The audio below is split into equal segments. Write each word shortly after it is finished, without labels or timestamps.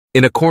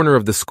In a corner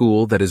of the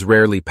school that is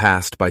rarely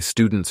passed by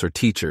students or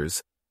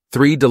teachers,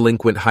 3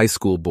 delinquent high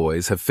school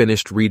boys have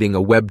finished reading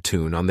a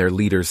webtoon on their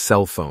leader's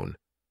cell phone.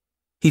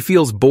 He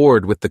feels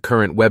bored with the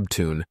current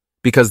webtoon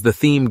because the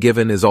theme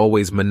given is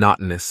always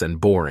monotonous and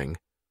boring.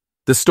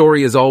 The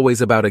story is always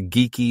about a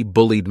geeky,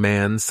 bullied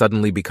man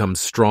suddenly becomes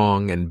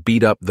strong and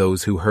beat up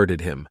those who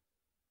hurted him.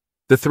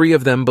 The 3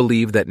 of them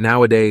believe that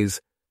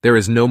nowadays there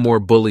is no more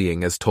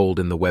bullying as told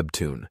in the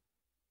webtoon.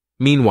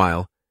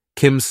 Meanwhile,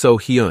 Kim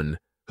So-hyun,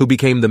 who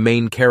became the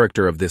main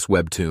character of this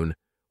webtoon,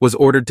 was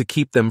ordered to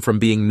keep them from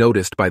being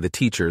noticed by the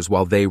teachers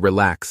while they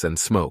relax and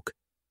smoke.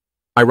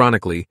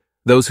 Ironically,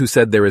 those who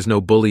said there is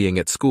no bullying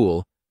at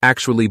school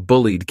actually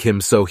bullied Kim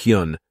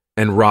So-hyun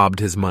and robbed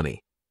his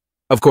money.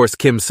 Of course,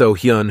 Kim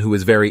So-hyun, who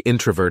is very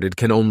introverted,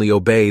 can only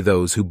obey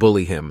those who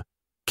bully him.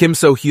 Kim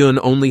So-hyun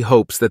only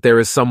hopes that there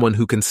is someone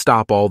who can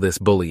stop all this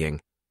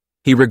bullying.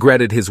 He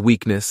regretted his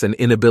weakness and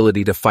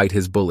inability to fight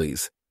his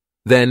bullies.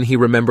 Then he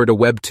remembered a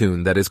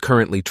webtoon that is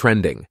currently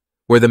trending,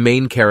 where the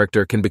main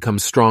character can become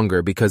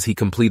stronger because he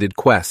completed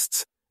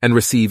quests and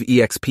receive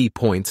EXP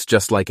points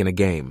just like in a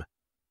game.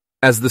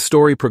 As the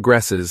story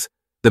progresses,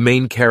 the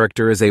main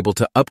character is able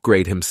to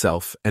upgrade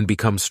himself and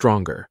become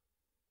stronger.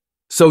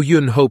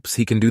 So-hyun hopes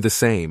he can do the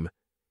same.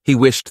 He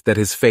wished that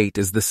his fate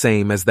is the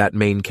same as that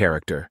main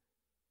character.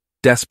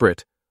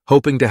 Desperate,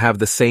 hoping to have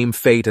the same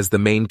fate as the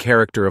main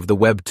character of the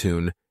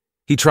webtoon,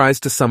 he tries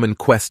to summon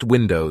quest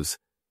windows.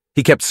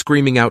 He kept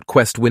screaming out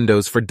quest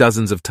windows for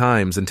dozens of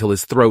times until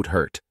his throat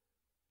hurt.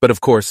 But of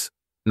course,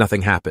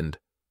 nothing happened.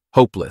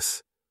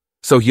 Hopeless.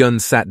 So-hyun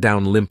sat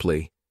down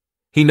limply.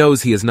 He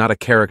knows he is not a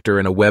character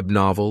in a web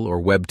novel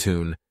or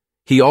webtoon.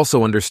 He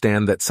also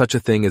understands that such a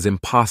thing is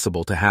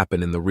impossible to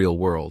happen in the real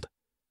world.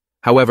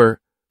 However,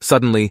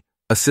 suddenly,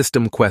 a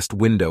system quest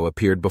window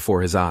appeared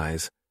before his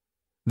eyes.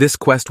 This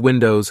quest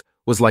windows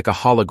was like a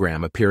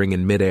hologram appearing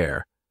in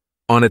midair.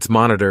 On its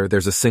monitor,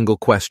 there's a single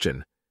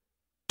question.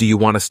 Do you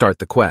want to start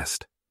the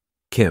quest?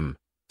 Kim.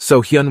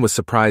 So-hyun was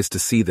surprised to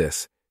see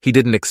this. He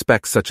didn't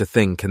expect such a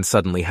thing can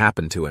suddenly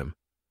happen to him.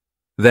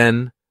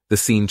 Then, the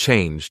scene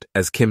changed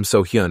as Kim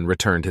So-hyun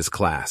returned his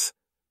class.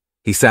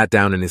 He sat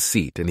down in his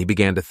seat and he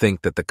began to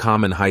think that the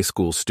common high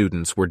school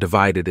students were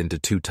divided into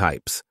 2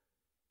 types,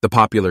 the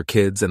popular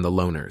kids and the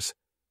loners.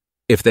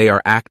 If they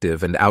are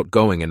active and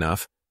outgoing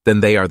enough,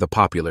 then they are the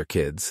popular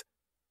kids.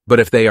 But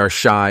if they are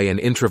shy and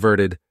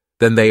introverted,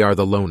 then they are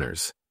the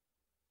loners.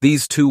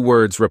 These 2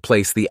 words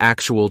replace the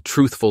actual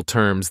truthful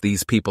terms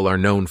these people are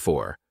known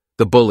for,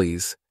 the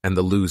bullies and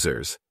the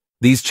losers.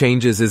 These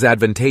changes is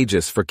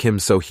advantageous for Kim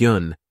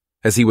So-hyun,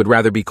 as he would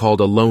rather be called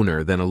a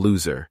loner than a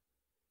loser.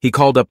 He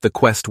called up the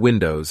quest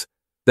windows,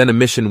 then a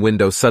mission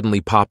window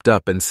suddenly popped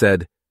up and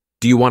said,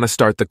 "Do you want to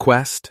start the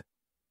quest?"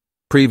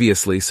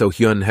 Previously,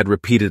 So-hyun had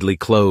repeatedly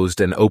closed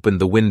and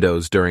opened the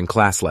windows during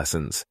class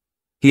lessons.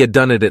 He had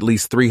done it at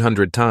least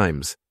 300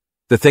 times.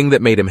 The thing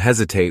that made him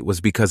hesitate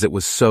was because it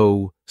was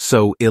so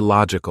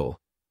illogical.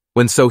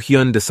 When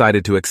So-hyun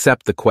decided to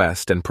accept the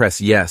quest and press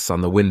yes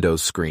on the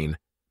Windows screen,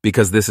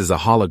 because this is a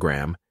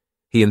hologram,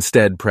 he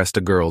instead pressed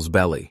a girl's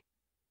belly.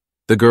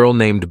 The girl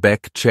named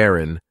Baek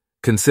Chaerin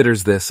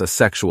considers this a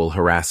sexual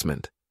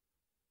harassment.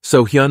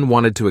 So-hyun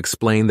wanted to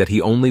explain that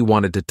he only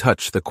wanted to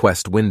touch the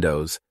quest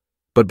windows,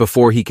 but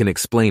before he can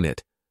explain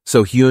it,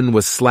 So-hyun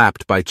was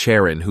slapped by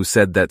Chaerin, who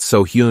said that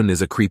So-hyun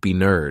is a creepy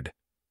nerd.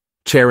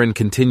 Chaerin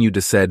continued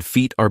to said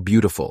feet are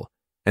beautiful,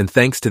 and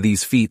thanks to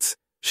these feats,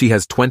 she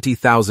has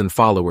 20,000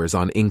 followers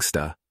on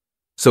Insta.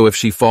 So if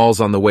she falls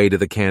on the way to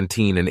the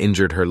canteen and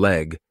injured her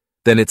leg,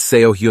 then it's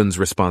So-hyun's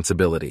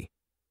responsibility.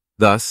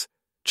 Thus,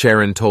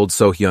 Chaerin told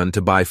So-hyun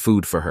to buy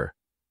food for her.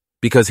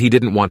 Because he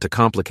didn't want to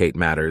complicate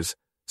matters,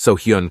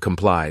 So-hyun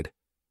complied.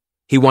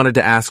 He wanted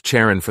to ask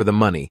Chaerin for the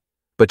money,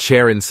 but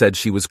Chaerin said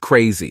she was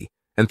crazy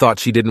and thought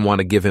she didn't want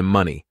to give him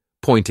money,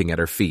 pointing at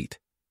her feet.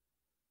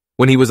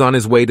 When he was on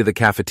his way to the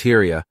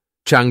cafeteria,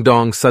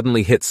 Chang-dong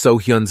suddenly hit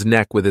So-hyun's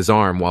neck with his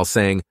arm while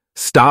saying,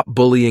 "Stop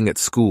bullying at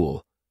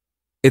school."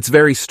 It's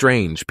very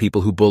strange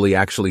people who bully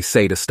actually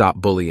say to stop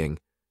bullying.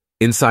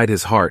 Inside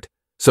his heart,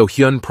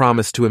 So-hyun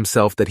promised to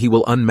himself that he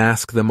will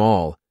unmask them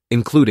all,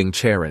 including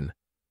Chaerin.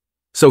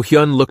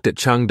 So-hyun looked at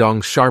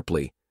Chang-dong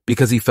sharply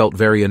because he felt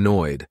very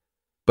annoyed,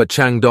 but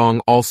Chang-dong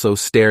also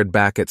stared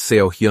back at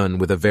So-hyun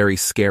with a very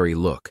scary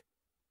look.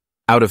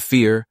 Out of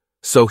fear,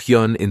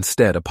 So-hyun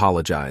instead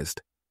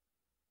apologized.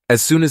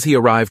 As soon as he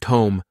arrived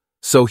home,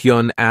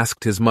 So-hyun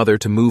asked his mother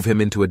to move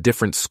him into a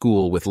different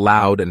school with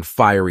loud and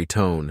fiery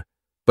tone,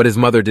 but his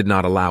mother did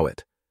not allow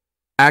it.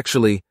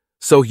 Actually,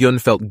 So-hyun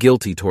felt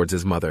guilty towards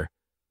his mother,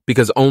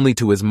 because only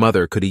to his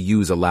mother could he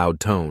use a loud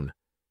tone.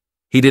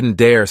 He didn't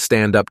dare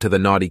stand up to the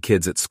naughty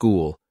kids at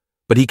school,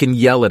 but he can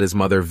yell at his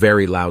mother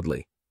very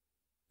loudly.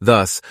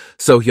 Thus,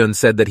 So-hyun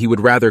said that he would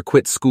rather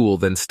quit school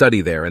than study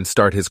there and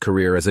start his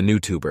career as a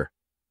YouTuber.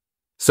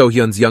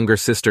 So-hyun's younger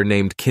sister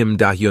named Kim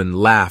Da-hyun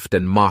laughed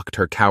and mocked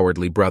her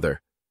cowardly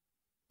brother.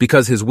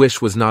 Because his wish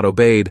was not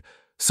obeyed,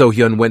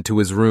 So-hyun went to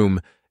his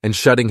room and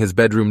shutting his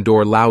bedroom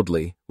door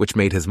loudly, which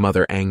made his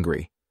mother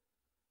angry.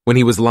 When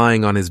he was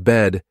lying on his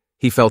bed,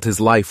 he felt his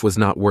life was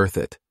not worth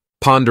it.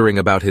 Pondering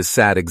about his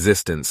sad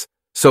existence,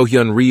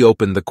 So-hyun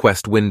reopened the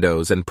quest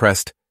windows and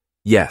pressed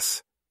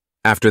yes.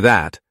 After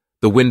that,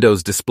 the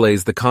windows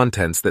displays the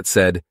contents that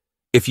said,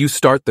 if you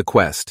start the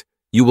quest,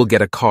 you will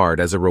get a card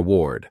as a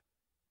reward.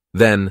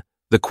 Then,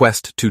 the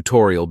quest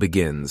tutorial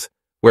begins,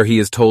 where he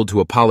is told to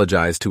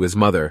apologize to his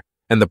mother,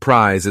 and the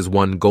prize is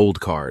one gold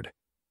card.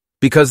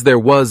 Because there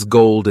was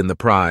gold in the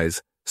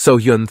prize,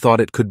 So-hyun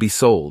thought it could be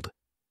sold.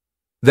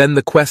 Then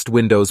the quest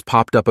windows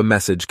popped up a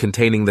message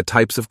containing the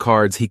types of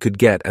cards he could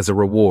get as a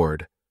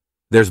reward.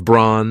 There's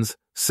bronze,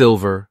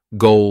 silver,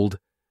 gold,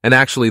 and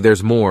actually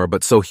there's more,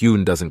 but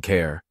So-hyun doesn't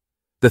care.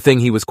 The thing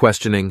he was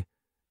questioning,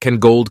 can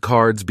gold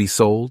cards be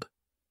sold?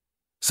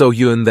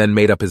 So-hyun then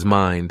made up his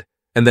mind,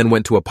 and then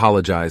went to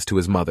apologize to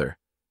his mother.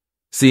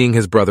 Seeing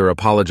his brother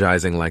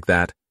apologizing like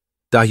that,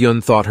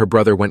 Da-hyun thought her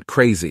brother went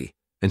crazy,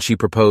 and she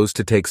proposed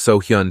to take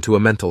So-hyun to a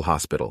mental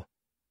hospital.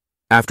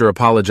 After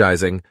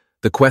apologizing,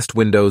 the quest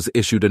windows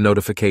issued a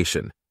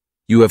notification.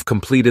 You have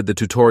completed the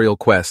tutorial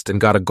quest and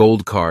got a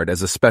gold card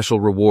as a special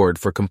reward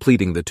for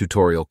completing the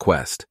tutorial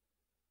quest.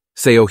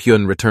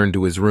 Seo-hyun returned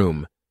to his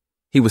room.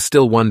 He was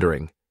still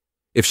wondering.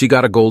 If she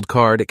got a gold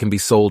card, it can be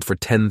sold for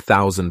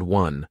 10,000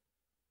 won.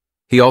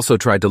 He also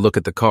tried to look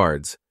at the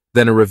cards.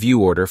 Then a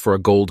review order for a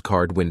gold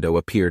card window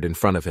appeared in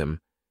front of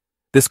him.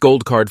 This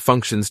gold card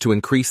functions to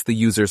increase the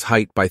user's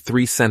height by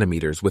 3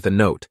 centimeters with a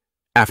note.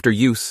 After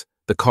use,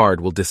 the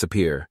card will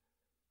disappear.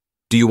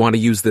 Do you want to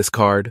use this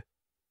card?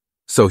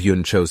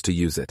 So-hyun chose to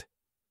use it.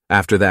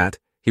 After that,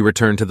 he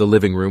returned to the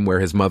living room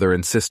where his mother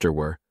and sister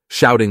were,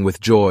 shouting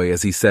with joy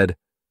as he said,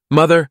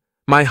 "Mother,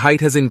 my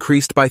height has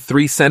increased by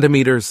 3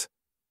 centimeters."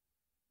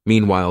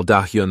 Meanwhile,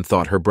 Da-hyun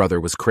thought her brother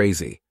was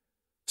crazy.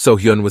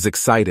 So-hyun was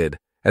excited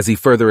as he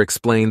further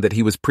explained that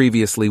he was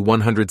previously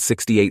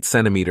 168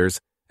 centimeters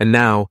and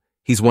now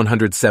he's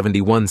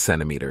 171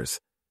 centimeters.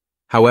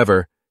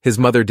 However, his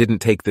mother didn't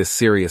take this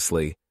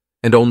seriously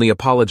and only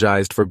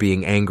apologized for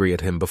being angry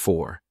at him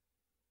before.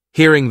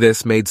 Hearing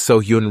this made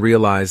So-hyun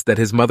realize that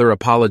his mother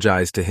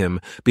apologized to him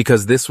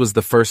because this was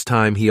the first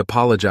time he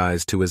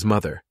apologized to his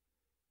mother.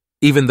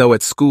 Even though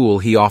at school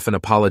he often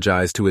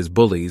apologized to his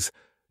bullies,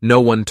 no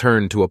one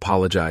turned to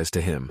apologize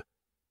to him.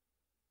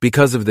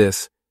 Because of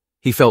this,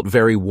 he felt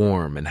very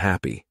warm and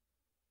happy.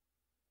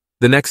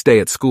 The next day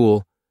at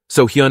school,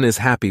 So-hyun is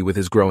happy with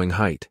his growing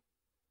height.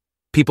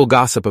 People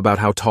gossip about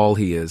how tall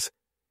he is.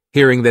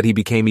 Hearing that, he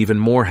became even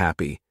more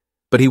happy,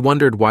 but he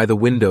wondered why the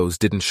windows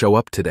didn't show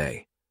up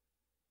today.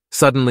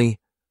 Suddenly,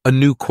 a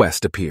new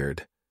quest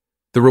appeared.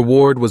 The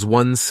reward was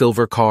 1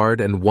 silver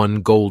card and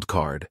 1 gold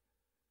card.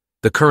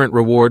 The current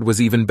reward was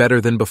even better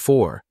than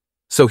before.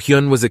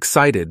 So-hyun was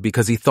excited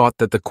because he thought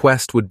that the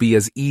quest would be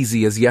as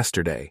easy as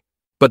yesterday.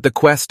 But the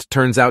quest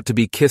turns out to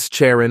be Kiss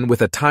Charon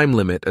with a time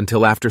limit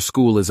until after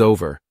school is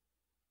over.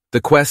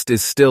 The quest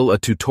is still a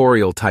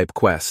tutorial-type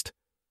quest.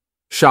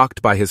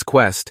 Shocked by his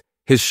quest,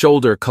 his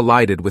shoulder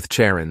collided with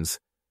Charon's.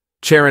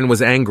 Charon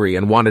was angry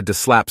and wanted to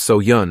slap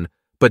So-hyun,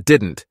 but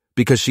didn't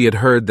because she had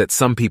heard that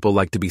some people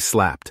like to be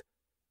slapped.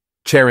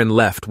 Charon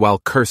left while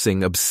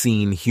cursing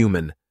obscene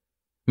human.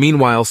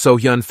 Meanwhile,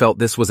 So-hyun felt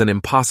this was an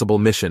impossible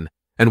mission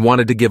and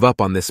wanted to give up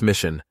on this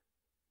mission.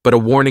 But a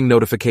warning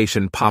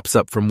notification pops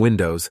up from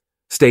Windows,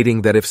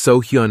 stating that if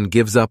So-hyun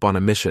gives up on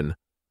a mission,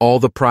 all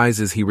the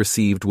prizes he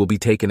received will be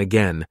taken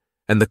again,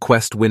 and the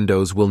quest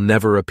windows will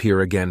never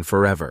appear again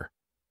forever.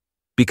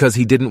 Because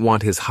he didn't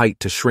want his height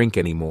to shrink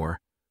anymore,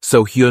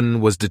 So-hyun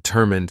was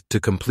determined to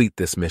complete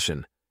this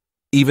mission.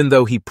 Even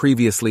though he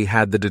previously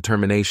had the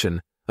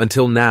determination,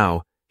 until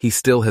now, he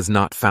still has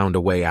not found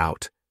a way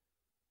out.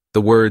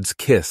 The words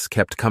kiss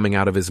kept coming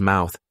out of his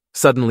mouth.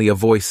 Suddenly a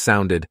voice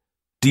sounded,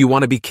 "Do you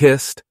want to be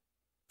kissed?"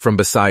 From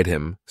beside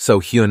him,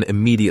 So-hyun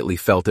immediately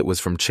felt it was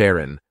from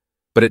Charon,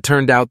 but it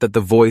turned out that the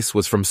voice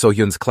was from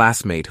So-hyun's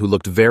classmate who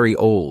looked very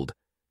old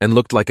and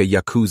looked like a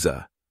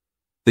Yakuza.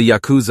 The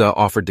Yakuza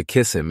offered to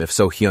kiss him if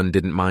So-hyun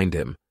didn't mind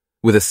him,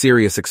 with a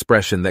serious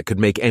expression that could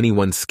make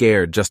anyone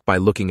scared just by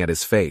looking at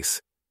his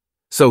face.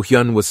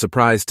 So-hyun was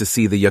surprised to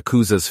see the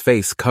Yakuza's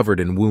face covered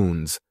in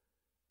wounds.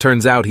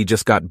 Turns out he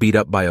just got beat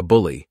up by a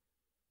bully.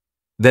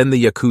 Then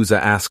the Yakuza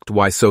asked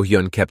why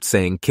So-hyun kept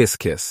saying kiss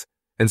kiss,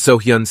 and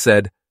So-hyun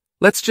said,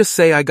 "Let's just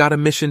say I got a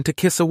mission to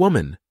kiss a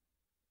woman."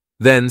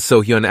 Then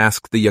So-hyun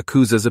asked the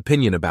Yakuza's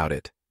opinion about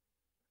it.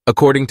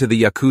 According to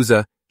the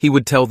Yakuza, he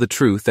would tell the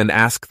truth and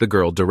ask the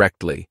girl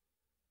directly.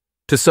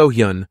 To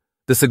So-hyun,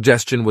 the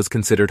suggestion was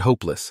considered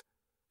hopeless.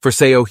 For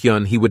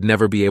Seo-hyun, he would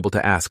never be able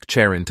to ask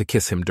Charon to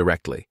kiss him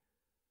directly.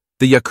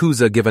 The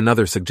Yakuza give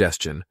another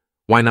suggestion,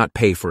 why not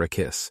pay for a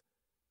kiss?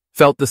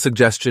 Felt the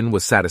suggestion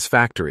was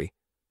satisfactory,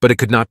 but it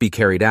could not be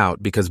carried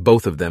out because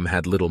both of them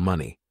had little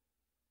money.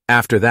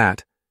 After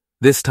that,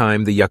 this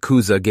time the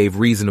Yakuza gave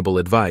reasonable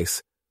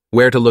advice,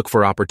 where to look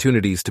for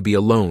opportunities to be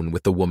alone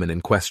with the woman in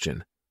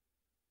question.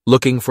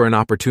 Looking for an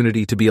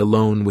opportunity to be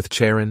alone with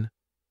Charon?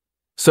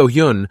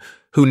 So-hyun,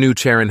 who knew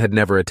Charon had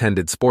never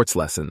attended sports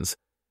lessons,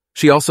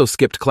 she also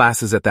skipped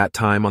classes at that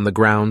time on the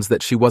grounds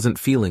that she wasn't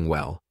feeling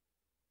well.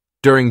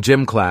 During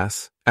gym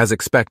class, as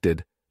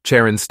expected,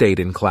 Charon stayed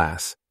in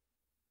class.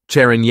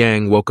 Charon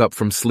Yang woke up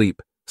from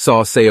sleep,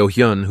 saw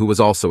Seo-hyun, who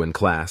was also in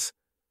class.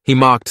 He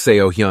mocked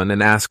Seo-hyun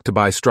and asked to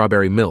buy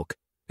strawberry milk.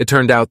 It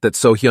turned out that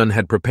So-hyun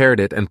had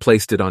prepared it and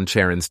placed it on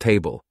Charon's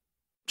table.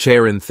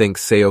 Charon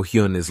thinks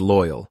Seo-hyun is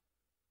loyal.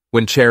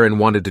 When Charon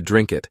wanted to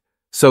drink it,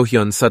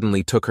 So-hyun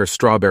suddenly took her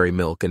strawberry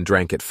milk and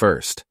drank it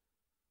first.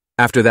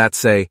 After that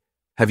say,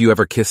 "Have you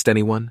ever kissed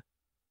anyone?"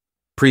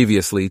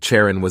 Previously,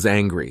 Charon was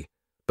angry,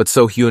 but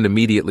So-hyun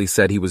immediately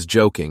said he was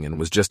joking and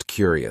was just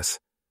curious.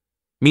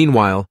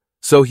 Meanwhile,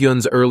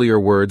 So-hyun's earlier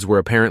words were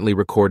apparently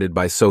recorded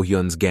by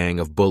So-hyun's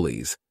gang of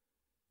bullies.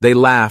 They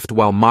laughed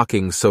while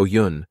mocking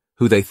So-hyun,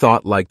 who they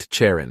thought liked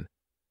Charon.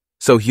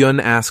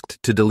 So-hyun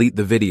asked to delete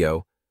the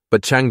video,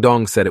 but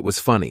Chang-dong said it was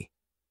funny.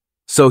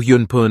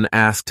 So-hyun-pun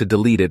asked to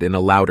delete it in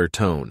a louder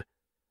tone.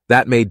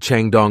 That made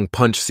Chang-dong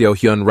punch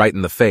So-hyun right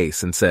in the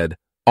face and said,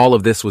 all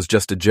of this was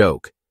just a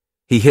joke.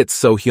 He hit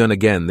So-hyun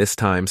again, this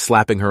time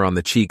slapping her on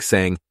the cheek,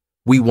 saying,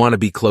 "We want to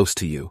be close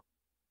to you."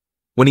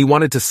 When he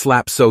wanted to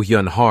slap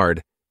So-hyun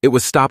hard, it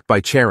was stopped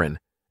by Charon,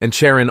 and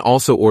Charon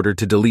also ordered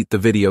to delete the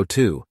video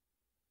too.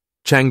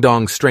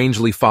 Chang-dong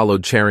strangely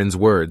followed Charon's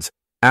words.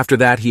 After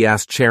that, he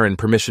asked Charon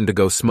permission to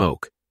go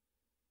smoke.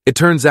 It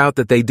turns out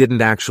that they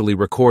didn't actually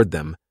record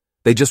them.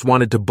 They just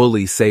wanted to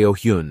bully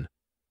Seo-hyun.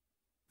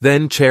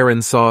 Then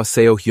Charon saw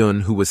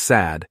Seo-hyun, who was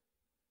sad.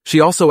 She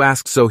also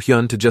asked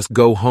So-hyun to just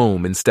go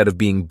home instead of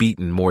being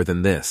beaten more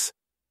than this.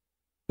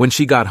 When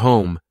she got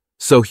home,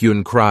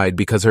 So-hyun cried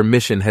because her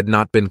mission had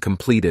not been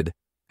completed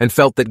and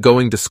felt that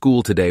going to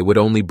school today would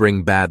only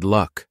bring bad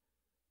luck.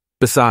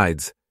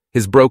 Besides,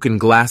 his broken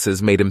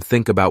glasses made him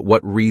think about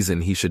what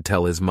reason he should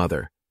tell his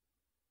mother.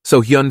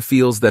 So-hyun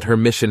feels that her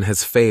mission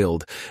has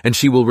failed and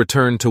she will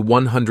return to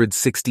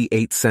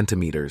 168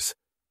 centimeters.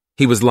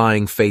 He was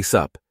lying face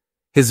up.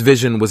 His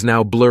vision was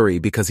now blurry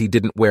because he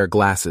didn't wear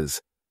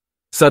glasses.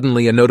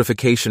 Suddenly, a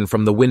notification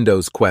from the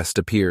Windows Quest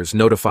appears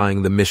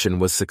notifying the mission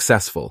was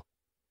successful.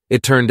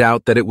 It turned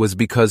out that it was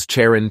because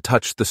Charon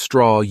touched the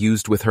straw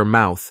used with her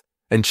mouth,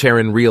 and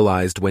Charon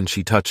realized when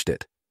she touched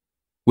it.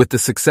 With the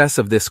success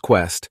of this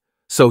quest,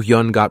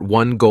 So-hyun got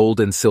 1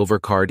 gold and silver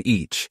card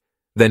each.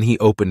 Then he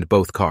opened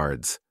both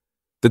cards.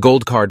 The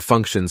gold card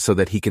functions so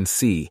that he can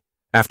see.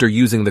 After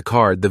using the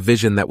card, the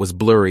vision that was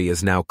blurry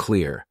is now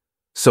clear.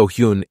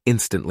 So-hyun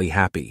instantly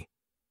happy.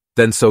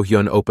 Then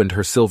So-hyun opened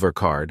her silver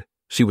card.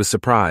 She was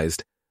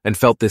surprised and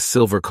felt this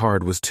silver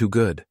card was too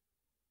good.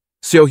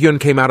 So-hyun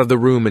came out of the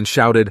room and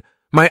shouted,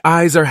 "My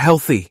eyes are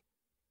healthy!"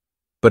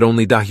 But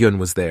only Da-hyun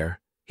was there.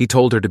 He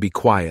told her to be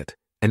quiet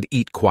and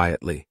eat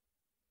quietly.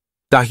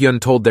 Da-hyun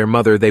told their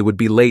mother they would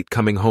be late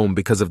coming home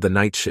because of the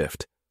night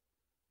shift.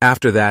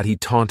 After that, he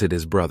taunted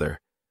his brother.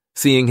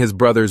 Seeing his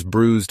brother's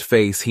bruised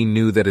face, he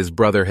knew that his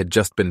brother had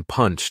just been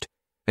punched,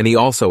 and he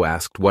also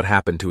asked what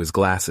happened to his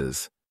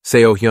glasses.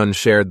 Seo-hyun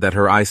shared that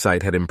her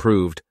eyesight had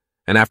improved,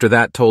 and after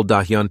that told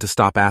Da-hyun to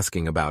stop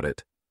asking about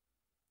it.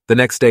 The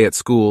next day at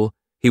school,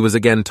 he was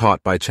again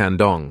taught by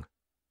Chang-dong.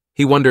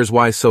 He wonders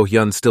why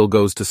So-hyun still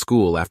goes to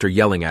school after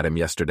yelling at him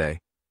yesterday.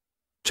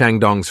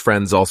 Chang-dong's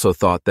friends also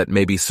thought that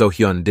maybe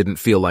So-hyun didn't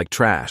feel like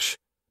trash,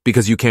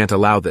 because you can't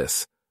allow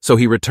this, so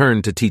he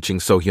returned to teaching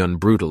So-hyun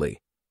brutally.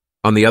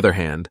 On the other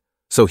hand,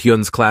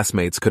 So-hyun's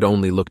classmates could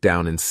only look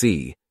down and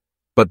see,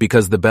 but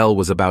because the bell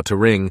was about to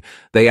ring,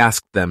 they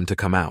asked them to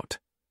come out.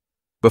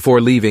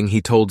 Before leaving,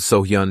 he told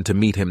So-hyun to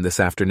meet him this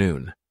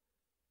afternoon.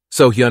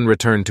 So-hyun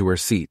returned to her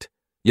seat.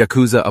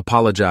 Yakuza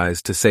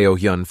apologized to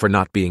Seo-hyun for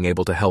not being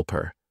able to help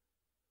her.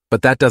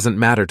 But that doesn't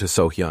matter to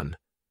So-hyun.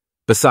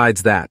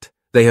 Besides that,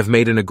 they have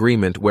made an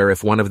agreement where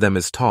if one of them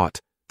is taught,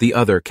 the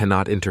other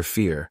cannot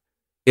interfere.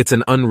 It's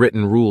an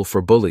unwritten rule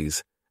for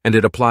bullies, and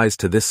it applies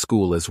to this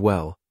school as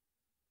well.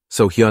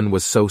 So-hyun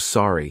was so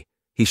sorry.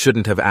 He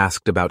shouldn't have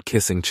asked about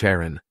kissing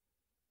Charon.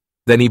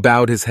 Then he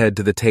bowed his head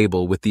to the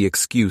table with the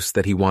excuse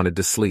that he wanted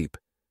to sleep.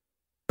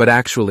 But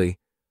actually,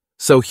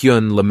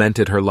 So-hyun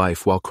lamented her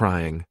life while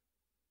crying.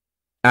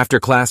 After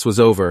class was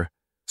over,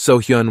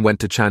 So-hyun went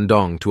to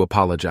Chang-dong to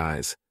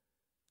apologize.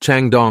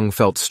 Chang-dong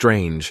felt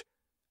strange.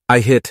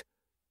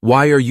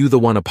 "Why are you the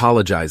one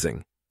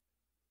apologizing?"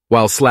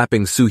 While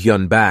slapping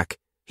So-hyun back,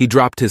 he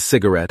dropped his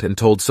cigarette and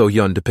told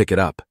So-hyun to pick it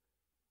up.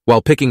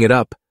 While picking it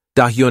up,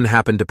 Da-hyun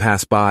happened to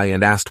pass by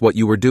and asked what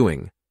you were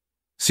doing.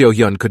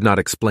 So-hyun could not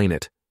explain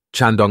it.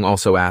 Chang-dong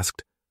also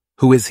asked,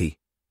 "Who is he?"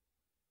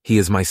 "He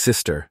is my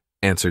sister,"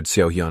 answered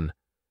So-hyun.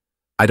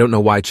 I don't know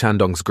why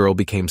Chang-dong's girl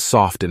became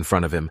soft in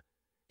front of him.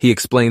 He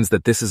explains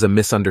that this is a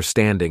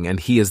misunderstanding and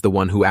he is the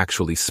one who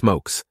actually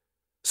smokes.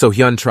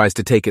 So-hyun tries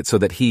to take it so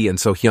that he and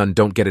So-hyun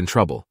don't get in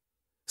trouble.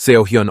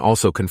 So-hyun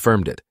also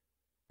confirmed it.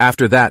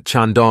 After that,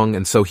 Chang-dong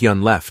and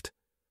So-hyun left.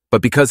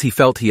 But because he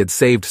felt he had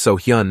saved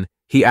So-hyun,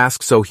 he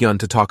asked So-hyun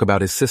to talk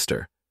about his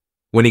sister.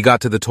 When he got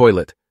to the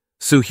toilet,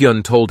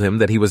 So-hyun told him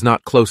that he was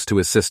not close to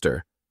his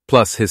sister,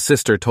 plus his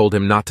sister told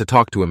him not to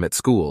talk to him at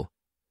school.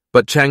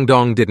 But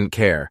Chang-dong didn't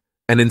care,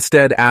 and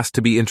instead asked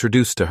to be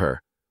introduced to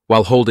her,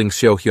 while holding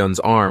So-hyun's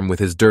arm with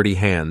his dirty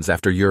hands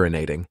after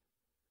urinating.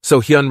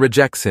 So-hyun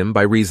rejects him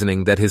by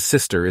reasoning that his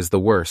sister is the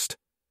worst.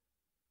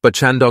 But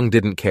Chang-dong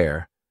didn't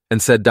care,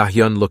 and said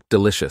Da-hyun looked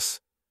delicious.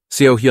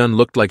 Seo-hyun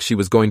looked like she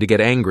was going to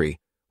get angry.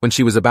 When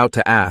she was about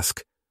to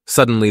ask,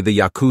 suddenly the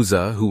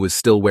Yakuza, who was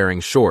still wearing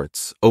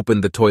shorts,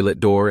 opened the toilet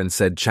door and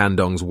said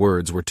Chandong's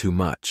words were too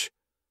much.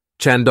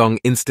 Chandong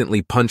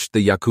instantly punched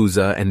the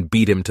Yakuza and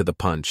beat him to the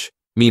punch.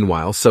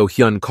 Meanwhile,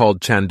 So-hyun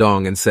called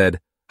Chandong and said,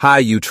 "Hi,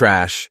 you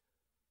trash."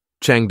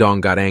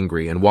 Chandong got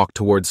angry and walked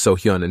towards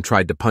So-hyun and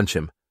tried to punch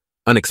him.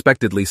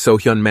 Unexpectedly,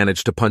 So-hyun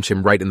managed to punch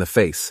him right in the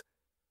face.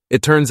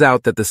 It turns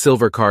out that the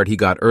silver card he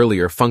got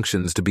earlier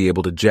functions to be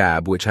able to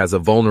jab, which has a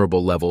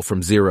vulnerable level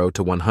from 0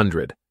 to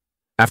 100.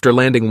 After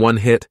landing one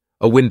hit,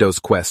 a Windows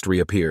quest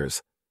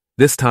reappears.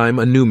 This time,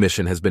 a new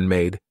mission has been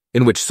made,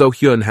 in which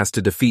So-hyun has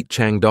to defeat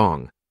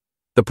Chandong.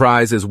 The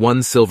prize is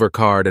 1 silver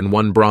card and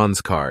 1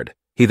 bronze card.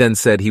 He then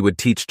said he would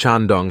teach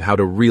Chandong how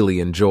to really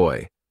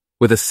enjoy,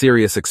 with a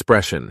serious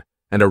expression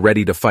and a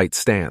ready-to-fight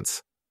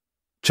stance.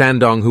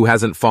 Chandong, who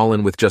hasn't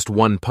fallen with just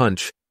 1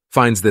 punch,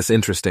 finds this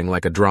interesting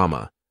like a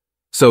drama.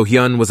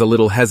 So-hyun was a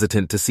little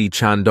hesitant to see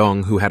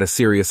Chandong, who had a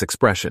serious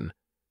expression.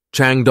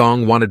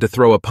 Chandong wanted to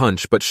throw a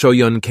punch, but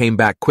So-hyun came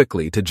back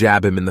quickly to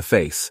jab him in the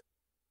face.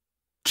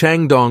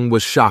 Chandong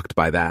was shocked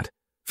by that,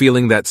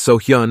 feeling that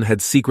So-hyun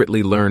had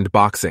secretly learned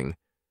boxing.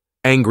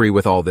 Angry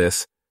with all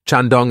this,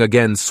 Chandong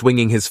again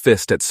swinging his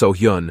fist at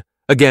So-hyun,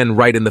 again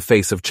right in the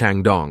face of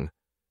Chandong.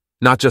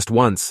 Not just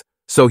once,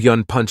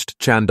 So-hyun punched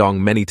Chandong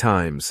many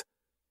times.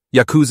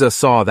 Yakuza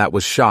saw that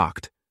was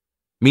shocked.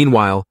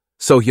 Meanwhile,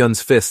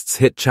 So-hyun's fists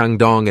hit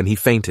Chandong and he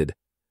fainted.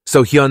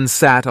 So-hyun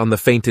sat on the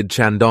fainted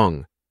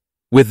Chandong.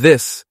 With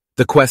this,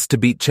 the quest to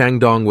beat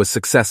Chandong was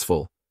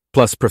successful,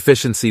 plus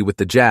proficiency with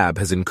the jab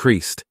has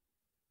increased.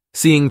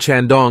 Seeing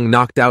Chandong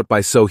knocked out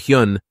by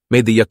So-hyun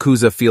made the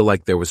Yakuza feel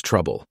like there was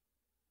trouble.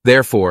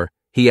 Therefore,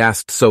 he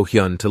asked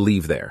So-hyun to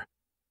leave there.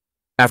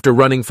 After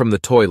running from the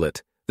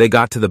toilet, they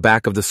got to the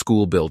back of the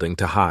school building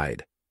to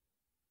hide.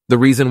 The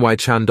reason why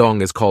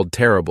Chandong is called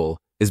terrible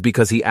is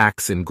because he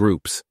acts in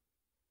groups.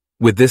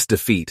 With this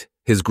defeat,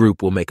 his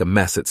group will make a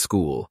mess at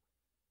school.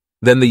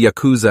 Then the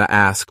Yakuza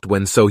asked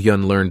when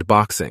So-hyun learned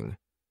boxing.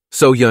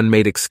 So-hyun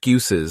made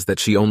excuses that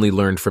she only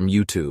learned from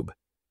YouTube.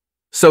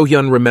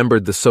 So-hyun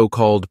remembered the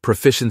so-called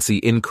proficiency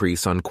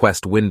increase on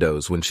quest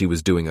windows when she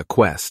was doing a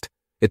quest.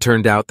 It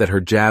turned out that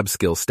her jab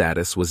skill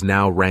status was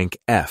now rank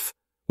F,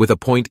 with a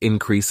point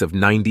increase of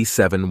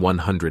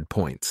 97/100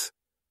 points.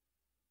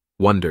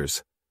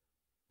 Wonders,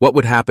 what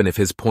would happen if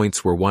his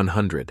points were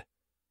 100?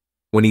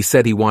 When he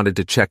said he wanted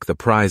to check the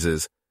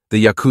prizes,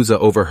 the Yakuza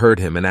overheard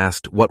him and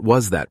asked what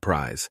was that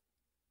prize.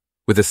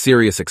 With a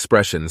serious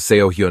expression,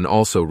 Seo-hyun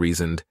also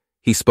reasoned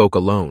he spoke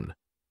alone.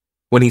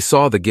 When he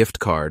saw the gift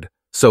card,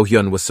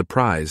 So-hyun was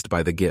surprised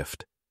by the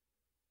gift.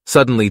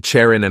 Suddenly,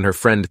 Charon and her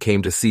friend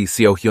came to see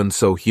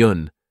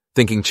So-hyun,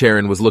 thinking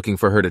Charon was looking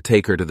for her to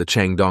take her to the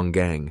Chandong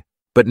gang.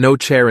 But no,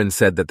 Charon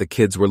said that the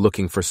kids were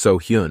looking for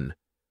So-hyun,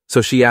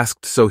 so she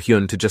asked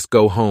So-hyun to just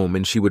go home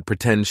and she would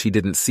pretend she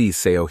didn't see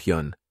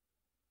Seo-hyun.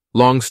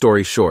 Long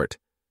story short,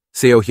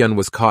 Seo-hyun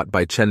was caught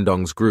by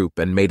Chandong's group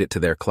and made it to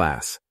their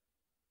class.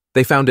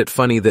 They found it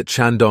funny that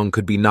Chandong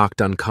could be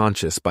knocked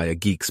unconscious by a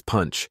geek's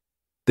punch.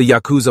 The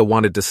Yakuza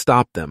wanted to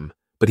stop them,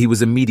 but he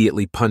was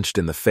immediately punched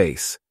in the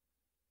face.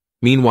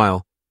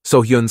 Meanwhile,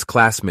 So-hyun's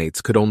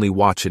classmates could only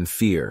watch in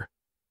fear.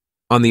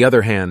 On the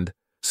other hand,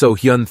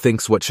 So-hyun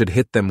thinks what should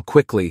hit them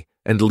quickly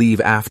and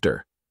leave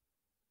after.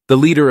 The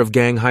leader of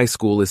Gang High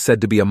School is said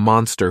to be a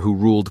monster who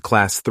ruled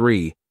Class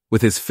 3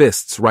 with his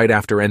fists right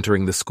after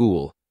entering the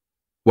school,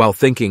 while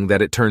thinking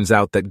that it turns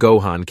out that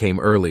Gohan came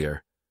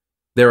earlier.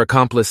 Their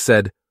accomplice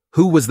said,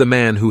 "Who was the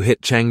man who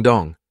hit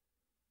Chandong?"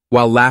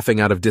 While laughing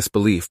out of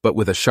disbelief but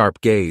with a sharp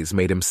gaze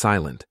made him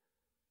silent.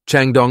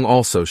 Chandong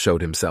also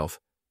showed himself.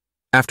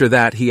 After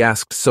that, he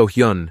asked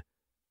So-hyun,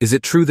 "Is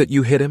it true that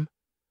you hit him?"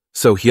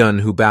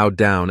 So-hyun, who bowed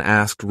down,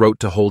 wrote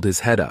to hold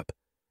his head up,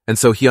 and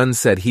So-hyun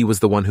said he was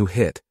the one who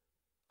hit.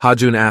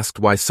 Hajun asked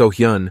why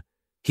So-hyun,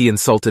 "He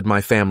insulted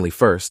my family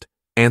first,"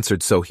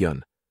 answered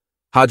So-hyun.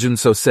 Hajun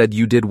so said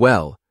you did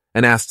well,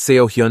 and asked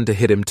Seo-hyun to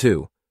hit him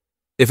too.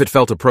 If it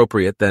felt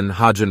appropriate, then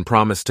Hajun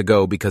promised to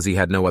go because he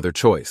had no other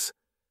choice.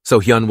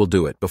 So-hyun will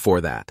do it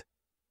before that.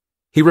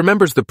 He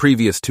remembers the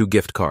previous 2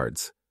 gift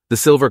cards. The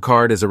silver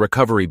card is a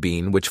recovery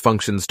bean which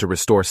functions to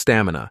restore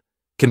stamina,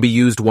 can be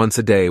used once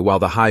a day, while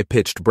the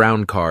high-pitched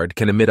brown card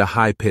can emit a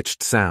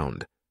high-pitched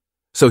sound.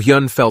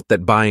 So-hyun felt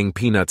that buying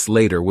peanuts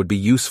later would be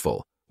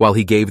useful, while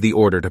he gave the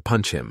order to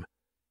punch him.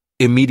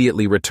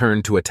 Immediately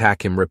returned to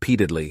attack him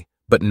repeatedly,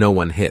 but no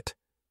one hit.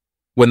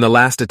 When the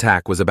last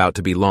attack was about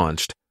to be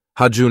launched,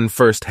 Hajun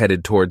first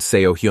headed towards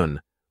Seo-hyun,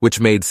 which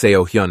made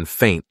Seo-hyun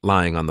faint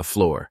lying on the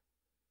floor.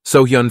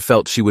 So-hyun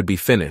felt she would be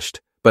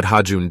finished, but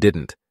Hajun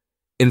didn't.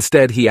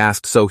 Instead, he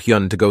asked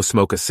So-hyun to go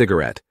smoke a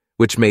cigarette,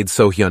 which made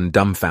So-hyun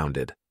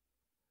dumbfounded.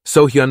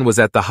 So-hyun was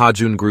at the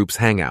Hajun group's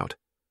hangout.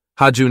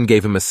 Hajun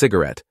gave him a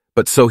cigarette,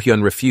 but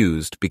So-hyun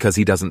refused because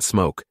he doesn't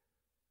smoke.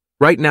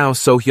 Right now,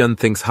 So-hyun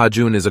thinks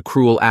Hajun is a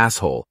cruel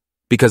asshole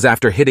because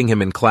after hitting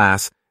him in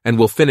class and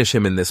will finish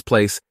him in this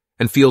place,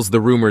 and feels the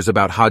rumors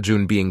about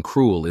Hajun being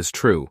cruel is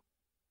true.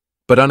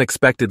 But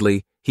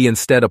unexpectedly, he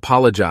instead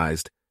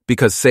apologized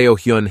because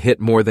Seo-hyun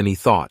hit more than he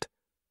thought.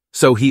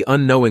 so he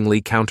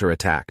unknowingly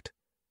counterattacked.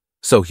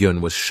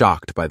 So-hyun was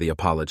shocked by the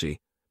apology.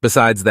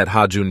 Besides that,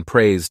 Ha-jun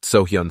praised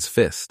So-hyun's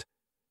fist.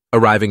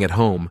 Arriving at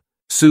home,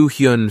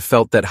 Soo-hyun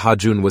felt that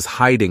Ha-jun was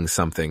hiding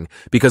something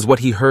because what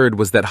he heard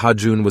was that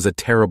Ha-jun was a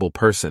terrible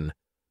person,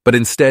 but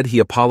instead he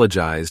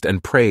apologized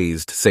and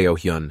praised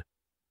Seo-hyun.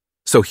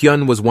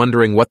 So-hyun was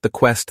wondering what the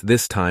quest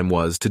this time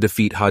was to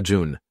defeat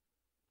Ha-jun,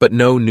 but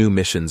no new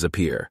missions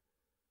appear.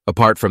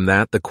 Apart from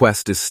that, the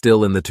quest is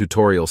still in the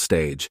tutorial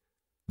stage.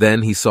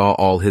 Then he saw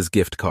all his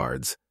gift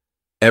cards.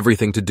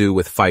 Everything to do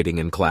with fighting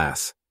in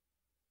class.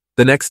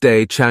 The next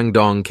day,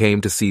 Chang-dong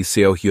came to see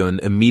Seo-hyun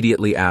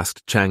immediately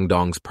asked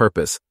Chang-dong's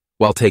purpose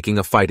while taking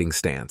a fighting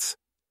stance.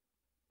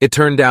 It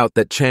turned out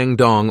that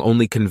Chang-dong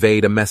only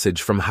conveyed a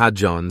message from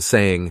Ha-jun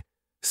saying,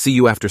 "See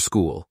you after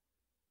school."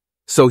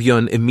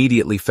 So-hyun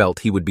immediately felt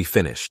he would be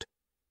finished.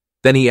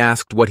 Then he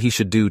asked what he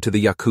should do to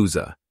the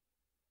Yakuza.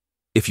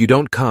 "If you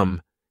don't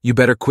come, you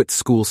better quit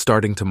school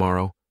starting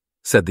tomorrow,"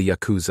 said the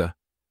Yakuza.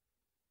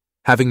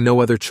 Having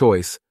no other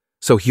choice,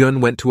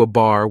 So-hyun went to a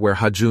bar where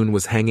Ha-jun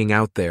was hanging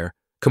out there,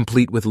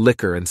 complete with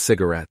liquor and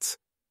cigarettes.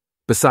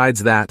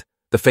 Besides that,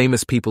 the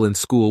famous people in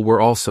school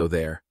were also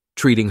there,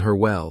 treating her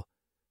well.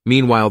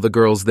 Meanwhile, the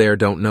girls there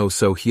don't know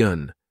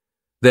So-hyun.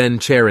 Then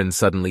Chaerin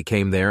suddenly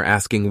came there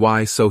asking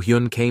why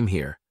So-hyun came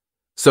here.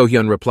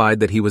 So-hyun replied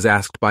that he was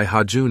asked by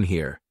Ha-jun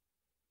here.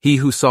 He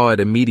who saw it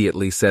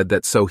immediately said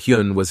that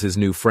So-hyun was his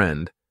new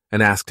friend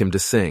and asked him to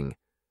sing.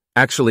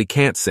 Actually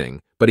can't sing,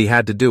 but he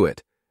had to do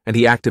it, and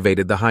he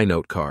activated the high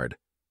note card.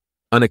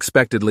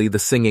 Unexpectedly, the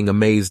singing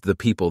amazed the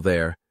people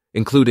there,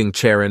 including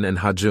Chaerin and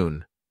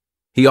Ha-jun.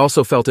 He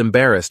also felt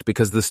embarrassed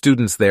because the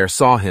students there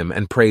saw him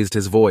and praised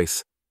his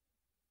voice.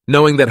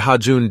 Knowing that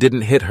Ha-jun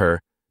didn't hit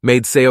her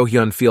made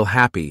Seo-hyun feel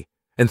happy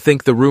and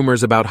think the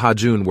rumors about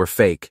Ha-jun were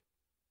fake.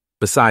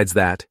 Besides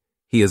that,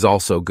 he is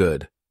also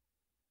good.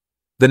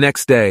 The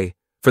next day,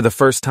 for the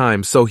first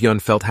time,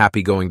 So-hyun felt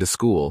happy going to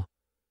school.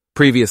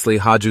 Previously,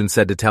 Ha-jun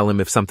said to tell him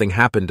if something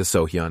happened to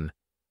So-hyun.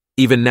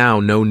 Even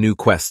now, no new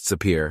quests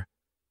appear.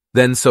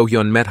 Then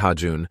So-hyun met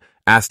Ha-jun,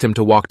 asked him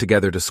to walk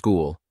together to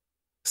school.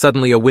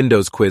 Suddenly a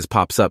Windows quiz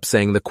pops up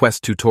saying the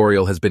quest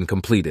tutorial has been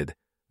completed.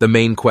 The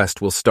main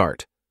quest will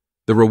start.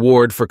 The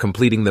reward for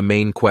completing the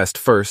main quest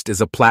first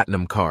is a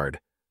platinum card,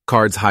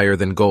 cards higher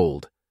than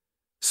gold.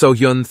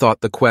 So-hyun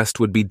thought the quest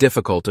would be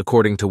difficult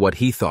according to what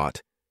he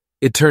thought.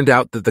 It turned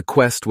out that the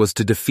quest was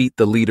to defeat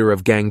the leader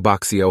of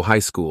Gangboxeo High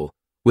School,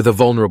 with a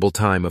vulnerable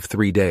time of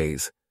 3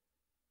 days.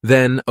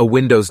 Then a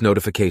Windows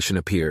notification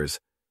appears.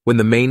 When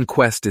the main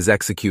quest is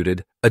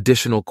executed,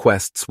 additional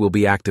quests will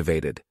be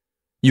activated.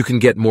 You can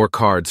get more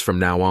cards from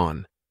now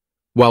on.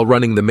 While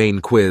running the main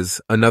quiz,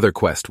 another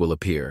quest will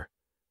appear.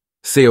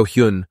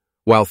 Seo-hyun,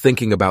 while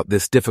thinking about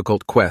this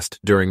difficult quest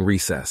during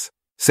recess,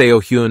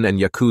 Seo-hyun and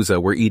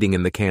Yakuza were eating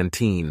in the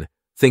canteen,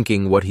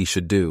 thinking what he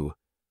should do.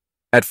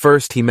 At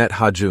first he met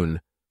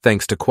Ha-jun,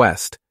 thanks to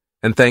quest,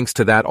 and thanks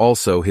to that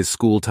also his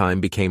school time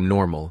became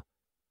normal.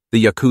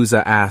 The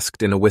Yakuza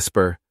asked in a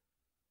whisper,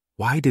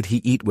 "Why did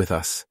he eat with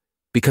us?"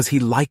 "Because he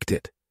liked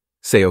it,"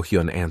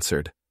 Seo-hyun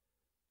answered.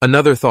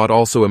 Another thought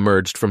also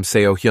emerged from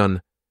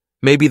Seo-hyun.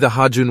 Maybe the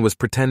Ha-jun was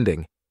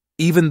pretending,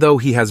 even though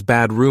he has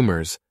bad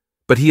rumors,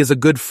 but he is a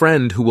good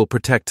friend who will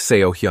protect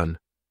Seo-hyun.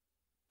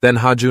 Then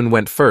Ha-jun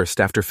went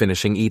first after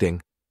finishing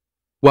eating.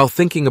 While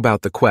thinking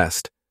about the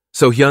quest,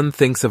 So-hyun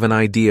thinks of an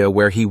idea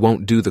where he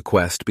won't do the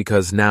quest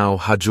because now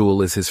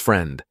Ha-jul is his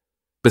friend.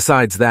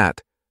 Besides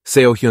that,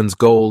 Seo-hyun's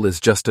goal is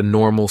just a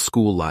normal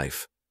school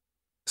life.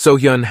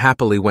 So-hyun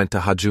happily went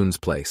to Ha-jun's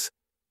place.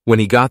 When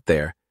he got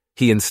there,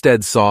 he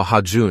instead saw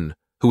Ha-jun,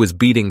 who was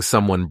beating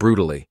someone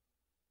brutally.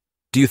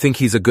 "Do you think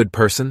he's a good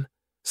person?"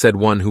 said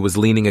one who was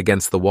leaning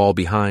against the wall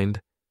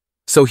behind.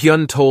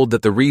 So-hyun told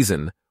that the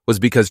reason was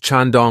because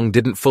Chang-dong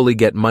didn't fully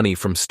get money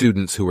from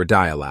students who were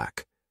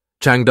dialect.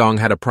 Chang-dong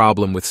had a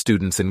problem with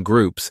students in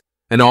groups,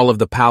 and all of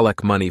the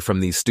palak money from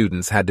these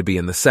students had to be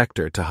in the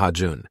sector to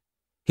Ha-jun.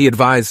 He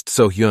advised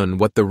So-hyun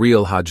what the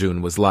real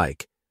Ha-jun was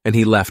like, and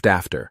he left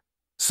after.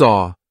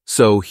 Saw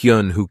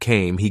So-hyun who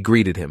came, he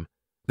greeted him.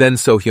 Then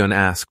So-hyun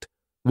asked,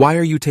 "Why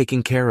are you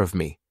taking care of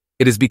me?"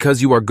 "It is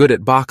because you are good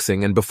at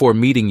boxing and before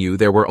meeting you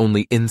there were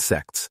only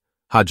insects,"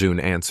 Ha-jun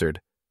answered.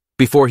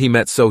 Before he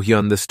met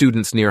So-hyun, the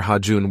students near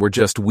Ha-jun were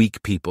just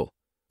weak people.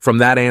 From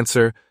that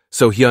answer,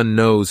 So-hyun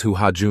knows who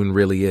Ha-jun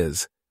really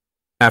is.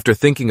 After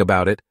thinking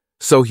about it,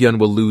 So-hyun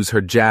will lose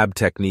her jab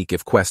technique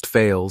if quest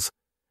fails,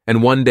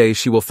 and one day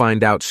she will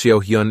find out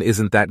Seo-hyun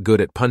isn't that good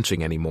at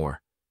punching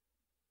anymore.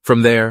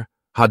 From there,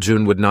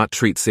 Ha-jun would not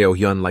treat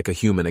Seo-hyun like a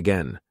human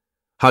again.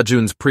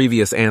 Ha-jun's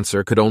previous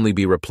answer could only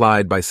be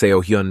replied by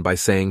Seo-hyun by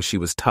saying she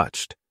was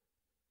touched.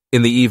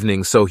 In the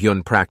evening,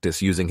 So-hyun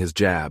practiced using his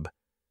jab.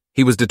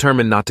 He was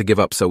determined not to give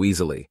up so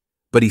easily,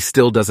 but he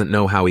still doesn't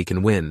know how he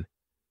can win.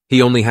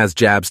 He only has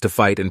jabs to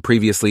fight, and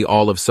previously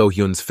all of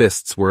So-hyun's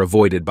fists were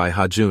avoided by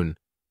Ha-jun.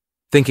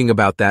 Thinking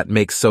about that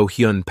makes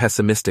So-hyun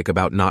pessimistic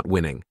about not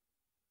winning.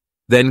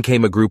 Then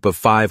came a group of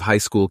 5 high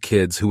school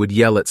kids who would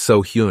yell at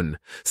So-hyun,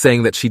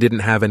 saying that she didn't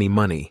have any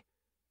money.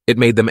 It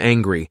made them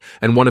angry,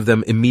 and one of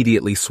them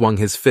immediately swung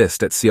his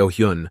fist at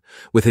So-hyun.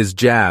 With his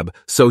jab,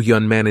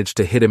 So-hyun managed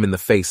to hit him in the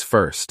face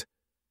first.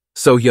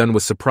 So-hyun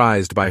was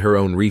surprised by her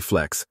own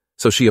reflex,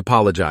 so she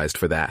apologized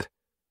for that.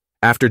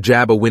 After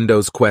jab, a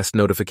Windows Quest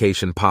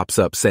notification pops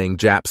up saying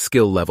Jap's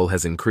skill level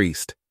has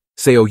increased.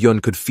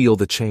 So-hyun could feel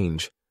the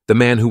change. The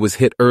man who was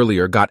hit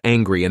earlier got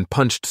angry and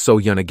punched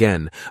So-hyun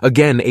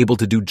again able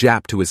to do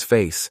jab to his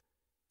face.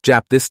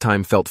 Jab this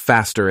time felt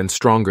faster and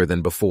stronger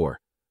than before.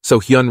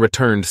 So-hyun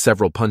returned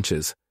several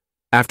punches.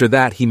 After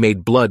that, he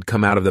made blood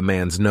come out of the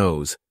man's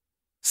nose.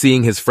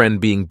 Seeing his friend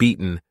being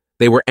beaten,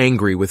 they were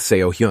angry with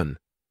So-hyun.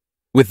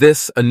 With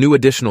this, a new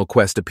additional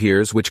quest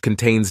appears which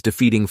contains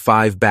defeating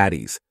 5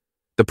 baddies.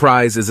 The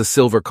prize is a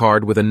silver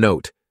card with a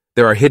note.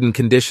 There are hidden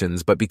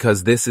conditions, but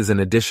because this is an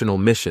additional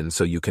mission,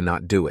 so you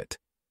cannot do it.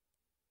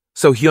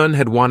 So-hyun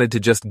had wanted to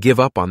just give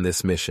up on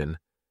this mission,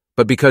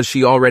 but because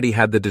she already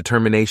had the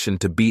determination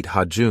to beat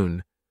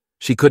Ha-jun,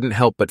 she couldn't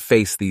help but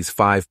face these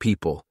 5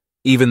 people,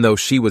 even though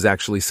she was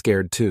actually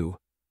scared too.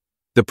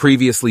 The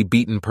previously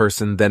beaten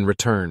person then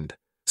returned,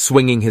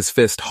 swinging his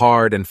fist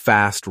hard and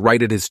fast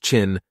right at his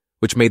chin,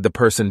 which made the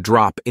person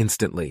drop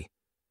instantly.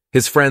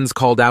 His friends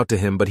called out to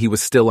him, but he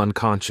was still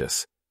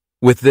unconscious.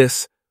 With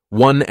this,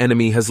 one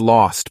enemy has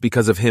lost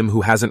because of him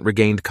who hasn't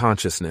regained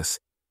consciousness,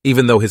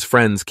 even though his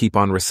friends keep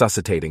on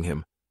resuscitating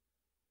him.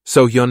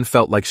 So-hyun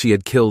felt like she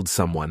had killed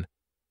someone,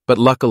 but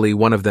luckily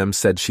one of them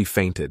said she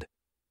fainted.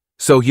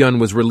 So-hyun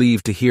was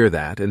relieved to hear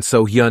that, and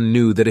So-hyun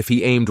knew that if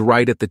he aimed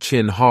right at the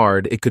chin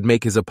hard, it could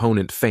make his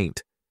opponent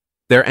faint.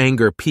 Their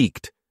anger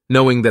peaked,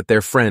 knowing that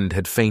their friend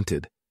had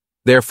fainted.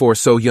 Therefore,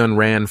 So-hyun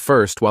ran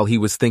first while he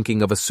was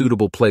thinking of a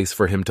suitable place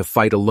for him to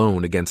fight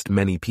alone against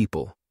many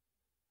people.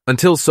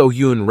 Until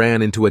So-hyun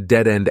ran into a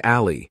dead-end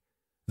alley.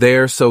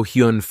 There,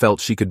 So-hyun felt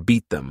she could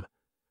beat them,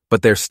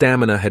 but their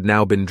stamina had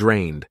now been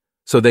drained,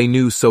 so they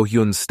knew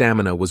So-hyun's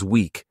stamina was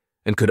weak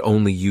and could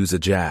only use a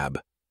jab.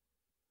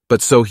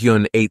 But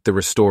So-hyun ate the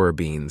restorer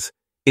beans.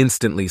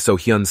 Instantly,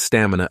 So-hyun's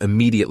stamina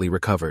immediately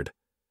recovered.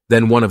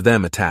 Then one of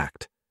them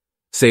attacked.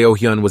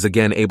 So-hyun was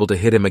again able to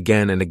hit him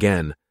again and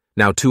again.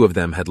 Now 2 of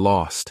them had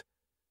lost.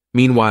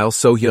 Meanwhile,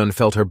 So-hyun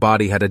felt her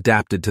body had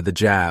adapted to the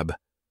jab.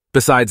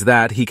 Besides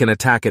that, he can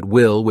attack at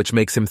will, which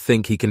makes him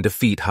think he can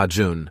defeat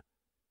Ha-jun.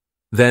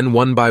 Then,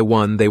 one by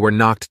one, they were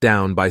knocked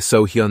down by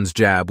So-hyun's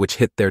jab, which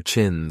hit their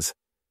chins.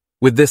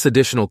 With this,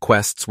 additional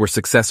quests were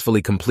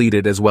successfully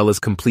completed, as well as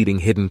completing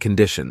hidden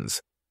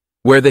conditions,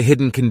 where the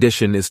hidden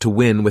condition is to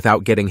win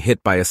without getting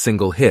hit by a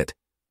single hit,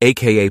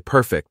 aka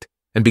perfect,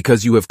 and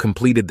because you have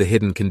completed the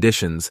hidden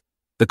conditions,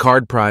 the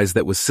card prize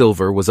that was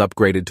silver was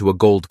upgraded to a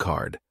gold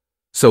card.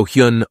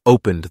 So-hyun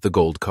opened the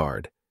gold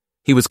card.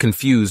 He was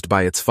confused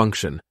by its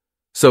function.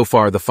 So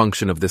far, the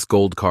function of this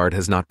gold card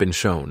has not been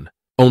shown.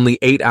 Only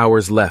 8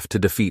 hours left to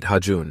defeat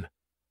Ha-jun.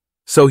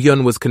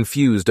 So-hyun was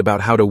confused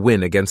about how to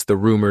win against the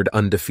rumored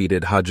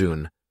undefeated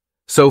Ha-jun.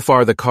 So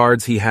far, the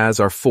cards he has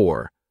are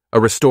 4, a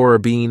restorer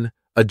bean,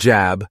 a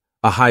jab,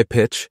 a high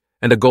pitch,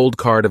 and a gold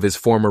card of his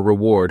former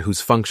reward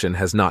whose function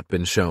has not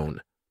been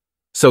shown.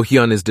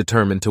 So-hyun is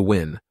determined to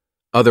win.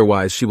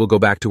 Otherwise, she will go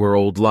back to her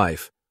old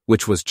life,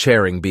 which was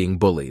chairing being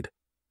bullied.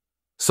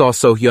 Saw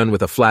So-hyun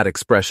with a flat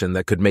expression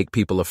that could make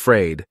people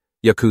afraid,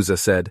 Yakuza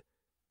said,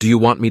 "Do you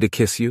want me to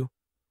kiss you?"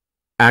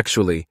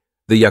 Actually,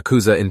 the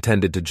Yakuza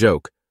intended to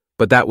joke,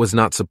 but that was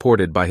not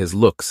supported by his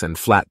looks and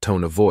flat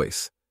tone of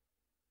voice.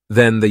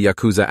 Then the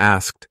Yakuza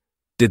asked,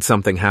 "Did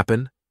something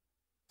happen?"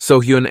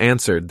 So-hyun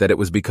answered that it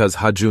was because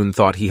Ha-jun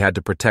thought he had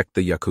to protect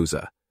the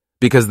Yakuza,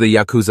 because the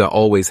Yakuza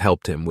always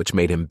helped him, which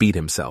made him beat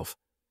himself.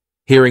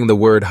 Hearing the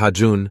word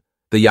Ha-jun,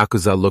 the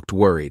Yakuza looked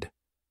worried,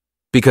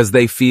 because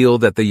they feel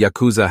that the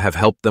Yakuza have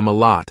helped them a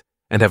lot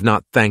and have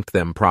not thanked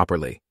them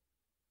properly.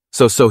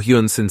 So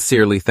So-hyun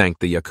sincerely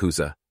thanked the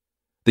Yakuza.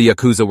 The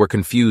Yakuza were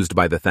confused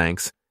by the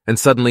thanks, and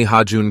suddenly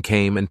Ha-jun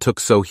came and took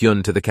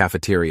So-hyun to the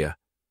cafeteria.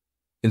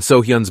 In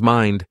So-hyun's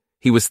mind,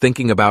 he was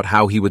thinking about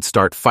how he would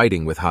start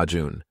fighting with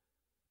Ha-jun.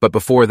 But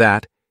before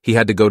that, he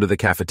had to go to the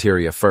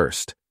cafeteria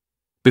first.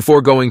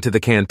 Before going to the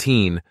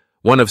canteen,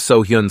 one of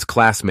So-hyun's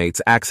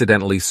classmates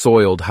accidentally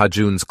soiled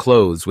Ha-jun's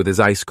clothes with his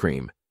ice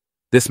cream.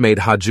 This made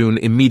Ha-jun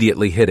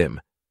immediately hit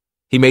him.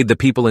 He made the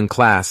people in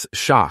class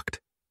shocked.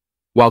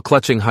 While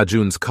clutching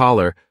Ha-jun's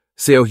collar,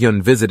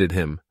 So-hyun visited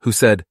him, who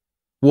said,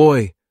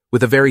 "Woy,"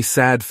 with a very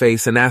sad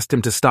face and asked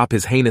him to stop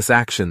his heinous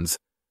actions.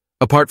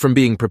 Apart from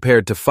being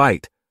prepared to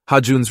fight,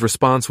 Ha-jun's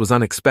response was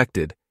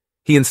unexpected.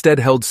 He instead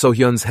held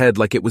So-hyun's head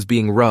like it was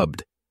being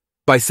rubbed.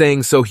 By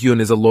saying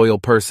So-hyun is a loyal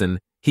person,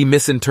 he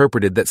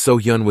misinterpreted that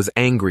So-hyun was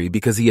angry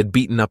because he had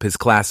beaten up his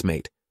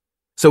classmate.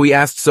 So he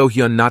asked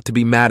So-hyun not to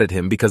be mad at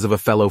him because of a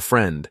fellow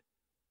friend.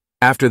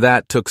 After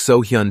that, took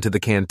So-hyun to the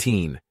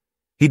canteen.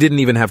 He didn't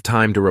even have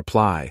time to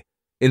reply.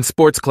 In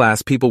sports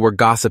class, people were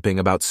gossiping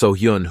about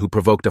So-hyun, who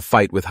provoked a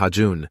fight with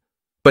Ha-jun.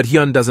 But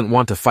Hyun doesn't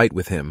want to fight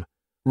with him,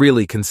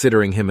 really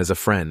considering him as a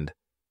friend.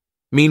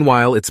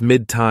 Meanwhile, it's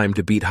mid-time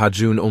to beat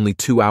Ha-jun, only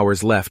 2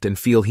 hours left, and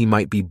feel he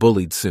might be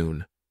bullied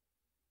soon.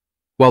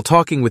 While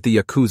talking with the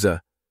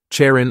Yakuza,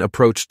 Chaerin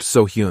approached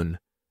So-hyun.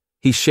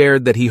 He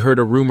shared that he heard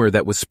a rumor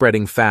that was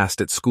spreading fast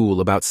at school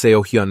about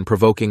Seo-hyun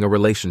provoking a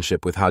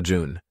relationship with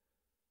Ha-jun.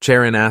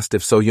 Charon asked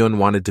if So-hyun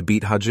wanted to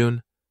beat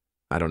Ha-jun.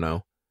 I don't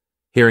know.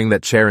 Hearing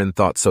that, Charon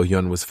thought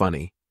So-hyun was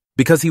funny.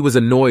 Because he was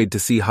annoyed to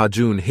see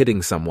Ha-jun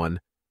hitting someone,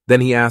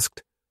 then he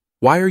asked,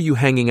 "Why are you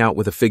hanging out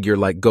with a figure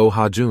like Go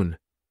Ha-jun?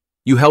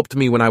 You helped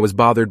me when I was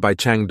bothered by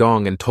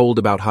Chang-dong and told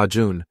about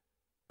Ha-jun.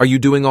 Are you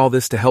doing all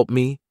this to help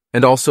me,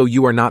 and also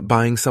you are not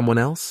buying someone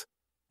else?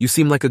 You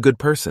seem like a good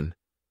person."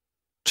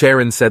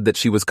 Charon said that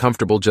she was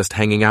comfortable just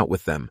hanging out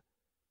with them.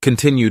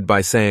 Continued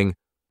by saying,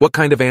 "What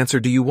kind of answer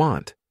do you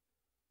want?"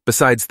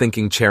 Besides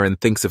thinking, Charon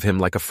thinks of him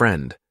like a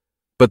friend.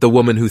 But the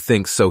woman who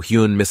thinks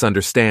So-hyun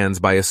misunderstands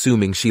by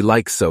assuming she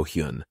likes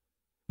So-hyun.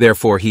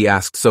 Therefore, he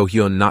asked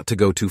So-hyun not to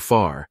go too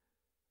far.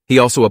 He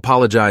also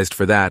apologized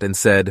for that and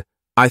said,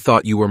 "I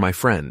thought you were my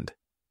friend."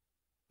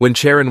 When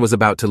Charon was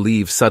about to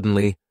leave,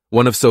 suddenly,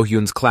 one of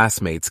So-hyun's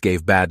classmates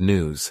gave bad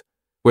news,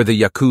 where the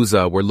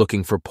Yakuza were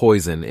looking for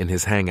poison in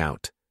his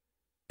hangout.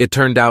 It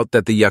turned out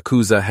that the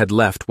Yakuza had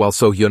left while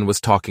So-hyun was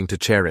talking to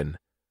Charon.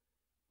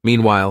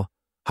 Meanwhile,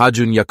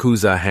 Ha-jun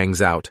Yakuza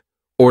hangs out,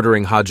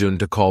 ordering Ha-jun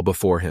to call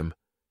before him.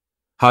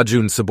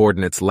 Ha-jun's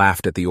subordinates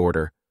laughed at the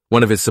order.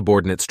 One of his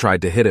subordinates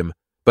tried to hit him,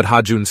 but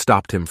Ha-jun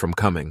stopped him from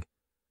coming.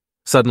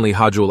 Suddenly,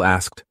 Ha-jun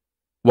asked,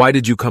 "Why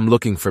did you come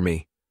looking for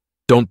me?"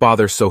 "Don't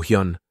bother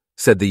So-hyun,"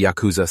 said the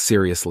Yakuza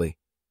seriously.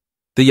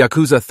 The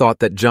Yakuza thought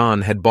that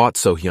John had bought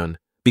So-hyun.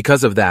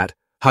 Because of that,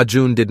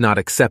 Ha-jun did not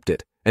accept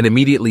it and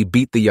immediately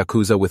beat the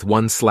Yakuza with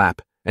one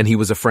slap, and he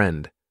was a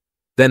friend.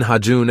 Then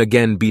Ha-jun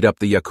again beat up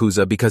the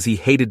Yakuza because he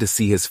hated to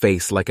see his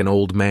face like an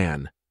old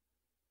man.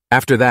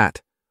 After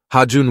that,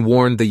 Ha-jun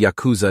warned the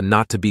Yakuza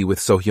not to be with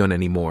So-hyun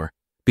anymore,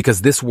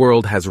 because this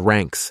world has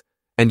ranks,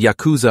 and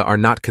Yakuza are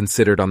not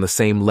considered on the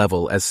same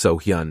level as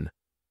So-hyun.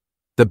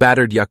 The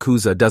battered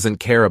Yakuza doesn't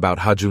care about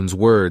Ha-jun's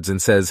words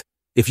and says,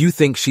 "If you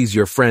think she's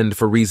your friend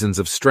for reasons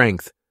of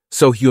strength,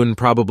 So-hyun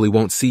probably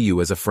won't see you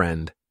as a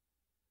friend."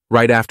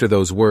 Right after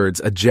those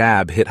words, a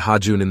jab hit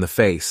Ha-jun in the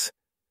face.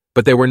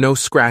 But there were no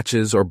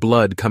scratches or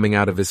blood coming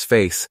out of his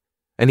face,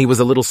 and he was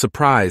a little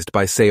surprised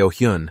by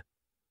Seo-hyun.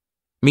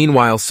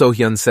 Meanwhile,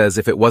 So-hyun says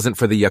if it wasn't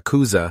for the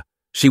Yakuza,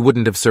 she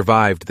wouldn't have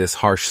survived this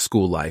harsh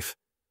school life.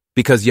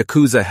 Because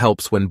Yakuza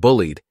helps when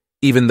bullied,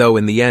 even though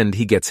in the end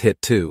he gets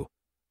hit too.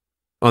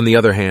 On the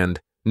other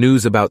hand,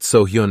 news about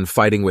So-hyun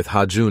fighting with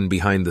Ha-jun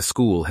behind the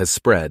school has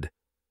spread.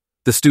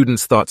 The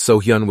students thought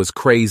So-hyun was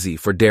crazy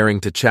for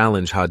daring to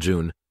challenge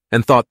Ha-jun,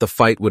 and thought the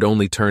fight would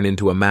only turn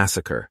into a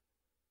massacre.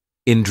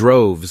 In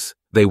droves,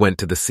 they went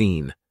to the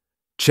scene.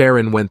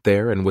 Charon went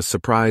there and was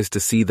surprised to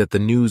see that the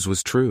news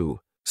was true.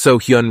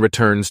 So-hyun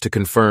returns to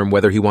confirm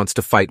whether he wants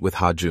to fight with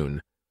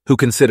Ha-jun, who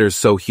considers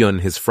So-hyun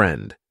his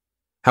friend.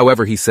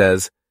 However, he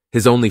says,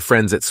 his only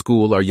friends at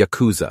school are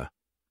Yakuza.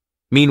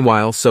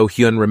 Meanwhile,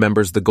 So-hyun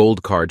remembers the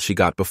gold card she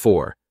got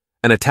before.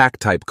 An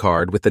attack-type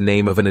card with the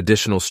name of an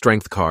additional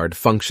strength card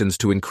functions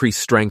to increase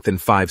strength in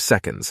 5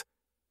 seconds.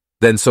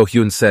 Then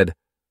So-hyun said,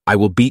 "I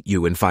will beat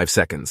you in 5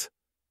 seconds."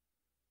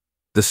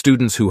 The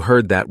students who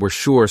heard that were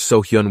sure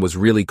So-hyun was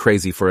really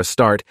crazy. For a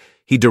start,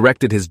 he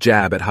directed his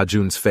jab at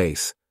Ha-jun's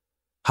face.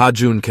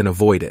 Ha-jun can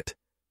avoid it.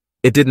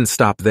 It didn't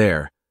stop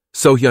there.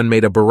 So-hyun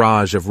made a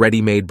barrage of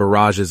ready-made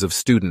barrages of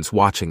students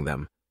watching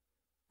them.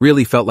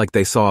 Really felt like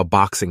they saw a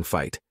boxing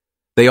fight.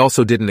 They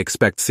also didn't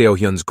expect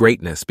Seo-hyun's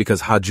greatness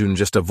because Ha-jun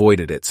just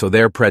avoided it, so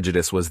their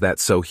prejudice was that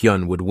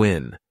So-hyun would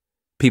win.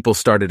 People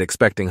started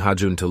expecting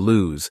Ha-jun to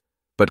lose,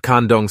 but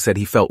Kang-dong said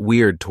he felt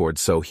weird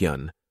towards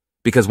So-hyun,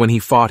 because when he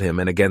fought him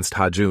and against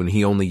Ha-jun,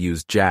 he only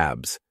used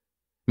jabs.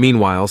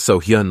 Meanwhile,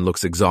 So-hyun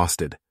looks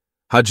exhausted.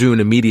 Ha-jun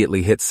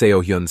immediately hit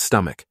Seo-hyun's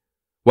stomach.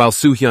 While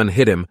So-hyun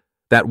hit him,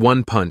 that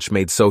one punch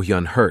made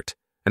So-hyun hurt,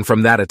 and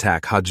from that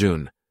attack,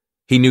 Ha-jun.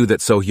 He knew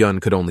that So-hyun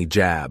could only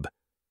jab.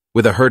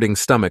 With a hurting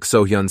stomach,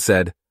 So-hyun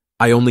said,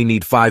 "I only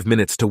need 5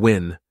 minutes to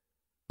win."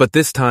 But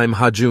this time,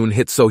 Ha-jun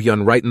hit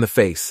So-hyun right in the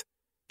face.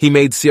 He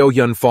made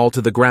So-hyun fall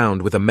to the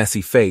ground with a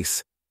messy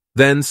face.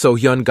 Then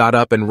So-hyun got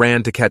up and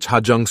ran to catch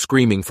Ha-jun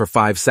screaming for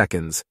 5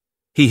 seconds.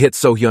 He hit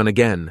So-hyun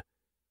again.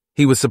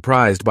 He was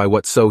surprised by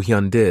what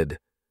So-hyun did.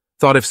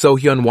 Thought if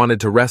So-hyun wanted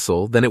to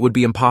wrestle, then it would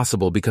be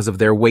impossible because of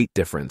their weight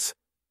difference.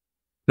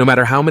 No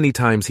matter how many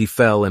times he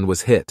fell and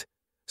was hit,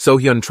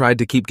 So-hyun tried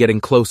to keep getting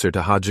closer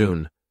to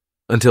Ha-jun,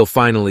 until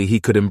finally he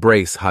could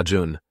embrace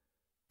Ha-jun.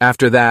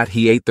 After that,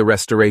 he ate the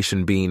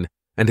restoration bean,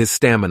 and his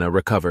stamina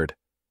recovered.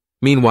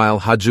 Meanwhile,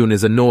 Ha-jun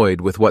is annoyed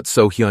with what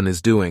So-hyun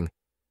is doing.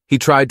 He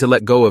tried to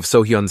let go of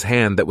So-hyun's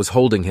hand that was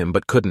holding him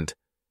but couldn't.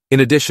 In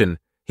addition,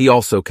 he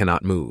also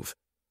cannot move.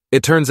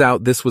 It turns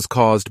out this was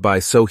caused by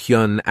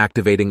So-hyun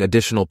activating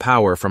additional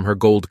power from her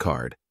gold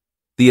card.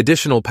 The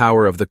additional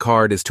power of the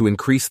card is to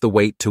increase the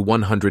weight to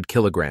 100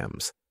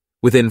 kilograms,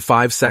 within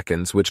 5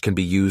 seconds, which can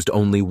be used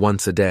only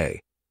once a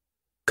day.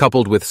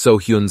 Coupled with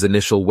So-hyun's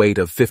initial weight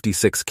of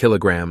 56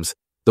 kilograms,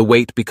 the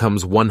weight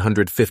becomes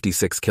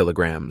 156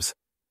 kilograms.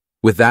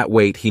 With that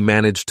weight, he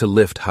managed to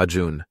lift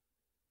Ha-jun.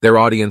 Their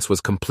audience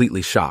was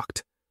completely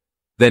shocked.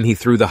 Then he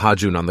threw the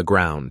Ha-jun on the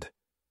ground.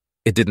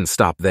 It didn't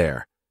stop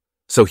there.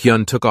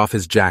 So-hyun took off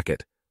his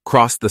jacket,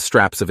 crossed the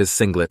straps of his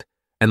singlet,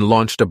 and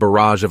launched a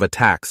barrage of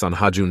attacks on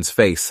Hajun's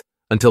face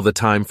until the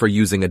time for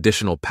using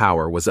additional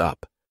power was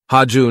up.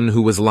 Hajun,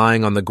 who was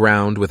lying on the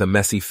ground with a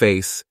messy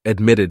face,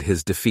 admitted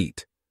his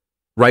defeat.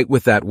 Right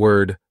with that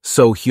word,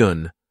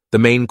 So-hyun, the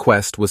main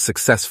quest was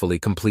successfully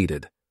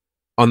completed.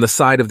 On the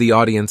side of the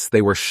audience,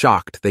 they were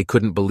shocked they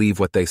couldn't believe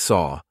what they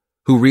saw,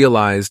 who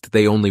realized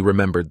they only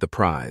remembered the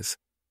prize.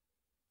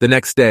 The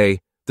next day,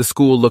 the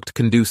school looked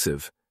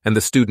conducive, and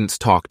the students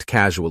talked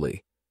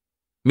casually.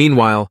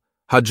 Meanwhile,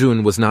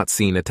 Hajun was not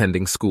seen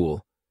attending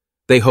school.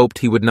 They hoped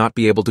he would not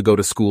be able to go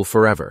to school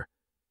forever.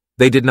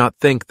 They did not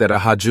think that a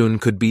Hajun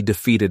could be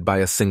defeated by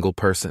a single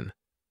person.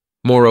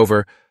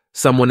 Moreover,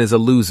 someone is a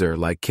loser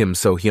like Kim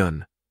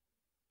So-hyun.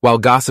 While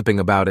gossiping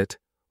about it,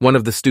 one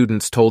of the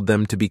students told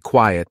them to be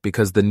quiet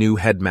because the new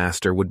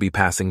headmaster would be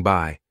passing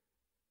by.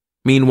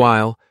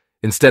 Meanwhile,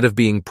 instead of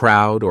being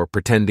proud or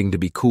pretending to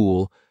be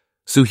cool,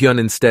 So-hyun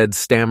instead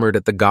stammered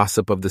at the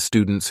gossip of the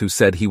students who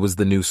said he was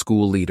the new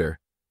school leader.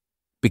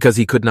 Because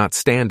he could not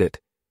stand it,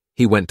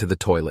 he went to the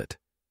toilet.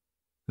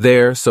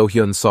 There,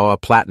 So-hyun saw a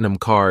platinum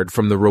card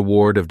from the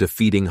reward of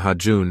defeating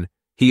Hajun.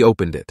 He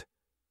opened it.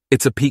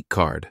 It's a peak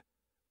card.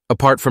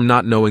 Apart from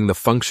not knowing the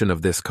function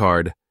of this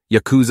card,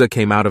 Yakuza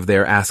came out of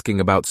there asking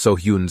about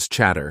So-hyun's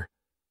chatter.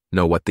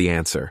 Know what the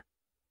answer.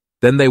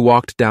 Then they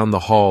walked down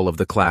the hall of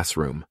the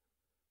classroom.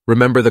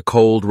 Remember the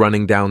cold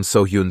running down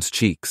So-hyun's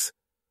cheeks.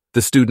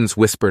 The students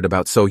whispered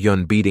about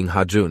So-hyun beating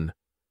Hajun.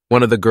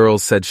 One of the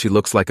girls said she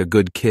looks like a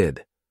good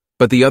kid.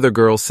 But the other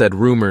girl said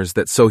rumors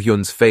that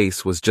So-hyun's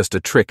face was just a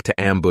trick to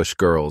ambush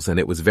girls and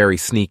it was very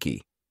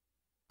sneaky.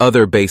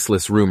 Other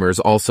baseless rumors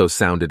also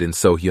sounded in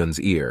So-hyun's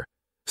ear,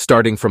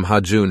 starting from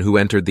Hajun who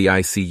entered the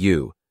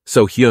ICU,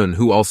 So-hyun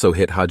who also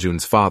hit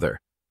Hajun's father,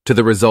 to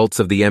the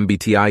results of the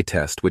MBTI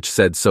test which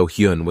said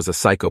So-hyun was a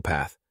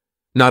psychopath.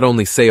 Not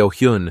only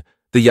Seo-hyun,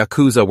 the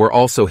Yakuza were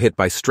also hit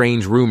by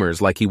strange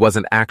rumors like he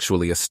wasn't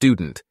actually a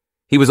student.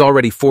 He was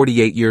already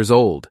 48 years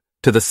old,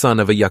 to the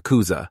son of a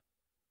Yakuza.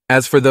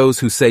 As for those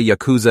who say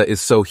Yakuza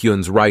is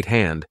So-hyun's right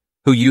hand,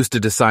 who used to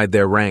decide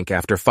their rank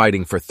after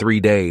fighting for 3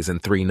 days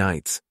and 3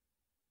 nights.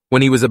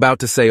 When he was about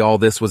to say all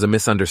this was a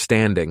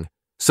misunderstanding,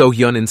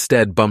 So-hyun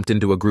instead bumped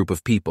into a group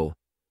of people,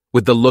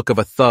 with the look of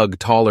a thug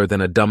taller than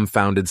a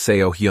dumbfounded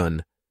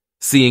Seo-hyun.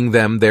 Seeing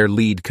them, their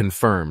lead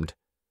confirmed.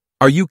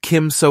 Are you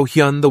Kim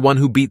So-hyun, the one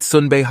who beat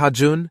Sunbae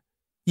Hajun?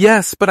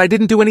 Yes, but I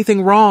didn't do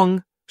anything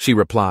wrong, she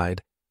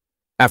replied.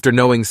 After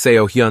knowing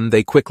Seo-hyun,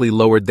 they quickly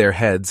lowered their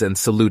heads and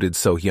saluted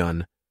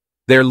So-hyun.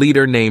 Their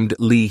leader named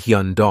Lee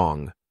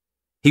Hyun-dong.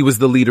 He was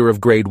the leader of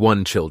grade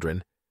 1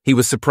 children. He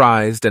was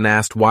surprised and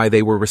asked why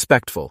they were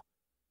respectful.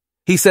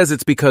 He says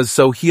it's because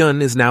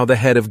So-hyun is now the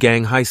head of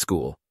Gang High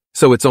School,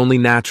 so it's only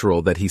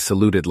natural that he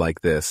saluted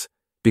like this,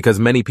 because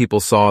many people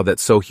saw that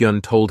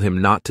So-hyun told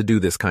him not to do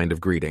this kind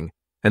of greeting,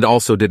 and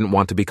also didn't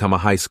want to become a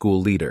high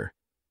school leader.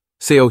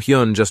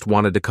 Seo-hyun just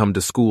wanted to come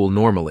to school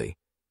normally.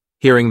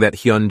 Hearing that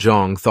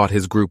Hyun-jong thought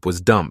his group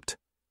was dumped.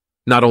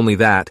 Not only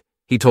that,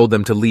 he told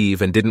them to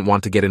leave and didn't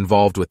want to get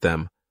involved with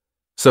them.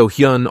 So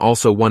Hyun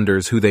also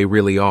wonders who they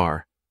really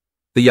are.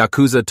 The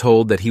Yakuza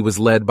told that he was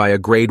led by a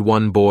grade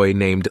 1 boy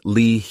named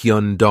Lee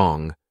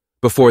Hyun-dong,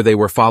 before they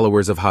were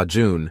followers of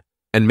Hajun,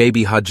 and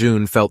maybe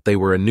Hajun felt they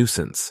were a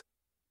nuisance.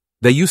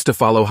 They used to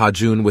follow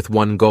Hajun with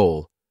one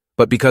goal,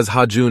 but because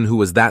Hajun, who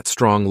was that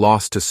strong,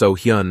 lost to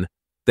So-hyun,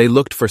 they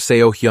looked for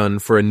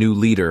Seo-hyun for a new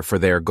leader for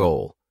their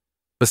goal.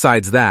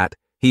 Besides that,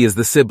 he is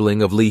the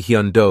sibling of Lee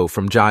Hyun-do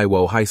from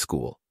Jaiwo High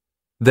School.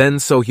 Then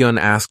So-hyun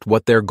asked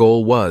what their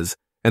goal was,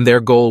 and their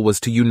goal was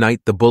to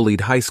unite the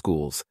bullied high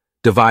schools,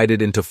 divided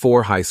into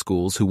 4 high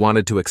schools who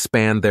wanted to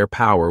expand their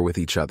power with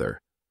each other.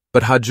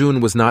 But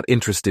Hajun was not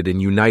interested in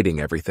uniting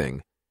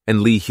everything,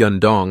 and Lee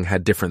Hyun-dong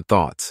had different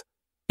thoughts.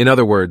 In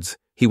other words,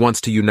 he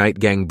wants to unite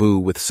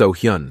Gangbu with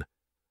So-hyun.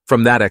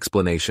 From that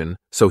explanation,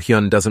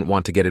 So-hyun doesn't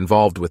want to get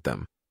involved with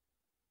them.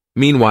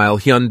 Meanwhile,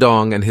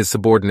 Hyun-dong and his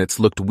subordinates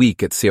looked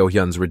weak at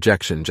Seo-hyun's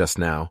rejection just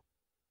now.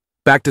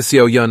 Back to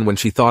Seo-hyun when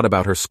she thought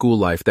about her school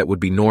life that would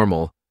be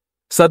normal.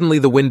 Suddenly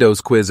the Windows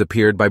quiz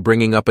appeared by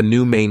bringing up a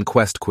new main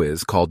quest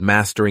quiz called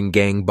Mastering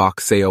Gang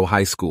Bokseo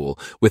High School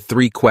with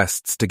 3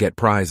 quests to get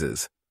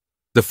prizes.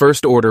 The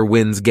first order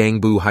wins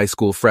Gangbu High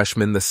School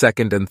freshmen, the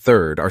second and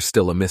third are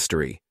still a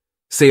mystery.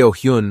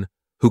 Seo-hyun,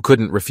 who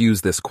couldn't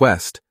refuse this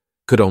quest,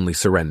 could only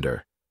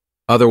surrender.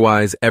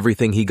 Otherwise,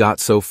 everything he got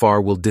so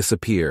far will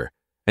disappear,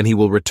 and he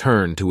will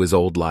return to his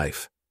old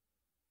life.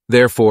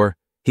 Therefore,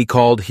 he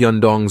called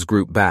Hyun-dong's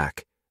group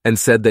back and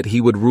said that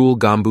he would rule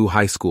Gangbu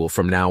High School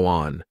from now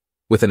on,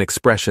 with an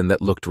expression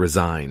that looked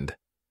resigned.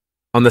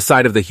 On the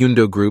side of the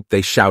Hyundo group,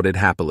 they shouted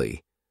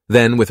happily.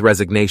 Then, with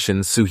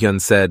resignation,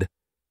 Soo-hyun said,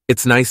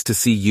 "It's nice to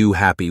see you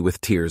happy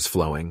with tears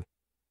flowing."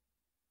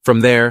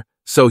 From there,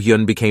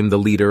 So-hyun became the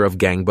leader of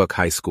Gangbuk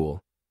High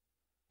School.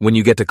 When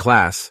you get to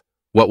class,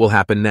 what will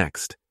happen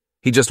next?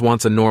 He just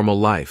wants a normal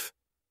life.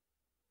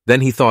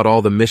 Then he thought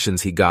all the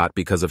missions he got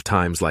because of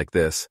times like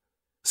this,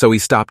 so he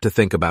stopped to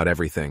think about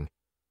everything.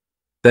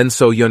 Then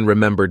So-hyun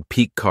remembered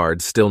peak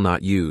cards still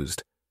not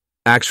used.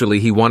 Actually,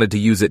 he wanted to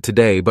use it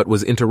today but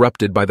was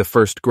interrupted by the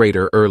first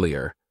grader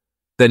earlier.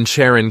 Then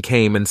Charon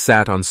came and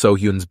sat on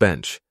So-hyun's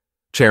bench.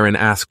 Charon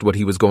asked what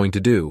he was going to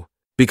do.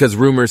 Because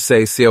rumors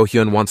say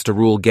Seo-hyun wants to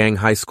rule gang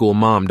high school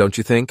mom, don't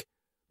you think?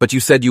 But you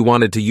said you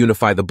wanted to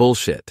unify the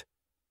bullshit.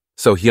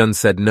 So-hyun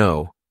said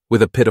no,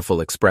 with a pitiful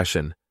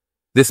expression.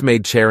 This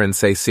made Charon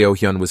say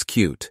Seo-hyun was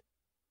cute.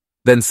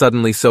 Then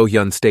suddenly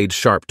So-hyun stayed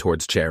sharp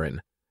towards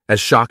Charon, as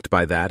shocked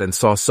by that and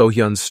saw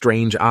So-hyun's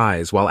strange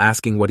eyes while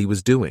asking what he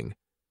was doing.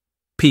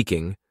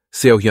 Peeking,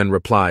 Seo-hyun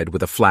replied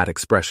with a flat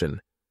expression.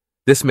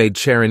 This made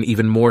Charon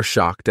even more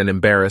shocked and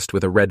embarrassed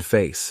with a red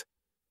face.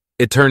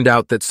 It turned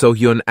out that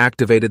So-hyun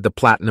activated the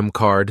platinum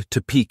card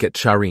to peek at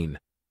Charin.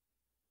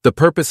 The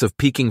purpose of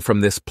peeking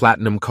from this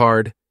platinum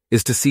card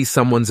is to see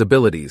someone's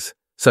abilities,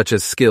 such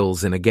as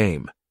skills in a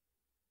game.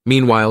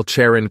 Meanwhile,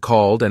 Charon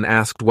called and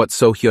asked what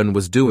So-hyun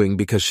was doing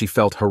because she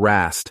felt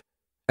harassed.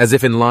 As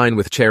if in line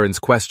with Charon's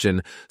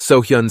question,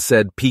 So-hyun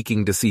said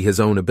peeking to see his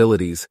own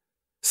abilities.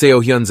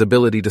 Seo-hyun's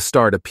ability to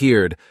start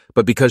appeared,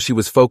 but because she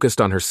was focused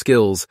on her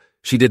skills,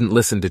 she didn't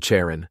listen to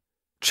Charon.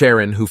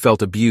 Charon, who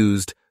felt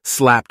abused,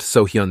 slapped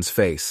So-hyun's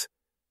face.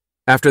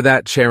 After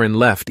that, Charon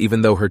left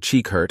even though her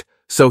cheek hurt.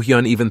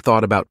 So-hyun even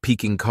thought about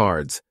peeking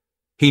cards.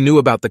 He knew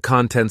about the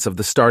contents of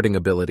the starting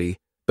ability,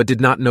 but did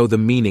not know the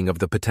meaning of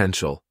the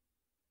potential.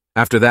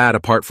 After that,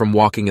 apart from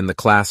walking in the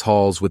class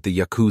halls with the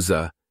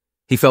Yakuza,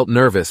 he felt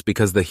nervous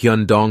because the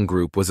Hyundong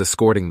group was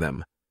escorting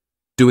them.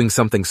 Doing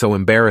something so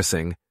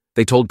embarrassing,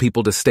 they told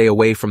people to stay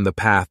away from the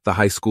path the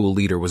high school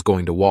leader was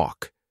going to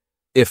walk.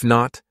 If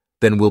not,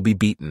 then we'll be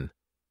beaten.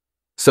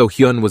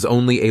 So-hyun was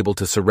only able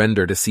to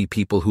surrender to see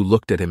people who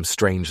looked at him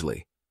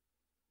strangely.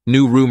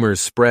 New rumors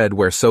spread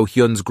where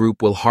So-hyun's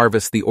group will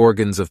harvest the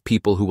organs of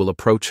people who will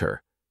approach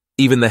her.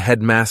 Even the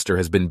headmaster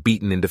has been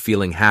beaten into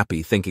feeling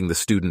happy, thinking the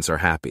students are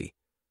happy.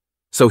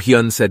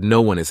 So-hyun said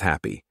no one is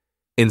happy.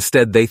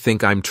 Instead, they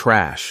think I'm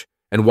trash,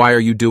 and why are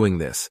you doing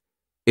this?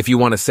 If you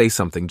want to say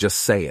something, just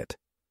say it.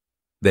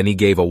 Then he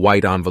gave a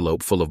white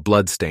envelope full of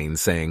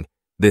bloodstains, saying,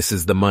 "This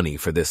is the money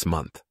for this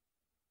month."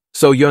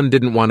 So-hyun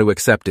didn't want to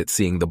accept it,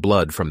 seeing the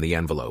blood from the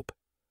envelope.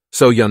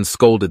 So-hyun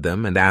scolded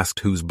them and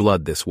asked whose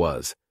blood this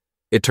was.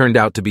 It turned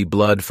out to be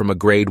blood from a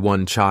grade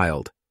 1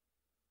 child.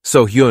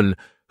 So-hyun,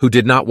 who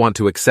did not want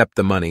to accept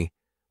the money,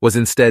 was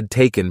instead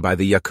taken by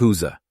the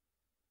Yakuza.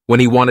 When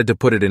he wanted to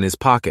put it in his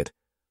pocket,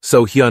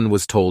 So-hyun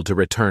was told to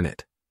return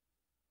it.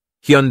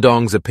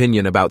 Hyundong's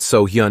opinion about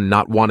So-hyun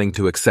not wanting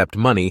to accept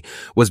money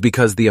was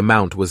because the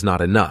amount was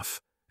not enough,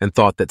 and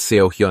thought that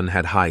Seo-hyun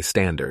had high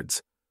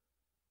standards.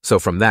 So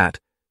from that,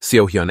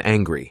 Seo-hyun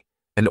angry,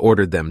 and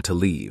ordered them to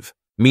leave.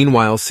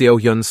 Meanwhile,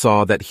 Seo-hyun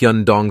saw that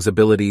Hyundong's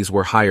abilities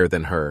were higher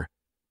than her.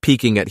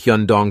 Peeking at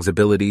Hyundong's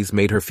abilities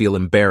made her feel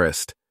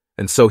embarrassed,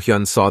 and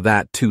So-hyun saw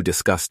that too,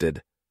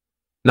 disgusted.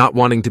 Not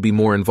wanting to be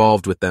more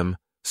involved with them,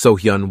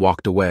 So-hyun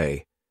walked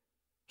away.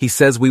 He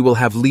says we will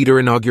have leader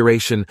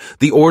inauguration.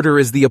 The order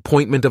is the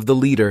appointment of the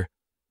leader.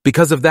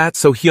 Because of that,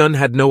 So-hyun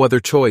had no other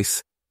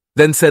choice.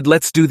 Then said,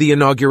 let's do the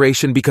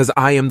inauguration because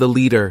I am the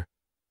leader.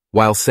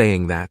 While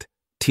saying that,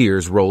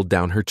 tears rolled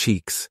down her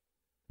cheeks.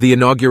 The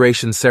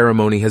inauguration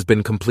ceremony has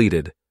been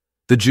completed.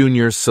 The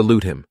juniors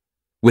salute him.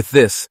 With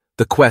this,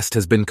 the quest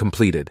has been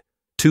completed.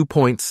 2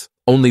 points,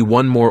 only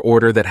one more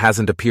order that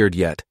hasn't appeared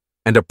yet,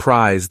 and a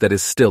prize that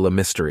is still a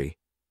mystery.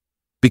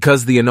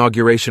 Because the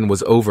inauguration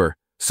was over,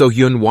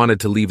 So-hyun wanted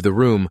to leave the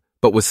room,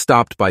 but was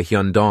stopped by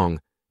Hyundong,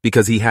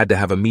 because he had to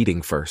have a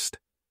meeting first.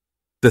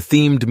 The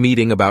themed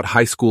meeting about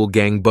high school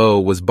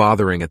gangbo was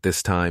bothering at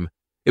this time.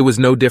 It was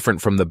no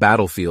different from the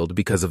battlefield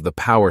because of the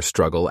power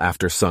struggle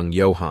after Sung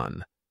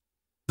Yohan.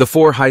 The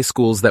 4 high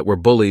schools that were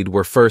bullied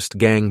were first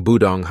Gang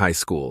Budong High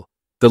School.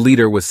 The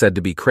leader was said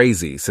to be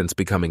crazy since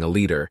becoming a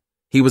leader.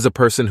 He was a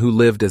person who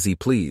lived as he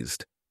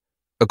pleased.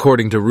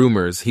 According to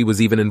rumors, he was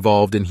even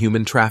involved in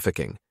human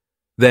trafficking.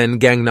 Then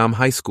Gangnam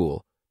High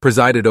School,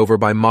 presided over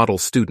by model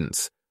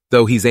students,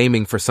 though he's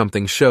aiming for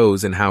something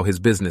shows in how his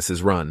business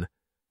is run.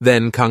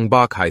 Then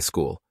Kangbok High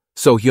School,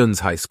 So-hyun's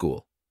high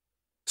school.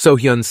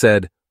 So-hyun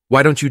said,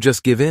 why don't you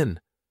just give in?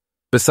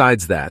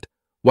 Besides that,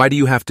 why do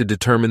you have to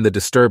determine the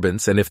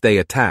disturbance, and if they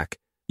attack,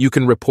 you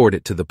can report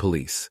it to the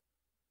police?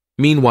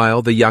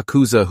 Meanwhile, the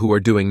Yakuza who are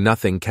doing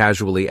nothing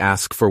casually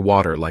ask for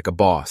water like a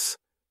boss.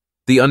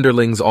 The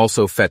underlings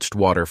also fetched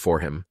water for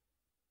him.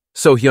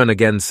 So-hyun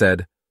again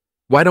said,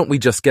 why don't we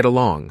just get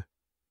along?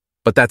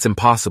 But that's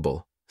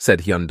impossible,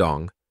 said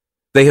Hyundong.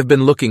 They have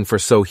been looking for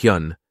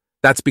So-hyun.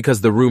 That's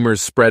because the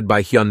rumors spread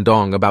by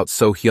Hyundong about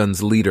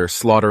So-hyun's leader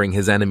slaughtering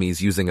his enemies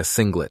using a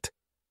singlet.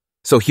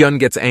 So-hyun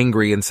gets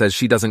angry and says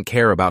she doesn't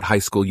care about high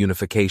school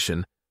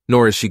unification,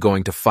 nor is she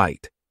going to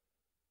fight.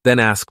 Then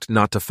asked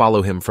not to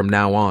follow him from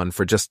now on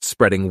for just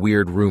spreading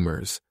weird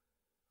rumors.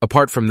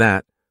 Apart from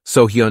that,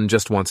 So-hyun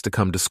just wants to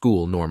come to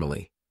school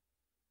normally.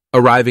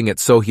 Arriving at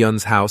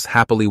So-hyun's house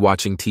happily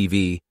watching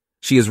TV,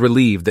 she is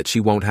relieved that she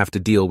won't have to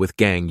deal with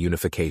gang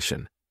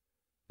unification.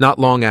 Not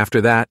long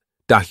after that,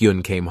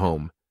 Da-hyun came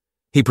home.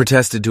 He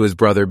protested to his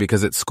brother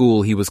because at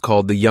school he was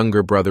called the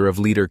younger brother of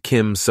leader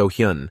Kim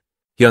So-hyun.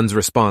 Hyun's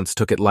response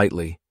took it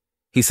lightly.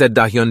 He said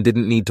Da-hyun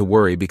didn't need to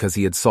worry because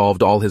he had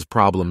solved all his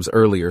problems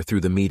earlier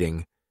through the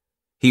meeting.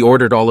 He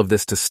ordered all of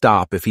this to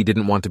stop if he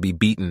didn't want to be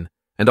beaten,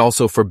 and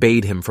also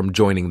forbade him from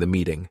joining the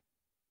meeting.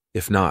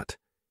 If not,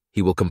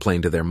 he will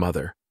complain to their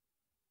mother.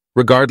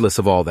 Regardless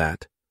of all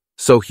that,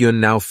 So-hyun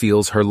now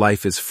feels her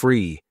life is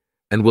free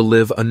and will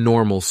live a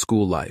normal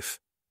school life.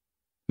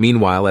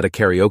 Meanwhile, at a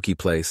karaoke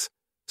place,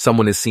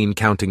 someone is seen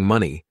counting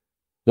money.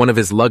 One of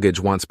his luggage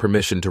wants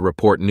permission to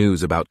report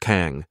news about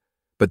Kang,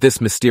 but this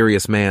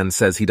mysterious man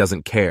says he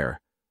doesn't care,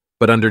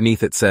 but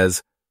underneath it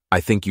says, "I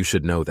think you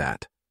should know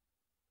that."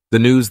 The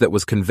news that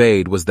was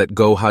conveyed was that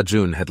Go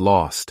Ha-jun had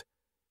lost.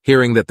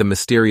 Hearing that the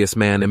mysterious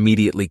man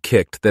immediately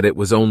kicked that it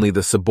was only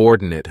the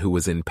subordinate who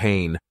was in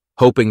pain,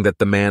 hoping that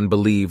the man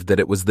believed that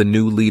it was the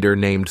new leader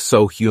named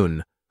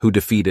So-hyun who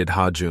defeated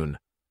Ha-jun.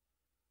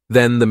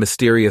 Then the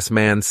mysterious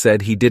man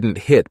said he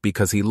didn't hit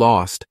because he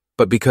lost,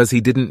 but because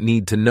he didn't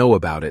need to know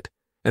about it,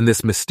 and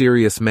this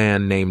mysterious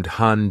man named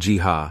Han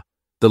Ji-ha,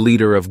 the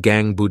leader of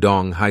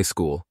Gangbudong High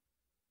School.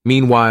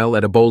 Meanwhile,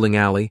 at a bowling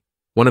alley,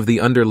 one of the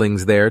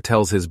underlings there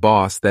tells his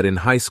boss that in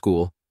high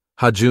school,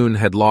 Ha-jun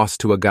had lost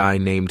to a guy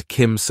named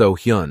Kim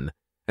So-hyun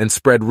and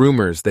spread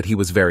rumors that he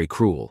was very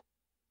cruel.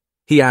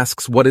 He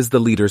asks what is the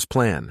leader's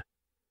plan.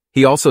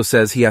 He also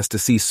says he has to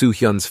see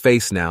Soo-hyun's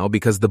face now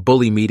because the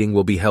bully meeting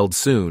will be held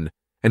soon,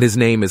 and his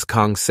name is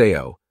Kang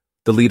Seo,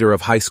 the leader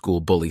of High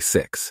School Bully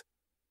 6.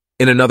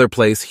 In another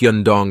place,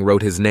 Hyun-dong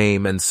wrote his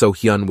name and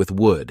So-hyun with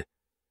wood.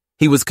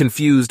 He was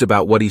confused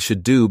about what he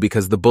should do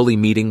because the bully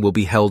meeting will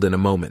be held in a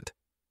moment.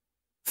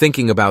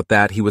 Thinking about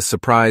that, he was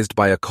surprised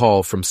by a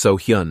call from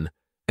So-hyun,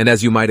 and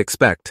as you might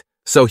expect,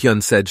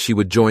 So-hyun said she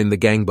would join the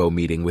Gangbo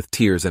meeting with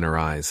tears in her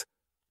eyes.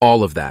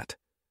 All of that,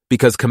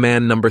 because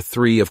command number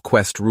 3 of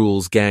Quest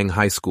rules Gang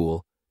High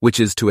School, which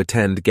is to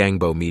attend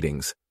Gangbo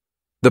meetings.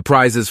 The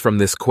prizes from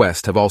this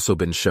quest have also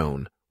been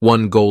shown,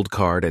 1 gold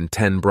card and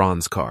 10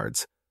 bronze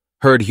cards.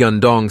 Heard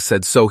Hyun-dong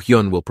said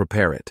So-hyun will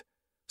prepare it.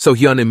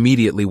 So-hyun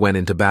immediately went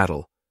into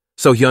battle.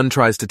 So-hyun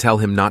tries to tell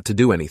him not to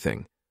do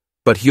anything,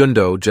 but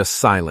Hyun-do just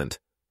silent.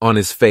 On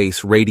his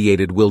face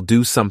radiated will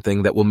do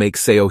something that will make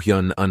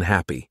Seo-hyun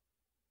unhappy.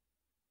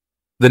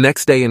 The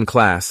next day in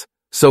class,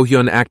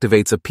 So-hyun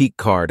activates a peek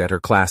card at her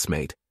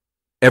classmate.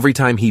 Every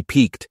time he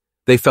peeked,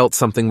 they felt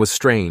something was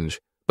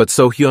strange, but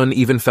So-hyun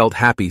even felt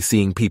happy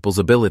seeing people's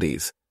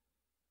abilities.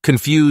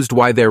 Confused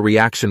why their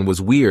reaction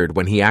was weird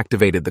when he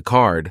activated the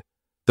card,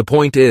 the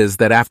point is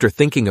that after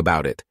thinking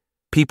about it,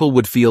 people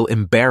would feel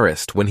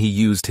embarrassed when he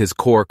used his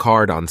core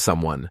card on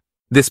someone.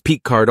 This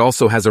peak card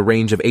also has a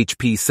range of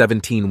HP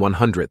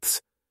 17/100ths,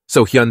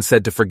 so Hyun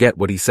said to forget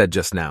what he said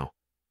just now.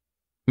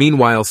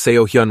 Meanwhile,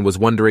 Seo-hyun was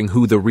wondering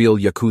who the real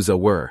Yakuza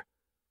were.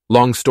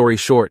 Long story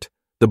short,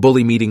 the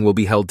bully meeting will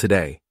be held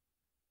today.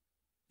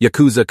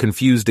 Yakuza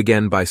confused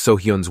again by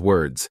So-hyun's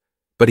words,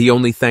 but he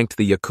only thanked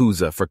the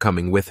Yakuza for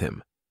coming with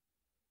him.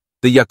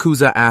 The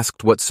Yakuza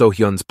asked what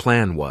So-hyun's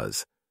plan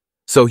was.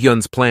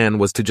 So-hyun's plan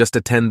was to just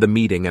attend the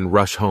meeting and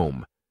rush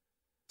home.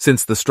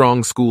 Since the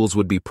strong schools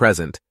would be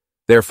present,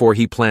 therefore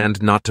he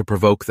planned not to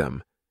provoke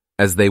them,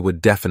 as they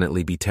would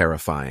definitely be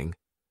terrifying.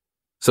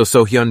 So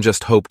So-hyun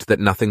just hoped that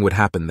nothing would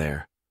happen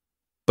there.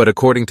 But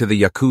according to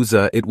the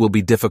Yakuza, it will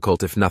be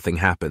difficult if nothing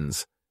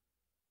happens.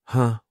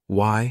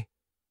 Why?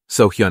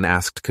 So-hyun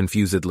asked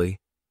confusedly.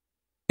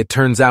 It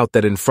turns out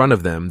that in front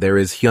of them there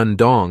is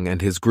Hyun-dong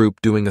and his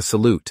group doing a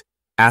salute,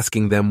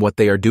 asking them what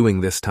they are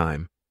doing this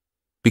time.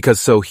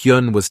 Because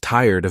So-hyun was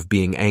tired of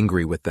being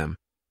angry with them.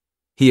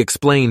 He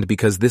explained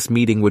because this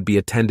meeting would be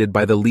attended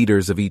by the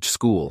leaders of each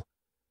school.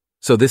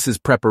 So this is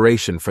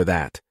preparation for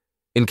that,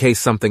 in case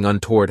something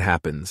untoward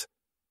happens.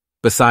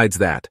 Besides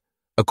that,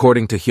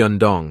 according to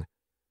Hyun-dong,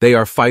 they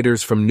are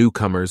fighters from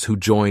newcomers who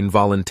join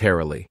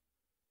voluntarily.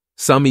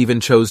 Some even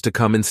chose to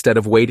come instead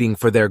of waiting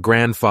for their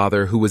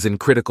grandfather who was in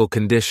critical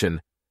condition,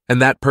 and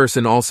that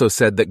person also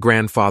said that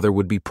grandfather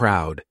would be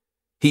proud.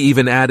 He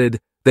even added,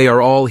 they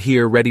are all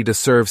here ready to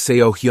serve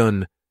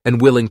Seo-hyun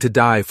and willing to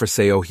die for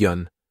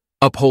Seo-hyun.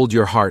 Uphold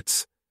your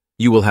hearts.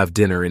 You will have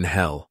dinner in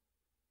hell.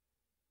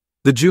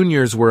 The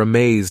juniors were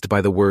amazed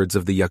by the words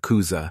of the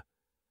Yakuza.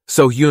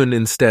 So-hyun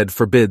instead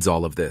forbids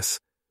all of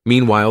this.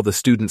 Meanwhile, the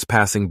students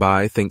passing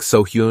by think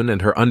So-hyun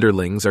and her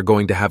underlings are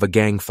going to have a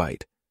gang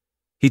fight.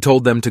 He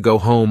told them to go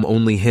home,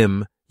 only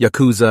him,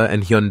 Yakuza,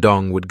 and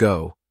Hyun-dong would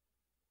go.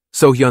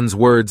 So-hyun's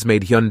words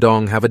made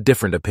Hyun-dong have a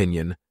different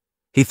opinion.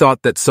 He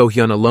thought that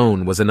So-hyun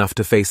alone was enough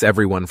to face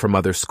everyone from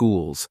other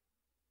schools,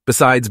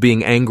 besides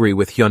being angry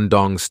with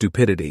Hyun-dong's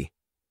stupidity.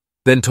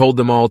 Then told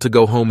them all to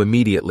go home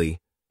immediately,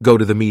 go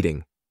to the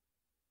meeting.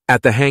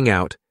 At the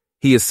hangout,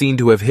 he is seen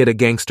to have hit a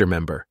gangster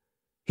member.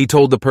 He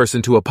told the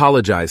person to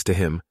apologize to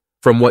him.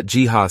 From what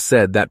Ji-ha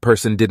said, that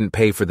person didn't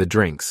pay for the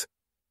drinks.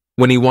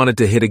 When he wanted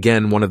to hit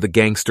again one of the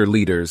gangster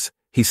leaders,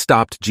 he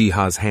stopped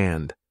Ji-ha's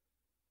hand.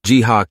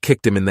 Ji-ha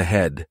kicked him in the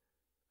head.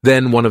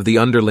 Then one of the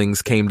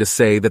underlings came to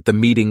say that the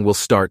meeting will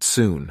start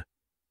soon.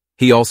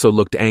 He also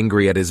looked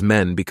angry at his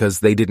men because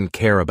they didn't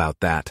care about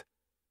that.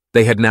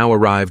 They had now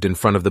arrived in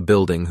front of the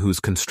building whose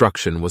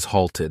construction was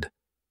halted.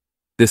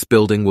 This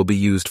building will be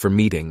used for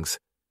meetings.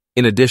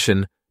 In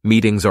addition,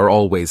 Meetings are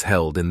always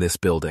held in this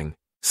building.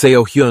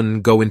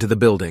 Seo-hyun go into the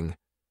building.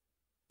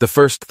 The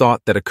first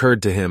thought that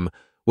occurred to him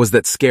was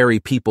that scary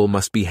people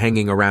must be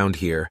hanging around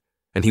here,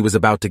 and he was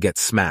about to get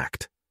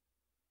smacked.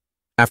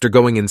 After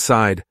going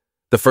inside,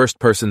 the first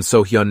person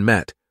Seo-hyun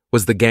met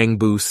was the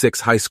Gangbu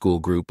 6 high school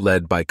group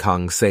led by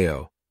Kang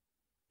Seo.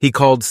 He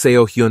called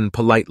Seo-hyun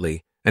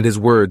politely, and his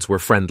words were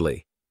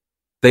friendly.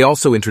 They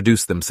also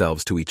introduced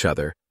themselves to each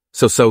other,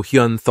 so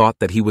Seo-hyun thought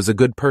that he was a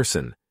good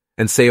person,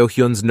 and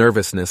Seo-hyun's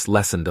nervousness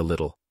lessened a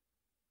little.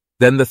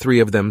 Then the three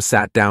of them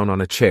sat down on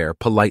a chair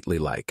politely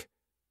like.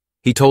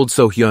 He told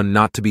Seo-hyun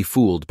not to be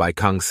fooled by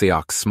Kang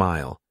Seok's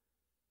smile.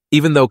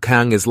 Even though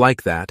Kang is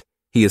like that,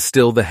 he is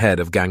still the head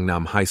of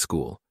Gangnam High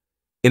School.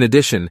 In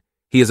addition,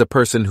 he is a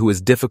person who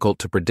is difficult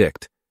to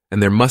predict,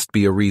 and there must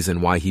be a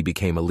reason why he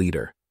became a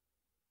leader.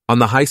 On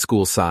the high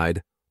school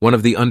side, one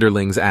of the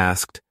underlings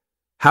asked,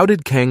 "How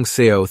did Kang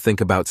Seo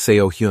think about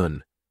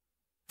Seo-hyun?"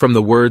 From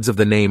the words of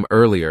the name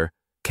earlier,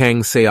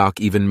 Kang Seok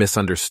even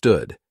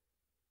misunderstood.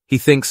 He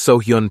thinks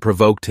Seo-hyun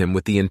provoked him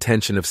with the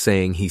intention of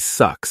saying he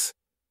sucks.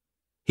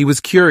 He was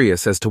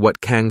curious as to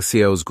what Kang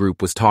Seo's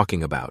group was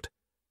talking about.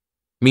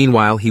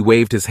 Meanwhile, he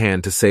waved his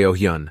hand to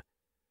Seo-hyun.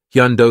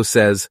 Hyun-do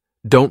says,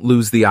 "Don't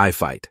lose the eye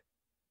fight."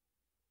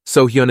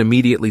 Seo-hyun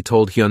immediately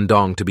told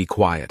Hyun-dong to be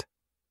quiet.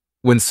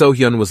 When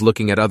Seo-hyun was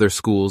looking at other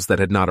schools that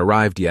had not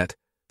arrived yet,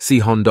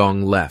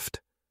 Hyun-dong left.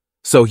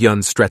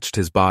 Seo-hyun stretched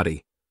his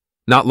body.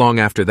 Not long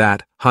after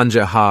that, Han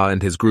Jae-ha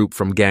and his group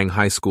from Gang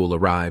High School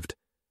arrived.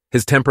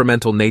 His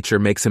temperamental nature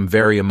makes him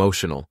very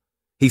emotional.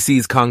 He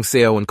sees Kang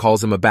Seo and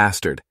calls him a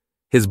bastard,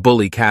 his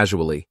bully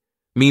casually.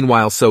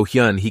 Meanwhile,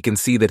 Seo-hyun, he can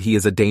see that he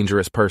is a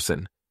dangerous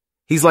person.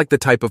 He's like the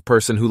type of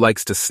person who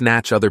likes to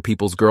snatch other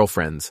people's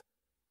girlfriends.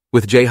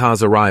 With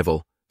Jae-ha's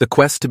arrival, the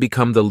quest to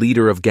become the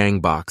leader of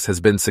Gangbox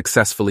has been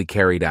successfully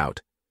carried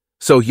out.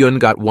 Seo-hyun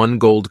got 1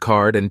 gold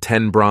card and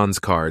 10 bronze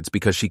cards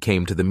because she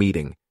came to the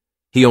meeting.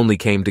 He only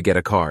came to get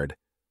a card.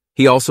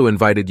 He also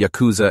invited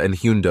Yakuza and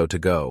Hyun-do to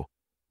go.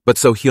 But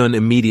Seo-hyun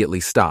immediately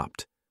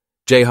stopped.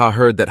 Jae-ha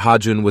heard that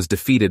Ha-jun was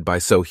defeated by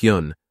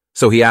Seo-hyun,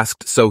 so he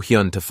asked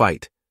Seo-hyun to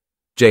fight.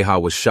 Jae-ha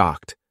was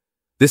shocked.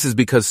 This is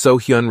because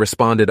Seo-hyun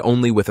responded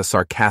only with a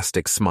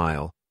sarcastic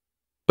smile.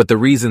 But the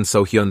reason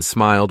Seo-hyun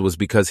smiled was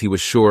because he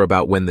was sure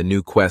about when the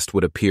new quest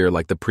would appear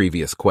like the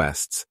previous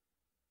quests.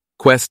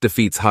 Quest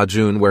defeats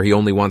Ha-jun where he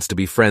only wants to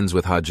be friends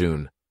with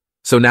Ha-jun.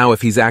 So now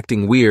if he's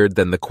acting weird,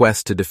 then the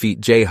quest to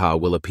defeat Jae-ha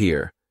will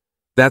appear.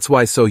 That's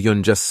why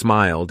Seo-hyun just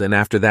smiled, and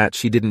after that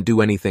she didn't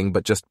do anything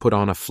but just put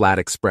on a flat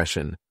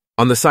expression.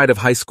 On the side of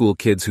high school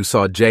kids who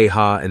saw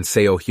Jae-ha and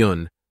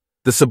Seo-hyun,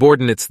 the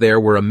subordinates there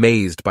were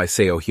amazed by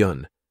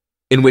Seo-hyun,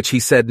 in which he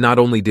said not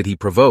only did he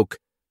provoke,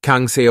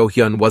 Kang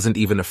Seo-hyun wasn't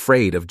even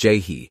afraid of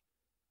Jae-hee.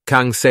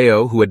 Kang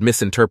Seo, who had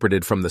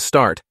misinterpreted from the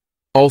start,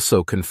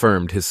 also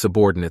confirmed his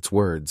subordinates'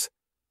 words.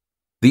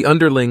 The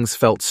underlings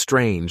felt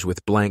strange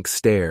with blank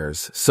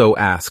stares, so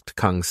asked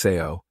Kang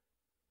Seo.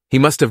 He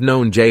must have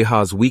known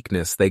Jae-ha's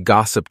weakness. They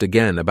gossiped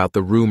again about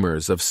the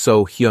rumors of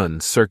Seo-hyun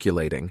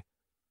circulating.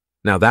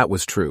 Now that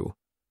was true.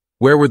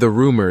 Where were the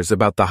rumors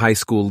about the high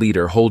school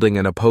leader holding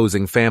an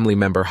opposing family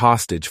member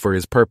hostage for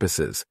his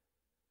purposes?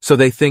 So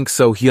they think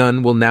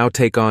Seo-hyun will now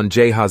take on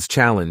Jae-ha's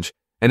challenge,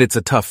 and it's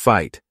a tough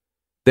fight.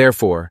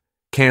 Therefore,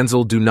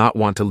 Kanzel do not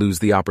want to lose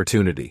the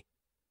opportunity.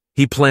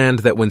 He planned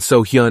that when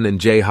Seo-hyun and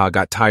Jae-ha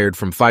got tired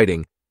from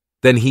fighting,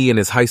 then he and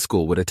his high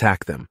school would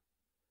attack them.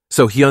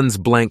 Seo-hyun's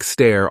blank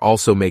stare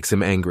also makes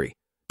him angry,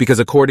 because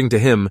according to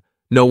him,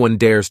 no one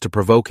dares to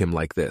provoke him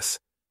like this.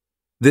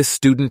 This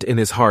student in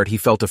his heart he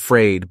felt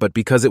afraid, but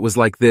because it was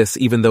like this,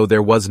 even though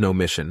there was no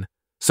mission,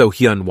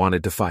 Seo-hyun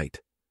wanted to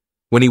fight.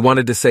 When he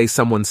wanted to say,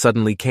 someone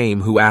suddenly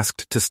came who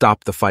asked to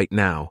stop the fight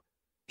now.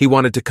 He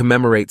wanted to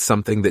commemorate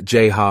something that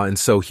Jae-ha and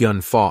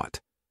Seo-hyun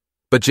fought.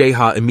 But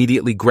Jae-ha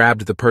immediately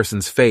grabbed the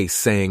person's face,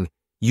 saying,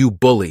 "You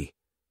bully."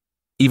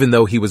 Even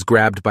though he was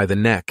grabbed by the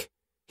neck,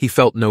 he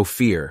felt no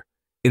fear.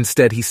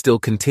 Instead, he still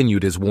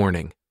continued his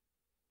warning.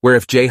 Where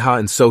if Jae-ha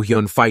and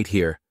Seo-hyun fight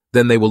here,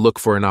 then they will look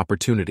for an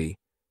opportunity.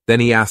 Then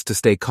he asked to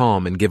stay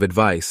calm and give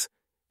advice.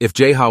 If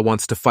Jae-ha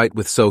wants to fight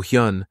with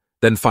Seo-hyun,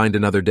 then find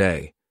another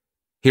day.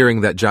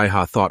 Hearing that,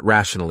 Jae-ha thought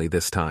rationally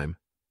this time.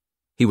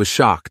 He was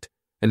shocked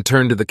and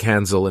turned to the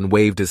Kanzel and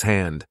waved his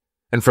hand,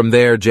 and from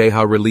there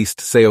Jae-ha released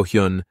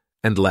Seo-hyun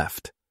and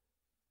left.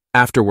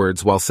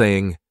 Afterwards, while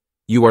saying,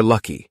 "You are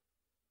lucky."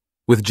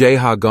 With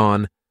Jae-ha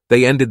gone,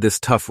 they ended this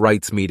tough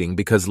rights meeting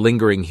because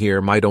lingering here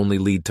might only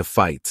lead to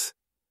fights.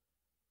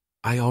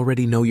 "I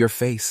already know your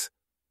face."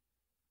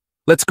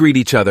 "Let's greet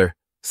each other,"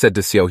 said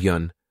to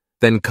Seo-hyun.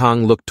 Then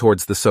Kang looked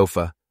towards the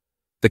sofa.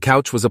 The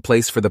couch was a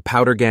place for the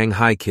Powder Gang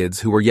High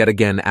kids who were yet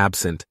again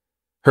absent,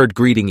 heard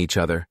greeting each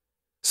other.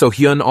 So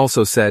Hyun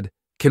also said,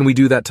 "Can we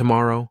do that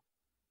tomorrow?"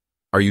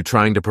 "Are you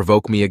trying to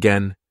provoke me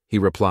again?" he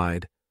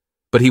replied.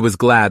 But he was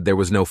glad there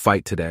was no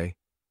fight today.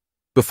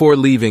 Before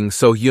leaving,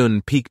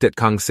 So-hyun peeked at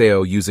Kang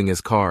Seo using his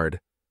card.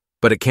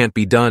 But it can't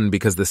be done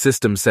because the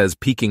system says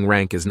peaking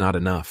rank is not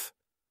enough.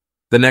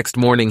 The next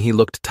morning he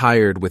looked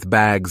tired with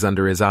bags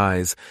under his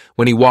eyes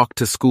when he walked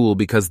to school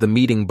because the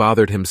meeting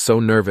bothered him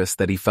so nervous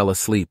that he fell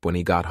asleep when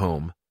he got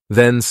home.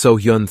 Then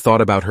So-hyun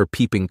thought about her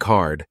peeping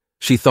card.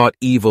 She thought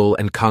evil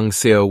and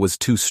Kang-seo was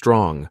too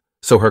strong,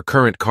 so her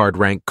current card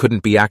rank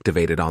couldn't be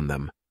activated on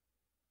them.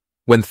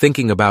 When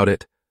thinking about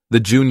it, the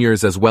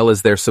juniors as well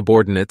as their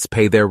subordinates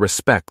pay their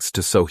respects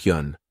to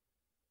So-hyun.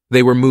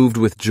 They were moved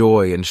with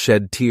joy and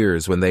shed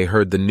tears when they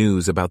heard the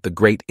news about the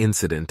great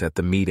incident at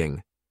the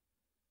meeting.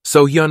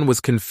 So-hyun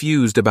was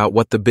confused about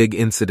what the big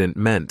incident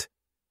meant,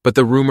 but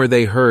the rumor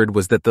they heard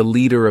was that the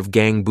leader of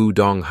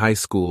Gangbudong High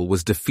School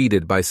was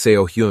defeated by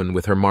Seo-hyun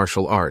with her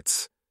martial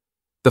arts.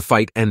 The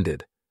fight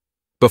ended.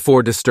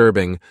 Before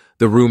disturbing,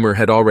 the rumor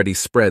had already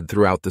spread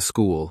throughout the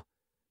school.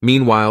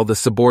 Meanwhile, the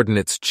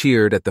subordinates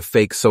cheered at the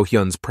fake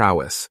So-hyun's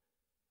prowess.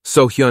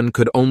 So-hyun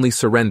could only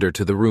surrender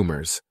to the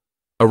rumors.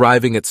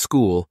 Arriving at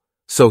school,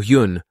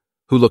 So-hyun,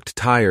 who looked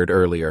tired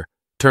earlier,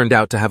 turned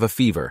out to have a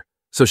fever,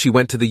 so she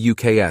went to the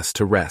UKS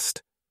to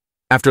rest.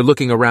 After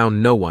looking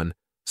around no one,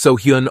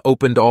 So-hyun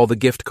opened all the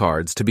gift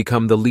cards to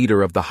become the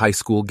leader of the high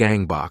school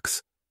gang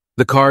box.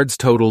 The cards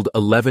totaled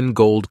 11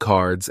 gold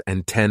cards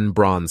and 10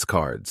 bronze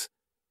cards.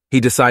 He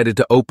decided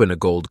to open a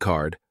gold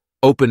card,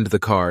 opened the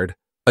card,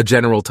 a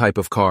general type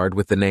of card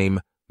with the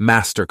name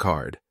Master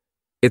Card.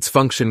 Its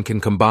function can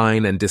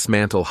combine and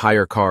dismantle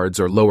higher cards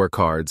or lower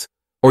cards,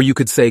 or you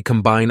could say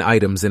combine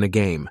items in a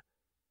game.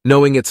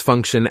 Knowing its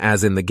function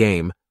as in the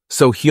game,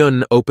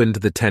 So-hyun opened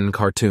the 10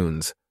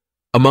 cartoons.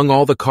 Among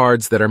all the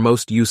cards that are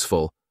most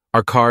useful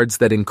are cards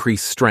that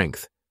increase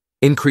strength.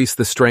 Increase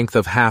the strength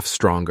of half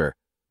stronger,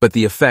 but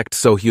the effect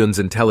So-hyun's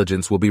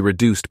intelligence will be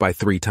reduced by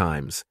 3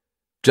 times.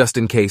 Just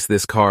in case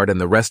this card and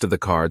the rest of the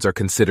cards are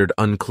considered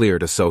unclear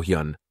to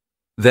So-hyun.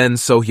 Then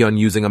So-hyun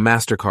using a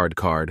MasterCard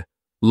card,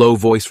 low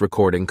voice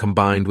recording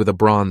combined with a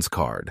bronze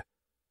card.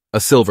 A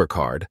silver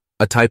card,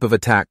 a type of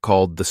attack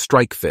called the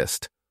Strike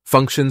Fist,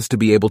 functions to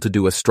be able to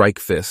do a strike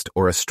fist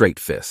or a straight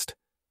fist.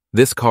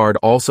 This card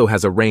also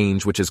has a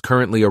range which is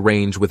currently a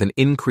range with an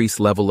increased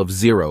level of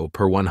 0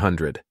 per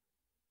 100.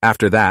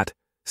 After that,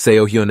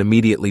 Seo-hyun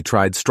immediately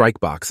tried strike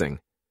boxing.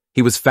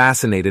 He was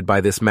fascinated by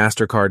this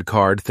MasterCard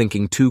card,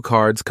 thinking 2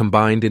 cards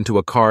combined into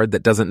a card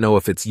that doesn't know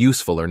if it's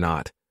useful or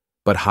not,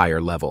 but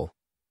higher level.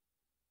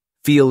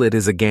 Feel it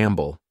is a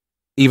gamble.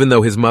 Even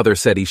though his mother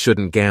said he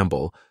shouldn't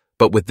gamble,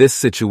 but with this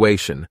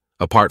situation,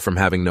 apart from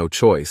having no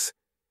choice,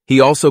 he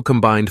also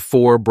combined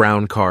 4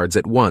 brown cards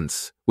at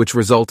once, which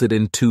resulted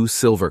in 2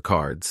 silver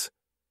cards.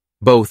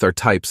 Both are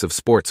types of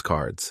sports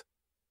cards.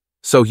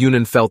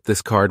 So-hyun felt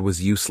this card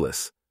was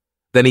useless.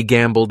 Then he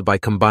gambled by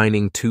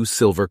combining 2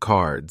 silver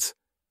cards.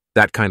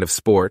 That kind of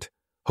sport,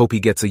 hope he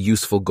gets a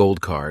useful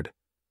gold card.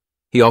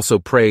 He also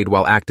prayed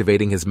while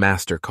activating his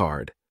master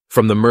card.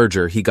 From the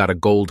merger, he got a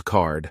gold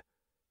card.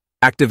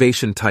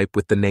 Activation type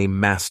with the name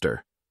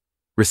Master.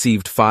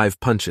 Received 5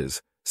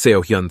 punches.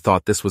 Seo-hyun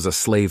thought this was a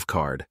slave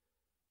card.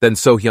 Then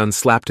So-hyun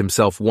slapped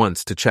himself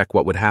once to check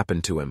what would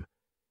happen to him.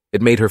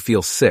 It made her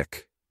feel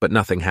sick, but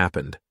nothing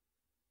happened.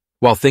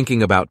 While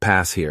thinking about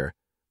pass here,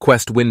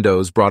 Quest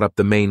Windows brought up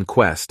the main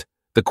quest.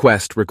 The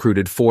quest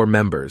recruited 4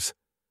 members.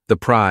 The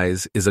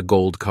prize is a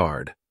gold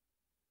card.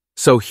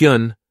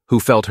 So-hyun,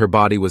 who felt her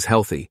body was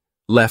healthy,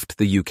 left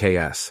the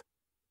UKS,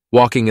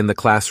 walking in the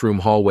classroom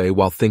hallway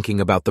while thinking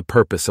about the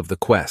purpose of the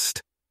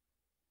quest.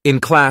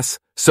 In class,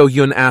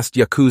 So-hyun asked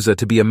Yakuza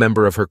to be a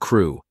member of her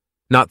crew,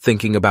 not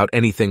thinking about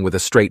anything with a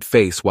straight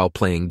face while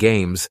playing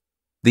games.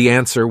 The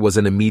answer was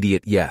an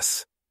immediate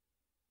yes.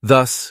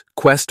 Thus,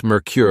 Quest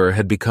Mercure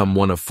had become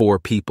one of 4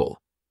 people.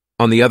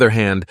 On the other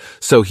hand,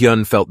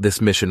 So-hyun felt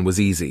this mission was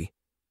easy.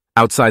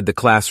 Outside the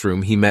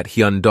classroom, he met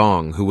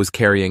Hyun-dong, who was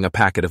carrying a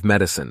packet of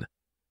medicine.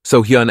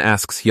 So-hyun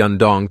asks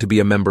Hyun-dong to be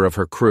a member of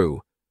her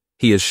crew.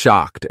 He is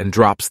shocked and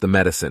drops the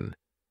medicine.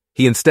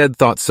 He instead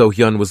thought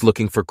So-hyun was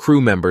looking for crew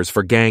members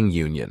for gang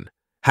union,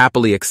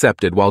 happily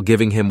accepted while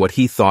giving him what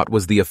he thought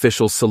was the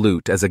official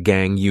salute as a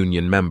gang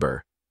union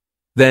member.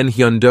 Then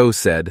Hyun-do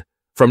said,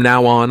 "From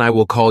now on I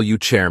will call you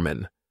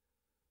chairman."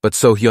 But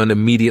So-hyun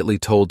immediately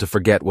told to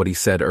forget what he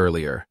said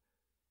earlier.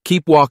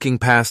 Keep walking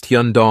past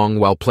Hyun-dong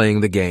while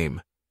playing the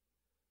game.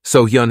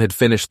 So-hyun had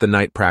finished the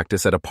night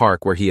practice at a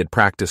park where he had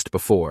practiced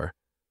before.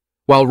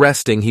 While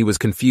resting, he was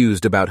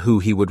confused about who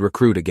he would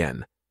recruit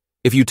again.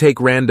 If you take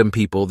random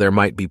people, there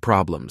might be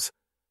problems.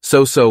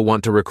 So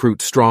want to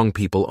recruit strong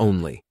people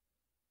only.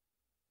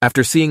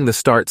 After seeing the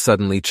start,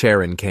 suddenly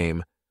Charon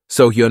came.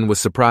 So-hyun was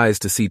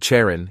surprised to see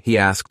Charon. He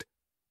asked,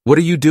 "What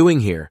are you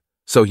doing here?"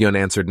 So-hyun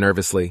answered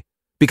nervously,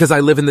 "Because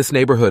I live in this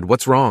neighborhood,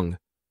 what's wrong?"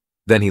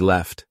 Then he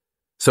left.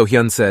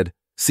 So-hyun said,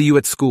 "See you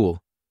at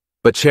school."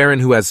 But Charon,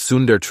 who has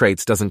tsundere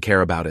traits, doesn't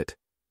care about it.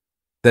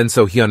 Then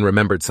So-hyun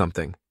remembered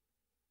something.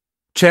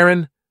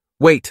 "Charon,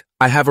 wait,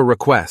 I have a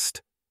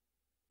request."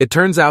 It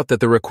turns out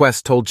that the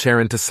request told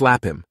Charon to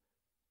slap him.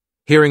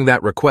 Hearing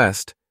that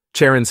request,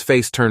 Charon's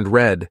face turned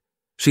red.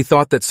 She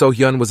thought that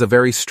So-hyun was a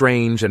very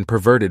strange and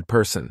perverted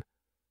person.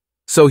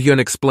 So-hyun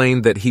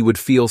explained that he would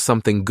feel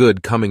something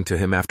good coming to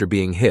him after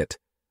being hit.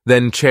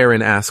 Then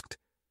Charon asked,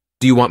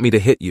 "Do you want me to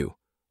hit you?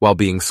 while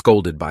being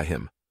scolded by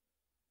him.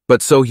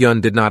 But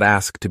So-hyun did not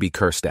ask to be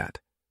cursed at.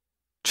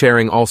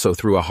 Charing also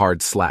threw a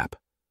hard slap.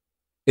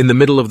 In the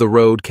middle of the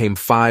road came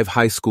 5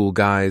 high school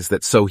guys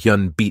that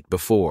So-hyun beat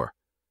before.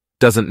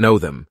 Doesn't know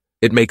them,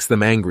 it makes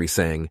them angry,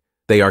 saying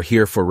they are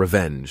here for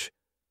revenge.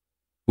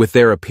 With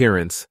their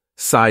appearance,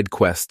 side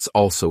quests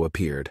also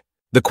appeared.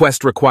 The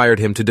quest required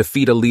him to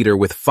defeat a leader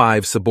with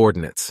 5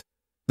 subordinates.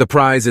 The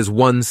prize is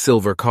 1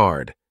 silver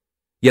card.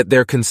 Yet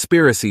their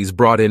conspiracies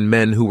brought in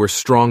men who were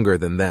stronger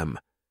than them.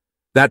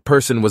 That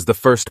person was the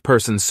first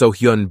person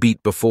So-hyun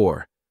beat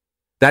before.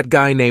 That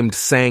guy named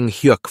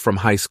Sang-hyuk from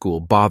high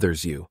school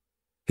bothers you.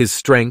 His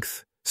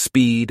strength,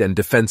 speed, and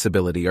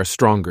defensibility are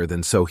stronger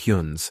than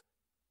So-hyun's.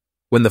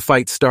 When the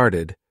fight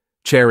started,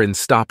 Charin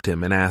stopped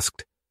him and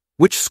asked,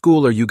 "Which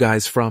school are you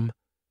guys from?"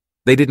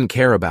 They didn't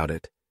care about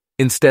it.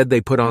 Instead, they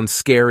put on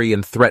scary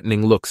and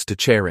threatening looks to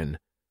Charin.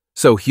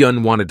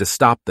 So-hyun wanted to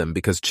stop them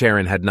because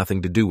Charin had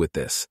nothing to do with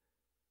this.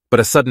 But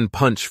a sudden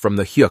punch from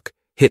the hyuk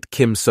hit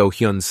Kim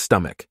So-hyun's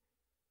stomach.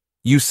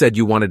 "You said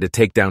you wanted to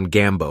take down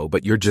Gambo,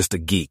 but you're just a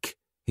geek,"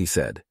 he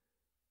said.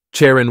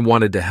 Charin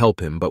wanted to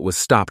help him but was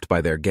stopped by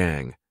their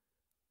gang.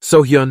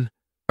 "So-hyun,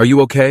 are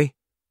you okay?"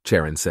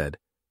 Charin said.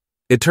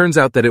 It turns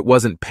out that it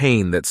wasn't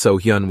pain that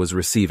So-hyun was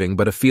receiving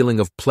but a feeling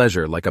of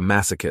pleasure like a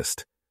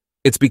masochist.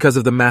 It's because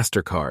of the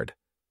MasterCard.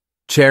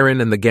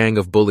 Charin and the gang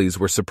of bullies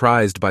were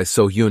surprised by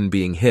So-hyun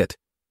being hit,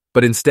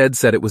 but instead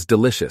said it was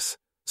delicious,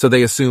 so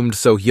they assumed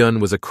So-hyun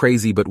was a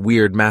crazy but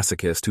weird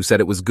masochist who said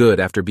it was good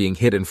after being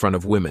hit in front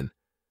of women.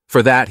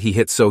 For that, he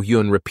hit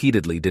So-hyun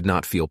repeatedly, did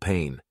not feel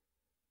pain.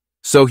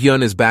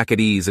 So-hyun is back at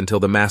ease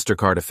until the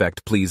MasterCard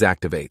effect please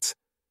activates.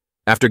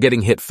 After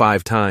getting hit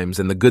 5 times,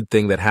 and the good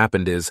thing that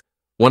happened is,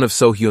 one of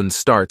So-hyun's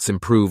starts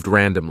improved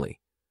randomly.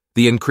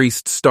 The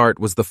increased start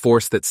was the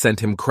force that sent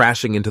him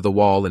crashing into the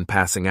wall and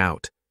passing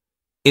out.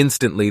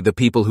 Instantly, the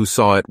people who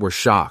saw it were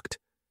shocked.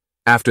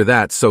 After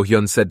that,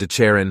 So-hyun said to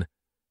Charin,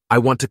 "I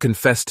want to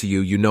confess to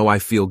you, you know I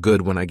feel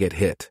good when I get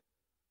hit."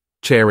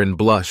 Charin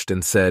blushed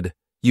and said,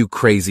 "You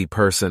crazy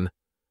person."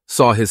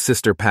 Saw his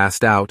sister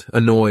passed out,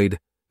 annoyed.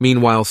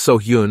 Meanwhile,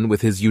 So-hyun,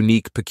 with his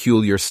unique,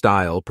 peculiar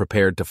style,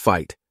 prepared to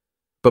fight.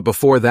 But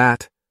before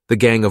that, the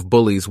gang of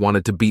bullies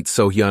wanted to beat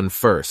So-hyun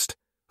first,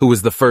 who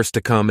was the first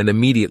to come and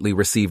immediately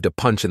received a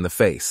punch in the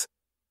face.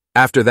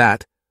 After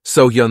that,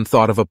 So-hyun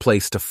thought of a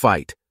place to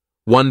fight.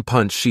 One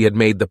punch she had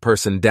made the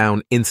person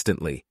down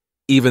instantly,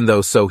 even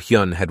though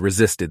So-hyun had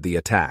resisted the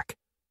attack.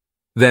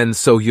 Then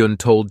So-hyun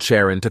told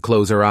Charin to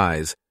close her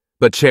eyes,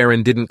 but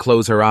Charin didn't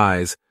close her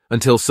eyes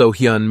until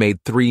So-hyun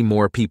made 3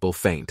 more people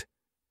faint.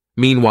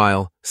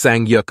 Meanwhile,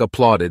 Sang-hyuk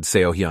applauded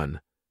So-hyun.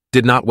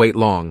 Did not wait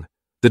long.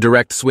 The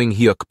direct swing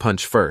hyuk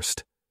punch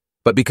first.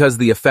 But because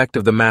the effect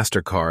of the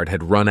MasterCard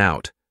had run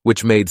out,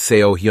 which made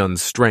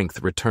So-hyun's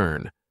strength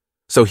return,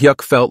 so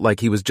hyuk felt like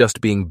he was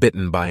just being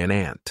bitten by an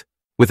ant.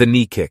 With a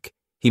knee kick,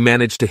 he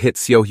managed to hit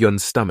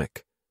So-hyun's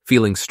stomach,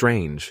 feeling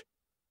strange.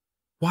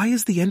 Why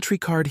is the entry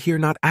card here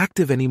not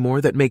active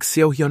anymore that makes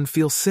So-hyun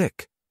feel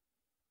sick?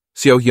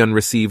 So-hyun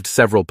received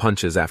several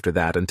punches after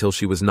that until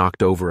she was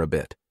knocked over a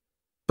bit.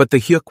 But the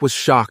hyuk was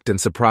shocked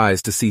and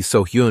surprised to see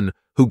So-hyun,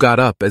 who got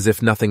up as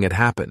if nothing had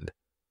happened.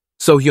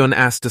 So-hyun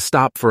asked to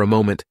stop for a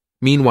moment.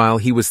 Meanwhile,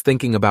 he was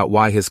thinking about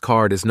why his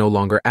card is no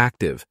longer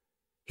active.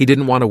 He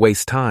didn't want to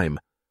waste time,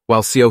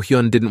 while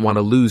So-hyun didn't want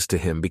to lose to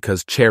him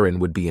because Charin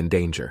would be in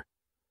danger.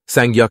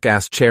 Sang-hyuk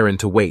asked Charin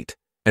to wait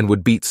and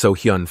would beat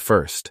So-hyun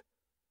first.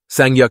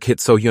 Sang-hyuk hit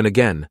So-hyun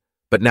again,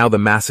 but now the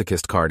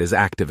masochist card is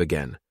active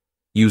again.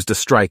 Used a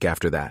strike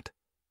after that.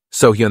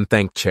 So-hyun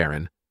thanked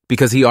Charin,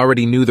 because he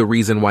already knew the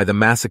reason why the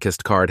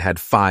masochist card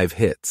had 5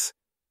 hits.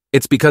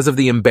 It's because of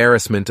the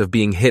embarrassment of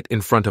being hit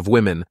in front of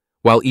women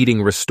while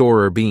eating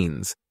Restorer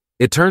beans.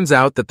 It turns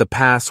out that the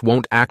pass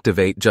won't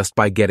activate just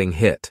by getting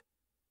hit.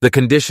 The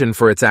condition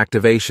for its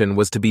activation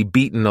was to be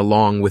beaten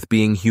along with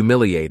being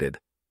humiliated.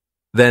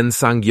 Then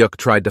Sang-hyuk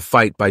tried to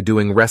fight by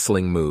doing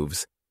wrestling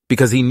moves,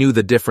 because he knew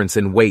the difference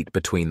in weight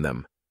between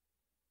them.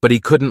 But he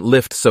couldn't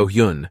lift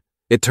So-hyun.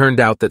 It turned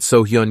out that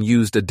So-hyun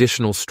used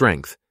additional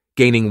strength,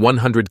 gaining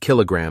 100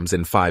 kilograms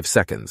in 5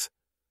 seconds.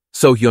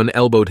 So-hyun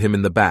elbowed him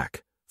in the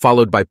back,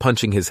 followed by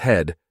punching his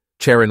head.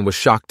 Charin was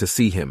shocked to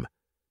see him.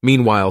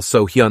 Meanwhile,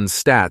 So-hyun's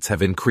stats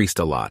have increased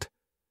a lot.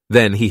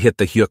 Then he hit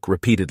the hyuk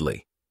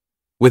repeatedly.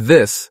 With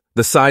this,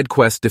 the side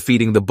quest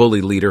defeating the bully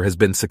leader has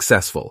been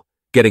successful,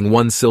 getting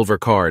 1 silver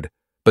card,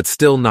 but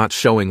still not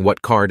showing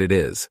what card it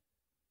is.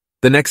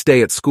 The next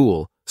day at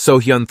school,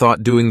 So-hyun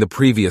thought doing the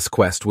previous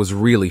quest was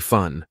really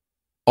fun.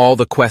 All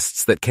the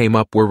quests that came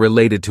up were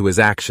related to his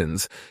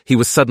actions. He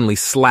was suddenly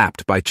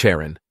slapped by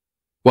Charin.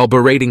 While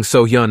berating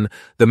So-hyun,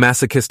 the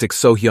masochistic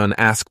So-hyun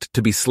asked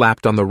to be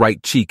slapped on the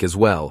right cheek as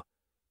well,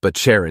 but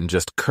Charin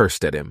just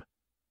cursed at him.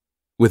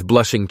 With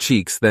blushing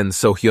cheeks, then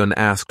So-hyun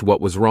asked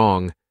what was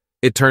wrong.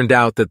 It turned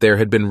out that there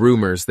had been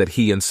rumors that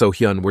he and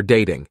So-hyun were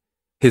dating.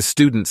 His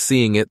students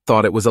seeing it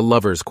thought it was a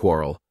lover's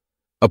quarrel.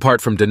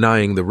 Apart from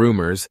denying the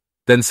rumors,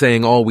 then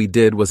saying all we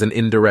did was an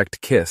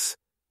indirect kiss,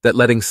 that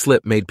letting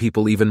slip made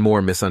people even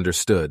more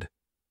misunderstood.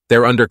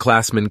 Their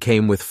underclassmen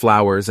came with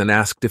flowers and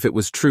asked if it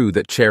was true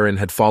that Charon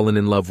had fallen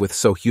in love with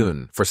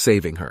So-hyun for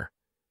saving her.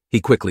 He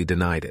quickly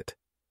denied it.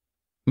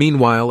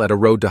 Meanwhile, at a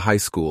road to high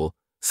school,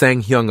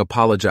 Sang-hyung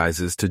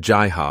apologizes to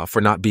Jae-ha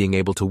for not being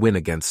able to win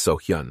against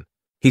So-hyun.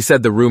 He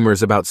said the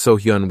rumors about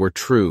So-hyun were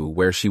true,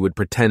 where she would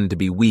pretend to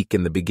be weak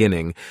in the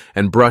beginning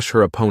and brush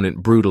her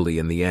opponent brutally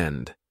in the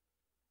end.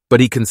 But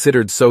he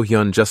considered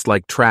So-hyun just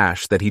like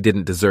trash that he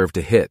didn't deserve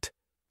to hit.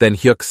 Then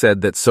Hyuk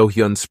said that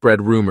So-hyun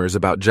spread rumors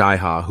about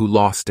Jae-ha, who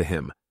lost to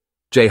him.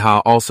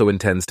 Jae-ha also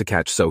intends to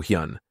catch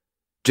So-hyun.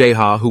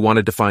 Jae-ha, who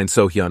wanted to find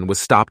So-hyun, was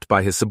stopped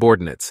by his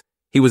subordinates.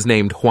 He was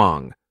named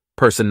Hwang,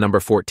 person number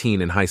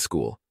 14 in high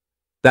school.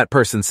 That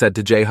person said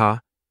to Jae-ha,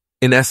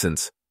 "In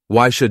essence,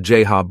 why should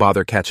Jae-ha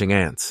bother catching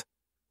ants?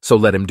 So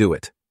let him do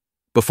it."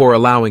 Before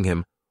allowing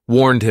him,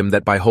 warned him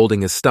that by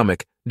holding his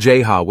stomach,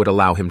 Jae-ha would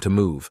allow him to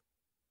move.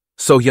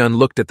 So-hyun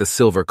looked at the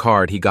silver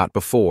card he got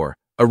before,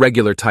 a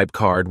regular type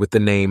card with the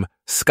name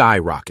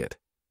Skyrocket.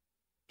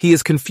 He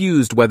is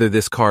confused whether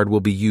this card will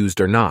be used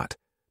or not,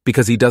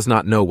 because he does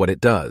not know what it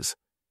does.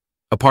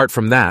 Apart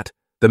from that,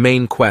 the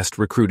main quest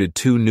recruited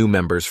 2 new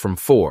members from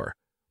 4,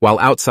 while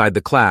outside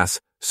the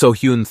class,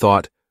 So-hyun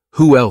thought,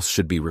 who else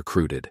should be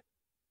recruited?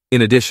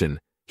 In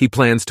addition, he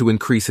plans to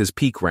increase his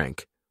peak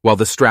rank, while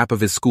the strap of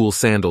his school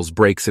sandals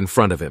breaks in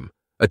front of him,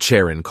 a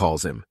Charon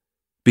calls him.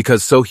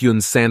 Because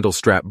So-hyun's sandal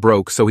strap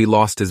broke, so he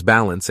lost his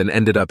balance and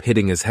ended up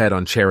hitting his head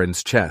on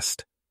Charon's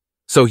chest.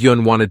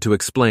 So-hyun wanted to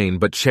explain,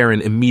 but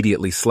Charon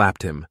immediately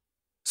slapped him.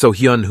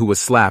 So-hyun, who was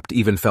slapped,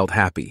 even felt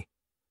happy.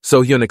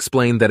 So-hyun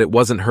explained that it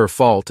wasn't her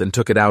fault and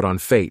took it out on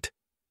fate.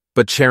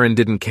 But Charon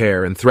didn't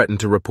care and threatened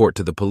to report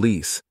to the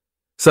police.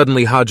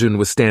 Suddenly Ha-jun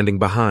was standing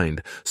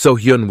behind.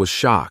 So-hyun was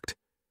shocked.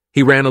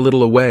 He ran a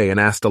little away and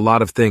asked a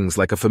lot of things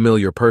like a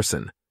familiar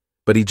person,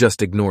 but he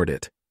just ignored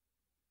it.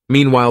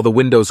 Meanwhile, the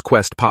Windows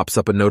quest pops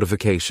up a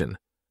notification.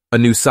 A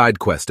new side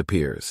quest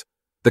appears.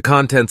 The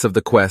contents of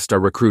the quest are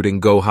recruiting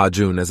Go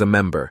Ha-jun as a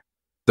member.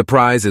 The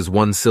prize is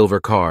 1 silver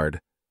card.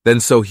 Then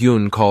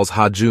So-hyun calls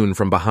Ha-jun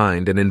from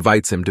behind and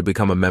invites him to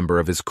become a member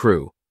of his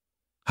crew.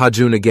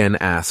 Ha-jun again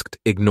asked,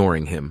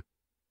 ignoring him.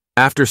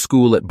 After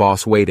school at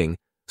Boss Waiting,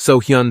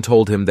 So-hyun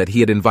told him that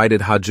he had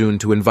invited Ha-jun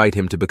to invite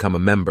him to become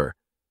a member,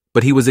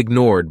 but he was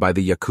ignored by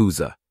the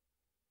Yakuza.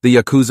 The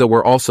Yakuza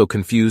were also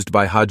confused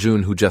by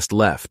Ha-jun, who just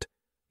left.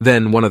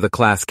 Then one of the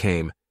class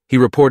came. He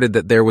reported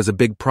that there was a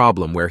big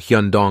problem where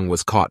Hyun-dong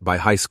was caught by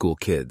high school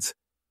kids.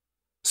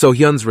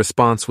 So-hyun's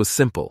response was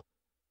simple.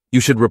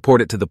 You should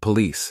report it to the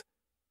police.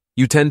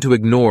 You tend to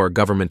ignore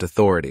government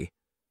authority.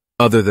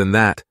 Other than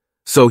that,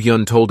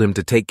 So-hyun told him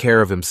to take care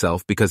of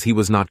himself because he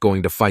was not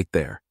going to fight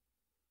there.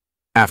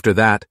 After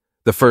that,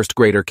 the first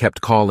grader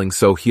kept calling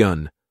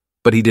So-hyun,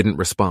 but he didn't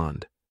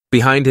respond.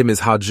 Behind him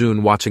is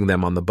Ha-jun watching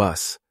them on the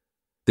bus.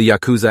 The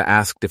Yakuza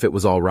asked if it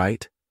was all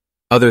right.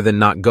 Other than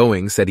not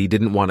going, said he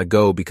didn't want to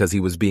go because he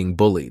was being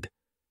bullied.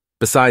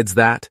 Besides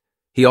that,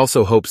 he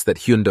also hopes that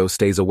Hyundo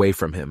stays away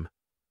from him.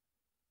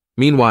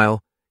 Meanwhile,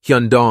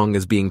 Hyun-dong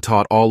is being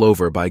taught all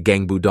over by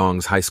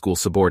Gangbudong's high school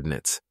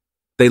subordinates.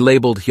 They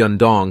labeled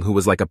Hyun-dong, who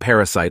was like a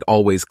parasite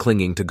always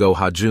clinging to Go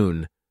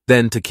Ha-jun,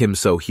 then to Kim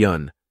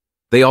So-hyun.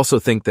 They also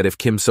think that if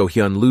Kim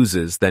So-hyun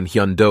loses, then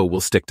Hyundo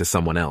will stick to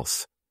someone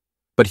else.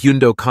 But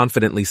Hyundo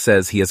confidently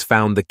says he has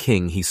found the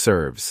king he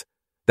serves.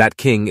 That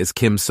king is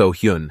Kim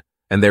So-hyun,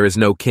 and there is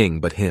no king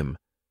but him.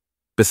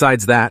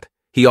 Besides that,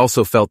 he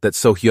also felt that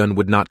So-hyun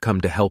would not come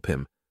to help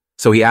him,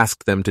 so he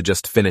asked them to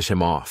just finish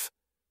him off.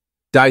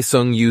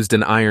 Dae-sung used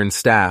an iron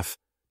staff,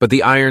 but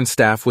the iron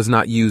staff was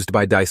not used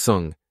by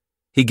Dae-sung.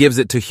 He gives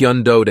it to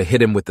Hyundo to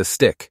hit him with the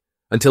stick,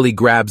 until he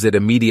grabs it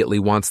immediately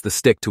wants the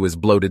stick to his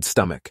bloated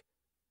stomach.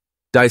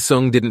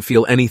 Dae-sung didn't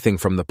feel anything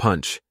from the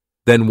punch.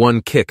 Then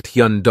one kicked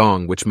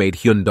Hyun-dong, which made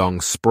Hyun-dong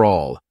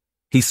sprawl.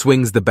 He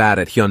swings the bat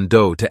at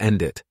Hyundo to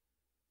end it.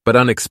 But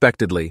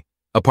unexpectedly,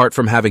 apart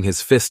from having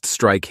his fist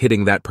strike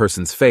hitting that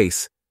person's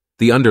face,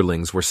 the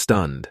underlings were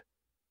stunned.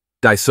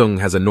 Dae-sung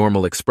has a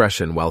normal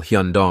expression while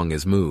Hyun-dong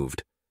is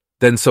moved.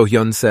 Then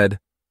So-hyun said,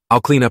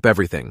 "I'll clean up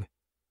everything."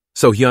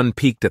 So-hyun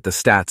peeked at the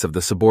stats of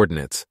the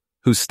subordinates,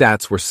 whose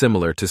stats were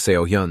similar to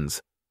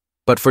Seo-hyun's.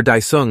 But for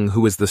Dae-sung,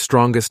 who is the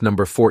strongest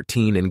number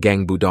 14 in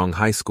Gangbudong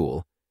High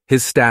School,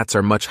 his stats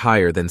are much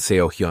higher than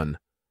Seo-hyun.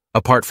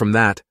 Apart from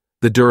that,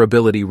 the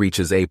durability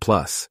reaches A+.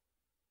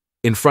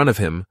 In front of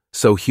him,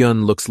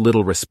 So-hyun looks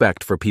little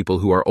respect for people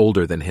who are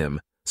older than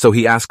him, so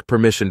he asked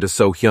permission to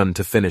So-hyun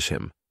to finish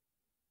him.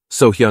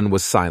 So-hyun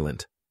was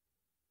silent.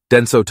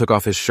 Denso took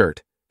off his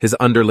shirt. His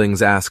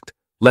underlings asked,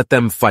 "Let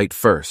them fight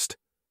first,"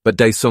 but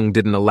Dae-sung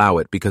didn't allow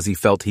it because he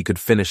felt he could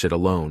finish it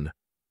alone.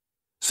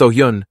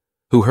 So-hyun,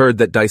 who heard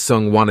that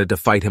Dae-sung wanted to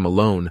fight him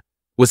alone,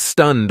 was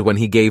stunned when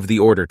he gave the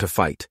order to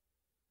fight.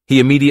 He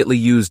immediately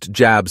used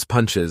jabs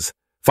punches,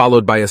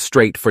 followed by a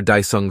straight for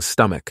Dae-sung's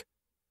stomach.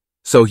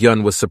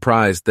 So-hyun was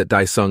surprised that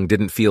Dae-sung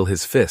didn't feel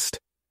his fist.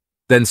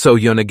 Then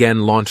So-hyun again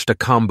launched a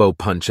combo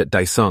punch at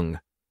Dae-sung.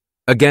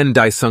 Again,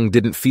 Dae-sung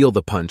didn't feel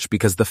the punch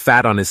because the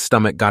fat on his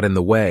stomach got in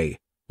the way,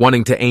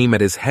 wanting to aim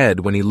at his head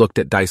when he looked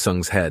at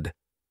Dae-sung's head.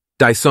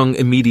 Daesung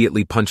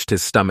immediately punched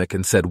his stomach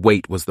and said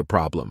weight was the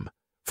problem.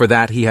 For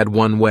that he had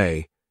one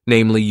way,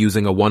 namely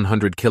using a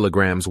 100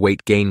 kilograms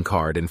weight gain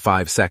card in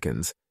 5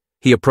 seconds.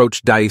 He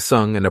approached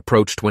Daesung and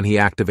approached when he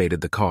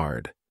activated the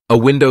card. A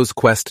Windows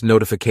Quest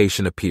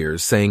notification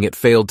appears saying it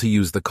failed to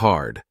use the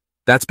card.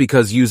 That's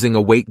because using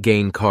a weight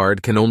gain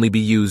card can only be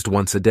used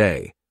once a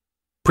day.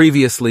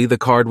 Previously, the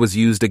card was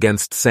used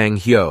against Sang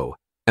Hyo,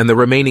 and the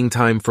remaining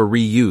time for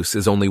reuse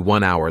is only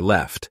 1 hour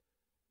left.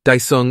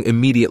 Daesung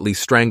immediately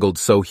strangled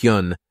So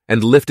Hyun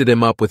and lifted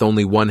him up with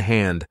only one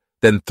hand,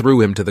 then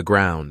threw him to the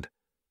ground.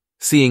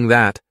 Seeing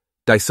that,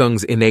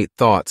 Daesung's innate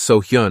thought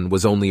So Hyun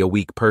was only a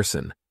weak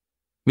person.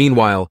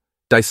 Meanwhile,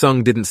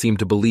 Daesung didn't seem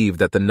to believe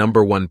that the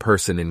 #1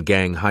 person in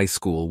Gang High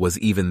School was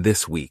even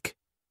this weak.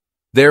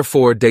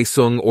 Therefore,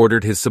 Daesung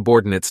ordered his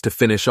subordinates to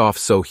finish off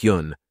So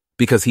Hyun,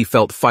 because he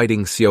felt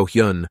fighting Seo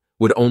Hyun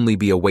would only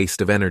be a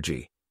waste of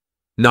energy.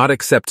 Not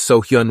except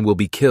So Hyun will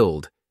be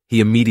killed, he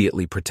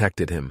immediately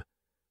protected him.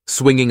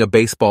 Swinging a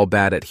baseball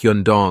bat at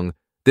Hyun Dong,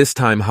 this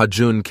time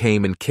Ha-jun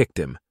came and kicked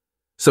him.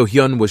 So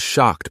Hyun was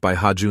shocked by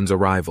Ha-jun's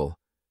arrival.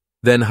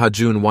 Then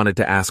Ha-jun wanted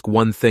to ask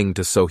one thing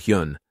to So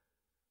Hyun.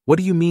 What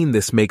do you mean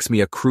this makes me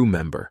a crew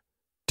member?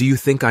 Do you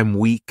think I'm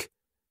weak?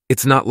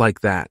 It's not like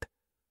that.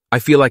 I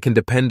feel I can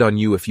depend on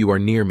you if you are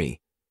near me.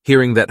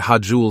 Hearing that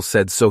Ha-jul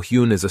said So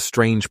Hyun is a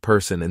strange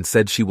person and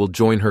said she will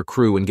join her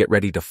crew and get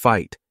ready to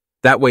fight.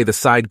 That way the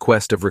side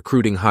quest of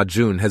recruiting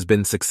Ha-jun has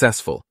been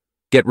successful.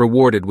 Get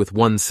rewarded with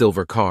 1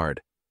 silver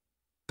card.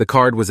 The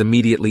card was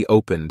immediately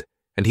opened,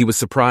 and he was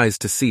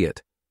surprised to see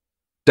it.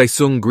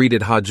 Daesung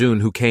greeted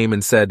Ha-jun, who came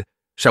and said,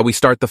 "Shall we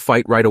start the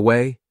fight right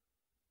away?"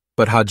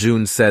 But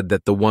Ha-jun said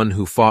that the one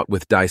who fought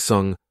with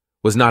Daesung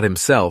was not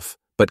himself,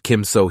 but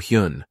Kim So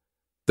Hyun,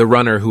 the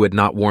runner who had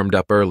not warmed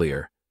up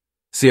earlier.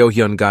 Seo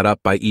Hyun got up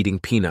by eating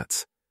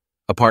peanuts.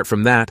 Apart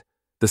from that,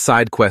 the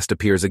side quest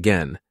appears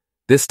again,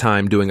 this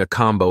time doing a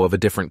combo of a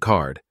different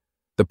card.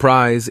 The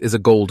prize is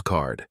a gold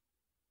card.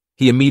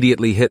 He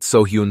immediately hit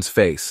So Hyun's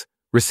face,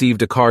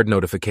 received a card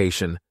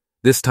notification.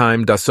 This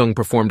time, Daesung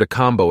performed a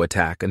combo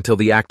attack until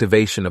the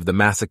activation of the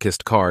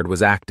masochist card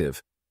was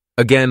active.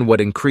 Again,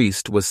 what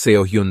increased was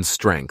Seo Hyun's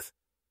strength,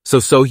 so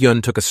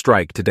Hyun took a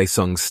strike to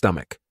Daesung's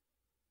stomach.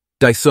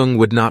 Daesung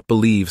would not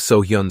believe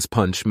So Hyun's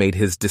punch made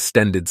his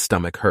distended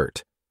stomach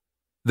hurt.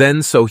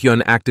 Then So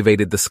Hyun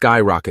activated the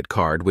skyrocket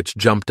card, which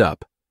jumped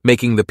up,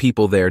 making the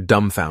people there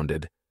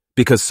dumbfounded.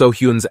 Because So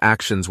Hyun's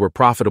actions were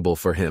profitable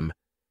for him,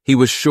 he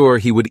was sure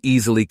he would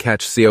easily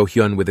catch Seo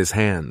Hyun with his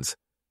hands.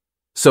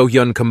 So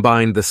Hyun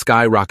combined the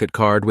skyrocket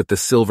card with the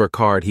silver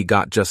card he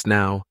got just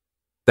now.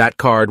 That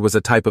card was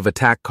a type of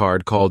attack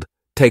card called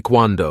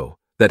Taekwondo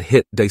that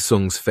hit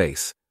Daesung's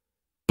face.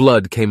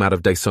 Blood came out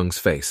of Daesung's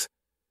face.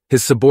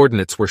 His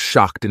subordinates were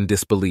shocked in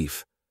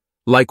disbelief.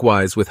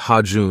 Likewise with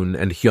Ha-jun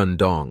and Hyun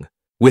Dong.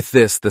 With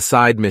this, the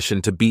side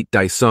mission to beat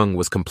Daesung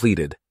was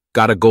completed,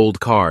 got a gold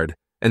card,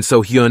 and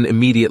So Hyun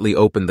immediately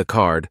opened the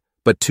card,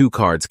 but 2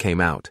 cards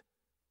came out.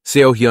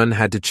 Seo Hyun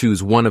had to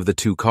choose one of the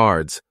 2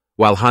 cards,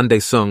 while Han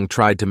Daesung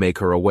tried to make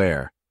her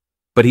aware.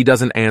 But he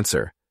doesn't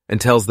answer,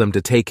 and tells them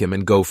to take him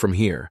and go from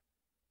here.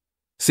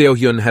 Seo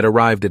Hyun had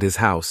arrived at his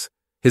house.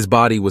 His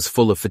body was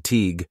full of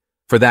fatigue.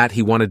 For that,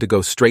 he wanted to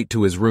go straight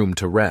to his room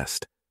to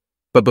rest.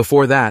 But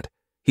before that,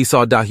 he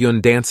saw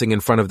Da-hyun dancing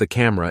in front of the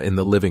camera in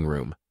the living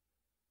room.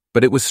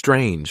 But it was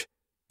strange.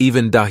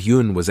 Even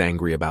Da-hyun was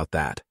angry about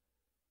that.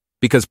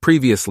 Because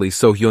previously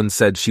So Hyun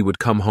said she would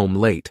come home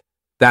late.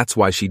 That's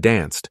why she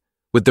danced,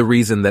 with the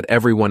reason that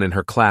everyone in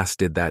her class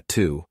did that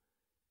too.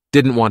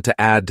 Didn't want to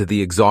add to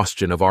the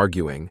exhaustion of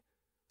arguing.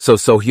 So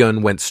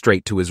Hyun went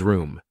straight to his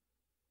room.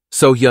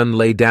 So Hyun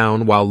lay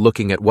down while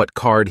looking at what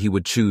card he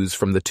would choose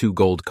from the 2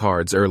 gold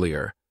cards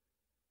earlier.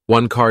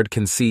 One card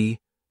can see,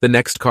 the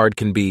next card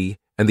can be,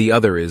 and the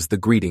other is the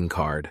greeting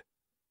card.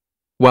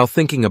 While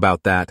thinking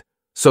about that,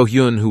 So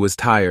Hyun, who was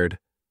tired,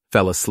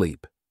 fell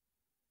asleep.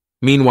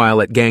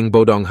 Meanwhile, at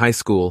Gangbodong High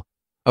School,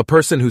 a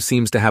person who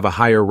seems to have a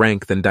higher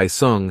rank than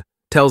Daesung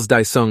tells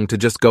Daesung to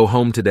just go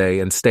home today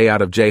and stay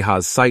out of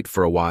Jaeha's sight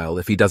for a while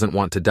if he doesn't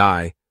want to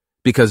die,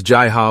 because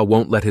Jaeha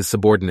won't let his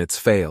subordinates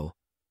fail.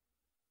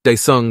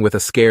 Daesung, with a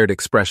scared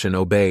expression,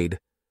 obeyed.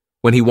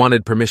 When he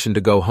wanted permission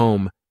to go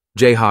home,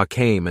 Jaeha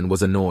came and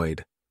was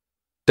annoyed.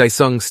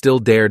 Daesung still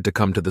dared to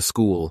come to the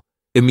school,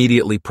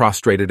 immediately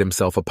prostrated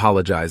himself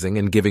apologizing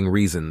and giving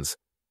reasons.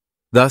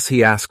 Thus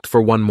he asked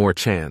for one more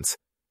chance,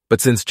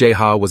 but since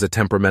Jaeha was a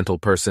temperamental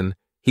person,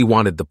 he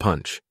wanted the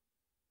punch.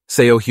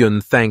 Seo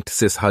Hyun thanked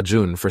Sis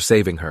Ha-jun for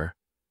saving her.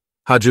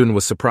 Ha-jun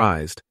was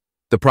surprised.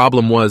 The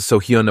problem was So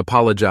Hyun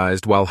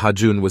apologized while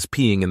Ha-jun was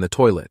peeing in the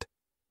toilet.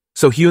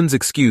 So Hyun's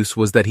excuse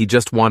was that he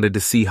just wanted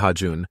to see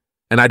Ha-jun,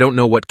 and I don't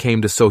know what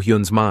came to So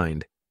Hyun's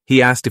mind. He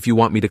asked if you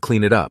want me to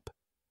clean it up.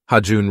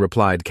 Ha-jun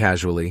replied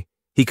casually.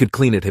 He could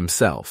clean it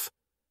himself.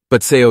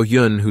 But Seo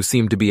Hyun, who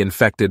seemed to be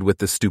infected with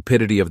the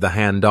stupidity of the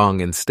Han-dong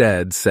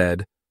instead,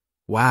 said,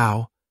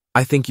 "Wow,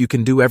 I think you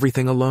can do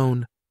everything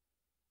alone."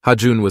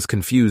 Ha-jun was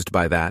confused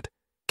by that,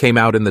 came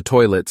out in the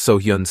toilet. So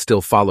Hyun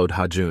still followed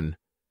Ha-jun.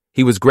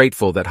 He was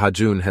grateful that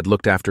Ha-jun had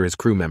looked after his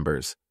crew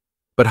members.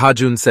 But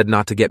Ha-jun said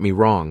not to get me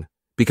wrong,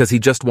 because he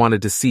just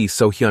wanted to see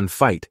So-hyun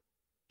fight.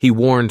 He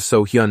warned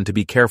So-hyun to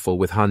be careful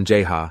with Han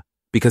Jae-ha,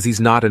 because he's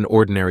not an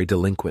ordinary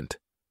delinquent.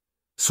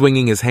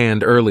 Swinging his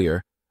hand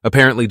earlier,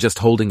 apparently just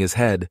holding his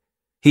head,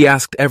 he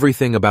asked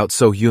everything about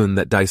So-hyun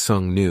that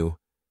Dae-sung knew.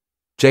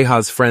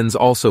 Jae-ha's friends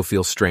also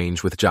feel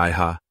strange with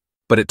Jae-ha,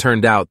 but it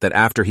turned out that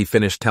after he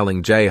finished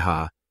telling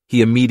Jae-ha,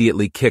 he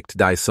immediately kicked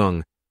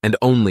Dae-sung, and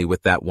only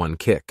with that one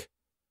kick.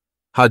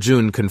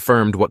 Ha-jun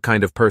confirmed what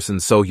kind of person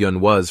So-hyun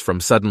was from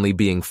suddenly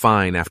being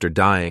fine after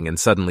dying and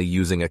suddenly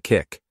using a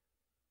kick.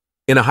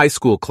 In a high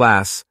school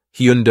class,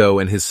 Hyundo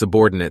and his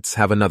subordinates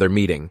have another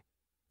meeting.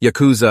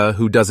 Yakuza,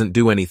 who doesn't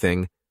do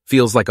anything,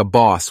 feels like a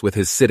boss with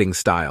his sitting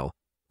style,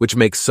 which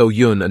makes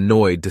So-hyun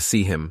annoyed to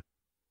see him.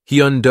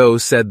 Hyundo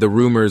said the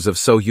rumors of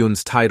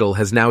So-hyun's title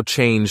has now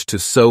changed to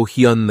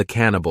So-hyun the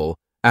Cannibal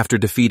after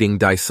defeating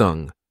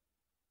Dae-sung.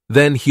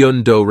 Then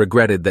Hyundo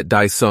regretted that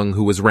Dae-sung,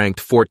 who was ranked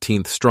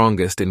 14th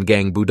strongest in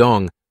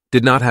Gangbudong,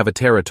 did not have a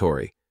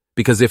territory,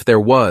 because if there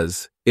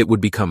was, it would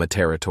become a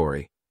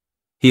territory.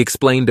 He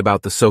explained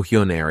about the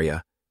So-hyun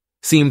area,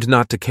 seemed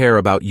not to care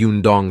about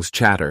Yun-dong's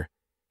chatter.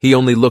 He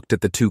only looked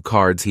at the two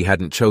cards he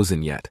hadn't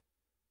chosen yet.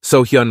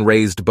 So-hyun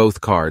raised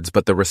both cards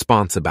but the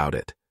response about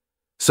it.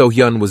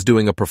 So-hyun was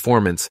doing a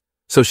performance,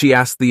 so she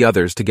asked the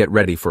others to get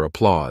ready for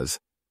applause.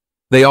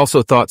 They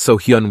also thought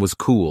So-hyun was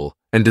cool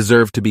and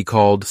deserved to be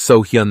called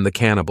So-hyun the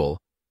Cannibal,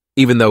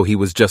 even though he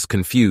was just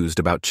confused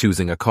about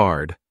choosing a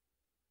card.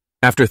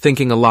 After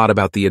thinking a lot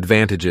about the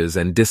advantages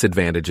and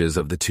disadvantages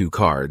of the two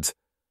cards,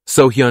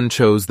 So-hyun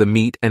chose the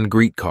meet and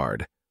greet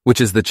card, which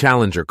is the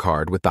challenger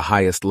card with the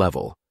highest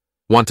level.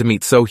 Want to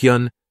meet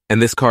So-hyun?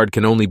 And this card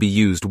can only be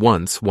used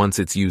once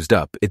it's used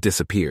up, it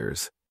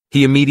disappears.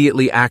 He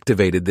immediately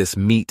activated this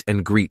meet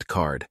and greet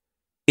card.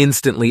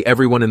 Instantly,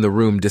 everyone in the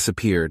room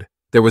disappeared.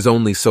 There was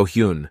only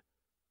So-hyun.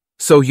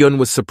 So-hyun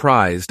was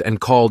surprised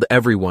and called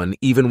everyone.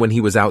 Even when he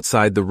was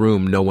outside the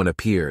room, no one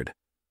appeared.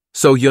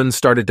 So-hyun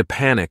started to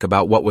panic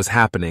about what was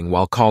happening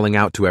while calling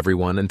out to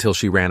everyone until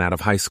she ran out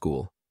of high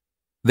school.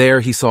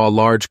 There, he saw a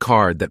large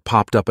card that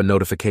popped up a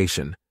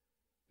notification.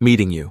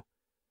 Meeting you.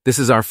 This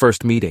is our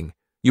first meeting.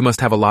 You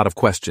must have a lot of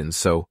questions,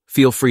 so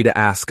feel free to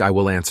ask, I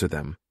will answer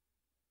them.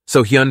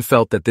 So-hyun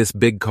felt that this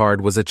big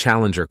card was a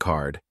challenger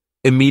card,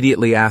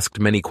 immediately asked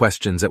many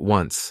questions at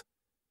once.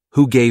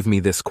 Who gave me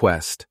this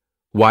quest?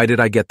 Why did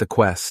I get the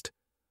quest?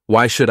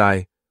 Why should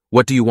I?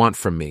 What do you want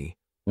from me?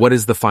 What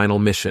is the final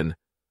mission?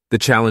 The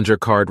challenger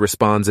card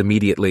responds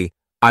immediately,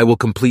 I will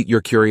complete your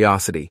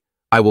curiosity.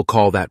 I will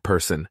call that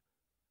person.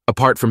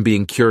 Apart from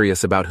being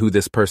curious about who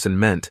this person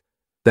meant,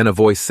 then a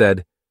voice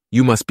said,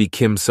 You must be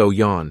Kim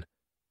So-yeon.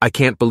 I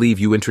can't believe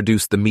you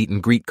introduced the meet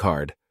and greet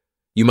card.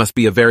 You must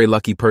be a very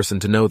lucky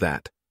person to know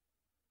that.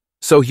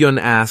 So-hyun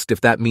asked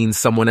if that means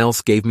someone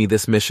else gave me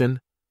this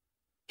mission.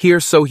 Here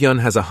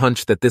So-hyun has a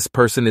hunch that this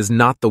person is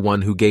not the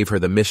one who gave her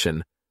the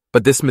mission,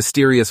 but this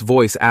mysterious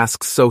voice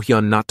asks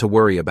So-hyun not to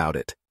worry about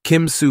it.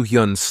 Kim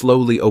So-hyun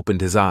slowly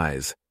opened his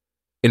eyes.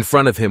 In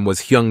front of him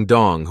was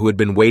Hyung-dong, who had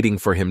been waiting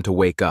for him to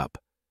wake up.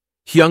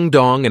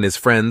 Hyung-dong and his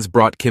friends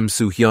brought Kim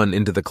So-hyun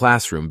into the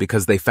classroom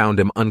because they found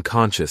him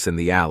unconscious in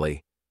the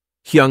alley.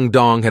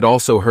 Hyung-dong had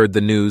also heard the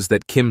news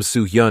that Kim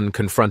So-hyun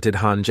confronted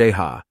Han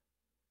Jae-ha.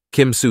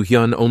 Kim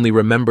So-hyun only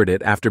remembered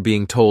it after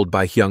being told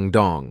by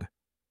Hyung-dong.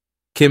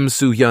 Kim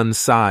So-hyun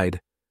sighed,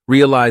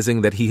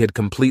 realizing that he had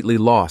completely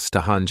lost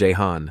to Han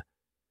Jae-han.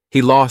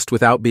 He lost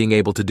without being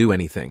able to do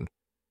anything.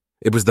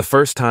 It was the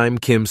first time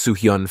Kim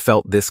So-hyun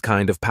felt this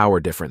kind of power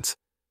difference.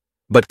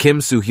 But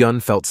Kim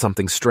So-hyun felt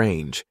something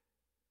strange.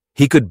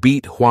 He could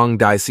beat Hwang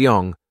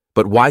Dae-seong,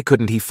 but why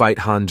couldn't he fight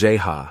Han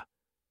Jae-ha?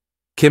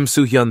 Kim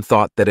So-hyun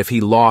thought that if he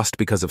lost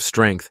because of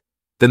strength,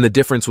 then the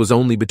difference was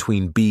only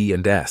between B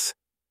and S.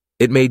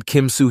 It made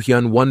Kim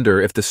So-hyun wonder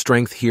if the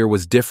strength here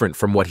was different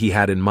from what he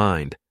had in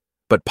mind,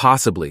 but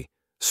possibly,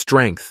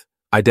 strength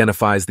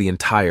identifies the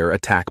entire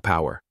attack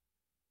power.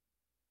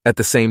 At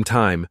the same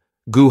time,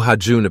 Gu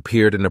Ha-jun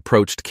appeared and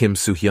approached Kim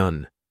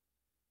So-hyun.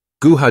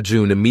 Gu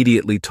Ha-jun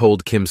immediately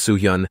told Kim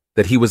So-hyun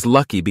that he was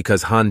lucky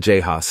because Han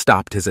Jae-ha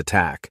stopped his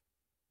attack.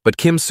 But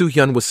Kim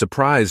So-hyun was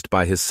surprised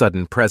by his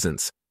sudden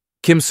presence.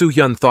 Kim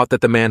So-hyun thought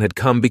that the man had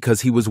come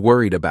because he was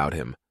worried about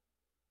him.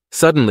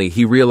 Suddenly,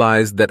 he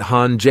realized that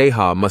Han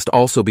Jae-ha must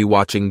also be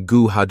watching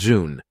Gu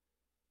Ha-jun.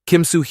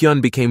 Kim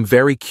So-hyun became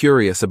very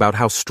curious about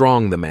how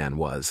strong the man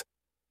was.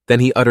 Then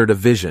he uttered a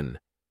vision.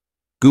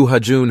 Gu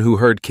Ha-jun, who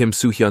heard Kim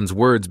So-hyun's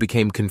words,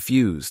 became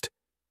confused,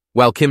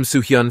 while Kim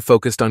So-hyun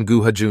focused on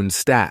Gu Ha-jun's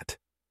stat.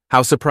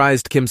 How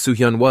surprised Kim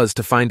So-hyun was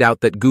to find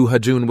out that Gu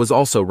Ha-jun was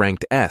also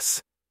ranked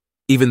S,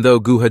 even though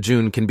Gu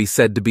Ha-jun can be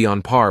said to be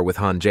on par with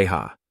Han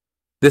Jae-ha.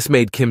 This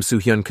made Kim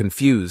So-hyun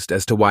confused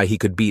as to why he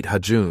could beat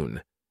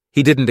Ha-jun.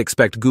 He didn't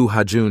expect Gu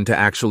Ha-jun to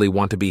actually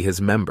want to be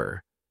his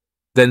member.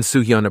 Then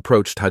So-hyun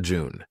approached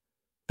Ha-jun.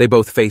 They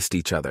both faced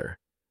each other.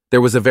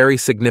 There was a very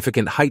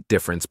significant height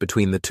difference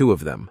between the two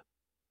of them.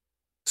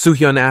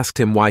 So-hyun asked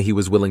him why he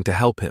was willing to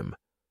help him.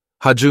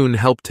 Ha-jun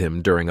helped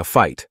him during a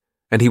fight,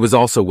 and he was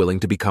also willing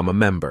to become a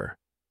member.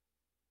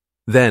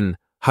 Then,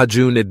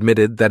 Hajun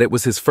admitted that it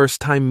was his first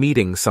time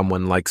meeting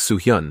someone like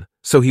Soo-hyun,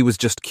 so he was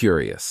just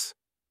curious.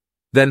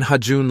 Then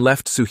Hajun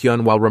left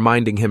Soo-hyun while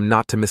reminding him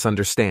not to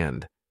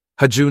misunderstand.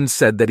 Hajun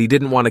said that he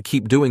didn't want to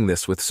keep doing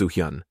this with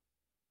Soo-hyun.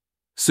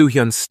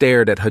 Soo-hyun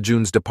stared at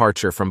Hajun's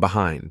departure from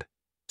behind.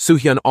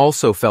 Soo-hyun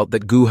also felt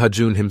that Gu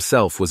Hajun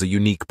himself was a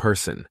unique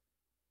person.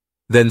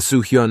 Then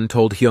Soo-hyun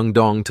told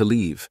Hyung-dong to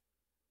leave.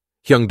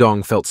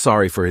 Hyung-dong felt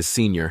sorry for his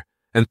senior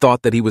and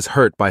thought that he was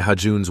hurt by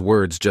Hajun's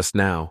words just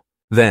now.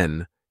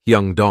 Then,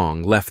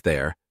 Hyung-dong left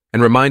there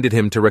and reminded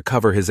him to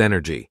recover his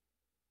energy.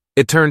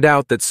 It turned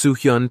out that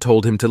Soo-hyun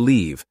told him to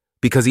leave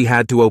because he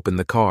had to open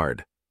the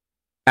card.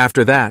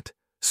 After that,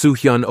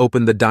 Soo-hyun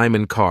opened the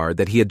diamond card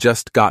that he had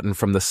just gotten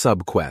from the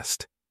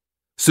sub-quest.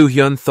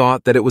 Soo-hyun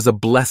thought that it was a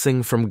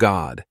blessing from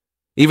God.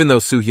 Even though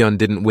Soo-hyun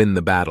didn't win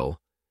the battle,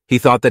 he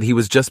thought that he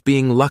was just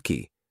being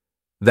lucky.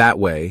 That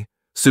way,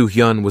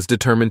 Soo-hyun was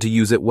determined to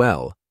use it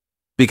well.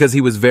 Because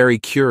he was very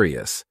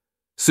curious,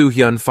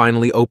 Soo-hyun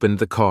finally opened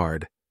the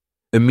card.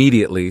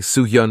 Immediately,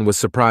 Soo-hyun was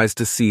surprised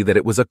to see that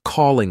it was a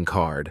calling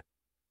card.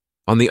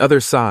 On the other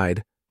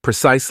side,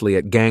 precisely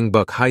at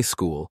Gangbuk High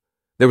School,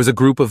 there was a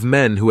group of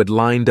men who had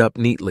lined up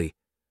neatly.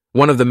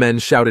 One of the men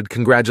shouted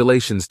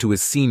congratulations to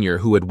his senior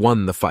who had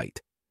won the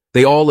fight.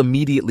 They all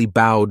immediately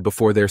bowed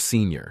before their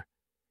senior.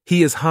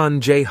 He is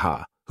Han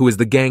Jae-ha, who is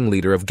the gang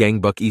leader of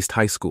Gangbuk East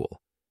High School.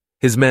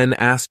 His men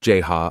asked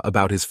Jae-ha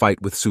about his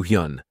fight with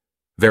Soo-hyun.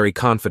 Very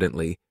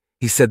confidently,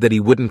 he said that he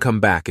wouldn't come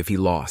back if he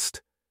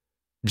lost.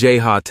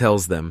 Jae-ha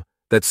tells them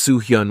that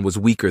Soo-hyun was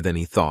weaker than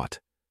he thought.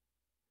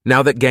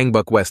 Now that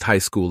Gangbuk West High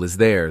School is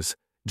theirs,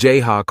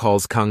 Jae-ha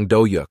calls Kang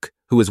Do-yuk,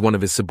 who is one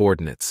of his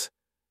subordinates.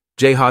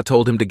 Jae-ha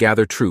told him to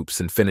gather troops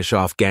and finish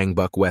off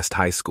Gangbuk West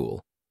High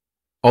School.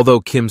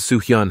 Although Kim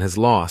Soo-hyun has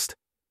lost,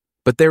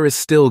 but there is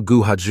still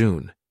Gu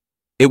Ha-jun.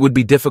 It would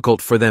be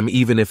difficult for them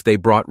even if they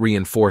brought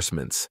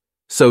reinforcements,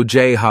 so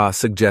Jae-ha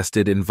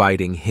suggested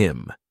inviting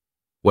him.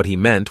 What he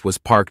meant was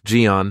Park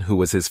Ji-yeon, who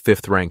was his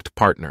fifth-ranked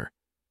partner.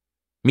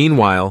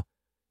 Meanwhile,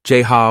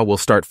 Jae-ha will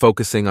start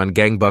focusing on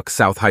Gangbuk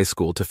South High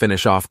School to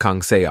finish off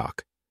Kang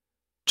Se-ok.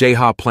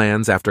 Jae-ha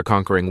plans after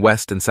conquering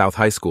West and South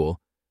High School,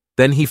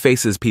 then he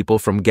faces people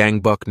from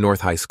Gangbuk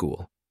North High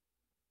School.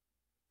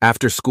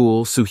 After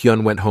school,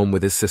 Soo-hyun went home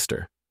with his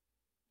sister.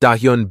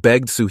 Da-hyun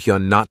begged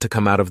Soo-hyun not to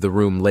come out of the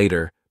room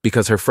later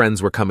because her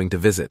friends were coming to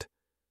visit.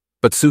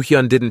 But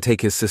Soo-hyun didn't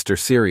take his sister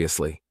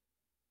seriously.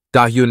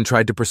 Da-hyun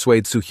tried to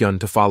persuade Soo-hyun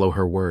to follow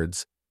her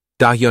words.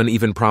 Da-hyun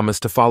even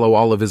promised to follow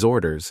all of his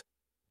orders.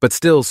 But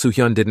still,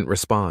 Soo-hyun didn't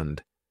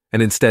respond,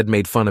 and instead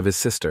made fun of his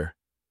sister.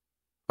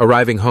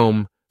 Arriving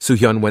home,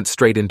 Soo-hyun went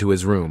straight into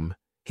his room.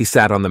 He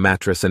sat on the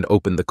mattress and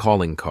opened the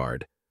calling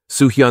card.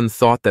 Soo-hyun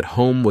thought that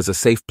home was a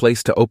safe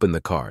place to open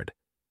the card.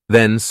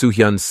 Then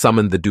Soo-hyun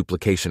summoned the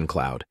duplication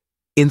cloud,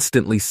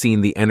 instantly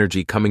seeing the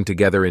energy coming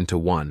together into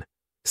one.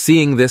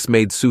 Seeing this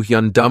made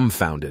Soo-hyun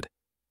dumbfounded.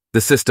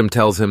 The system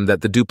tells him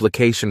that the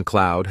duplication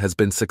cloud has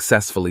been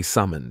successfully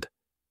summoned.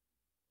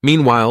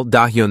 Meanwhile,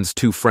 Da-hyun's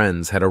two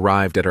friends had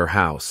arrived at her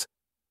house.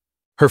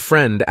 Her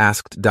friend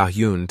asked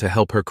Da-hyun to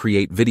help her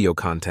create video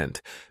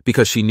content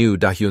because she knew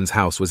Da-hyun's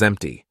house was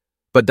empty,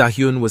 but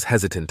Da-hyun was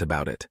hesitant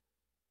about it.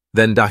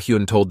 Then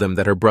Da-hyun told them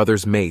that her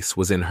brother's mace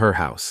was in her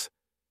house.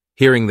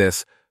 Hearing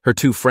this, her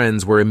two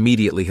friends were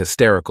immediately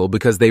hysterical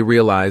because they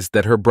realized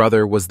that her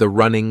brother was the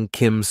running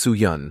Kim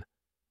Soo-hyun.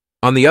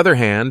 On the other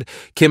hand,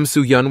 Kim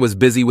Soo-hyun was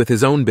busy with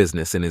his own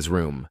business in his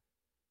room.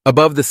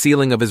 Above the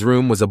ceiling of his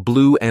room was a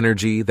blue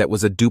energy that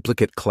was a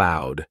duplicate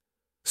cloud.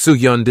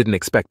 Soo-hyun didn't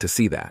expect to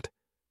see that.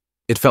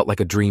 It felt like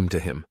a dream to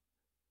him.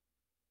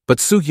 But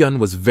Soo-hyun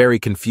was very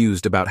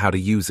confused about how to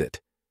use it.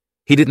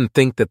 He didn't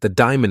think that the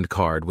diamond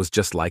card was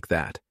just like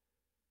that.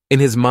 In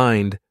his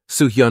mind,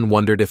 Soo-hyun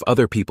wondered if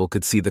other people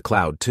could see the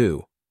cloud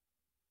too.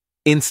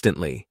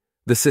 Instantly,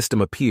 the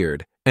system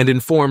appeared and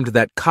informed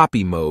that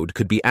copy mode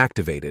could be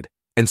activated,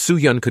 and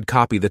Soo-hyun could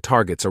copy the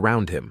targets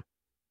around him.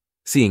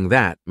 Seeing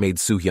that made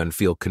Soo-hyun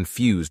feel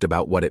confused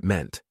about what it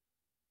meant.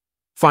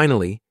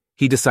 Finally,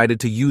 he decided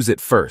to use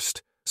it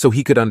first, so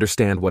he could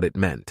understand what it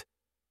meant.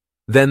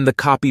 Then the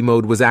copy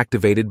mode was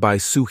activated by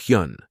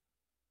Soo-hyun.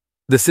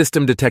 The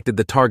system detected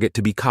the target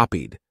to be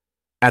copied.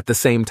 At the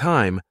same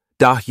time,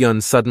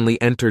 Da-hyun suddenly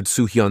entered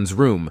Soo-hyun's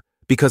room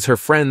because her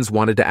friends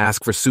wanted to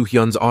ask for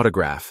Soo-hyun's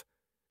autograph.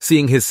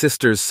 Seeing his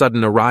sister's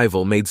sudden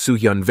arrival made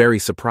Soo-hyun very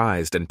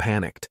surprised and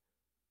panicked.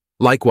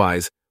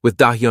 Likewise, with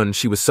Da-hyun,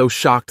 she was so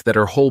shocked that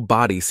her whole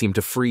body seemed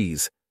to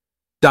freeze.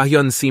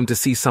 Da-hyun seemed to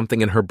see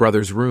something in her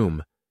brother's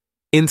room.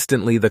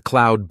 Instantly, the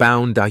cloud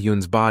bound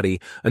Da-hyun's body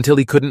until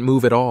he couldn't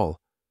move at all.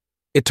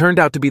 It turned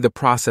out to be the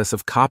process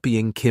of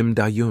copying Kim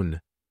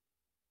Da-hyun.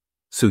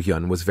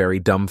 Soo-hyun was very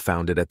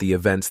dumbfounded at the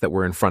events that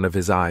were in front of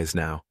his eyes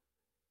now.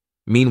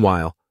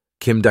 Meanwhile,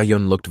 Kim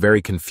Da-hyun looked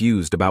very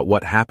confused about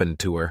what happened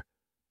to her.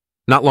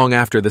 Not long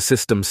after, the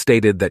system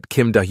stated that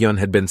Kim Da-hyun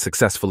had been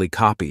successfully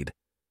copied.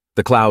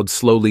 The cloud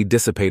slowly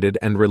dissipated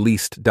and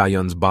released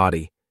Da-hyun's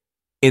body.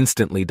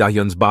 Instantly,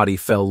 Da-hyun's body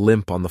fell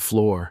limp on the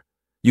floor.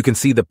 You can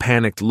see the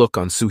panicked look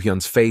on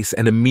Soo-hyun's face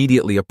and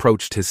immediately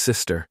approached his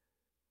sister.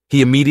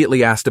 He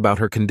immediately asked about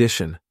her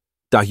condition.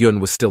 Da-hyun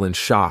was still in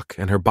shock,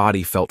 and her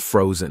body felt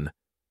frozen.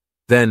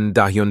 Then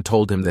Da-hyun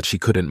told him that she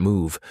couldn't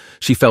move.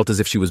 She felt as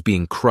if she was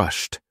being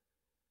crushed.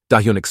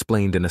 Da-hyun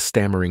explained in a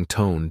stammering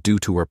tone due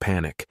to her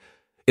panic.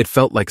 It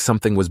felt like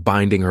something was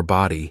binding her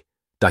body,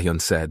 Da-hyun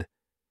said.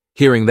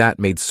 Hearing that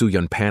made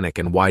Soo-hyun panic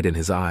and widen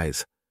his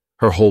eyes.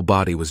 Her whole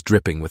body was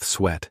dripping with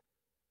sweat.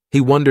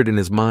 He wondered in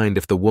his mind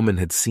if the woman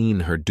had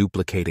seen her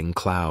duplicating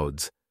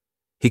clouds.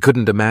 He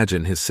couldn't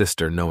imagine his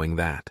sister knowing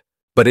that.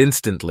 But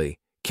instantly,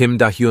 Kim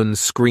Da-hyun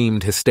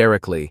screamed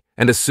hysterically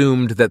and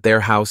assumed that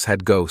their house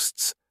had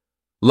ghosts.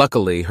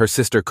 Luckily, her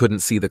sister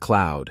couldn't see the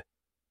cloud.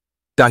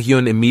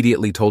 Da-hyun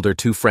immediately told her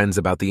two friends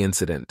about the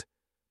incident,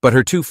 but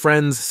her two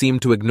friends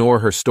seemed to ignore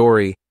her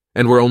story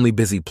and were only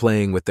busy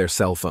playing with their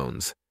cell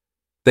phones.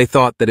 They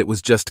thought that it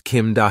was just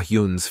Kim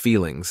Da-hyun's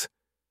feelings.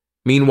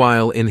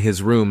 Meanwhile, in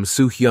his room,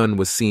 Soo-hyun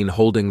was seen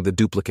holding the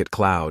duplicate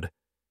cloud.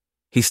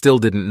 He still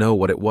didn't know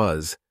what it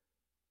was.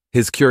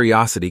 His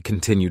curiosity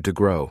continued to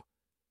grow.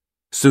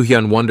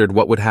 Soo-hyun wondered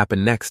what would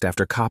happen next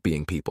after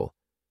copying people.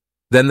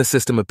 Then the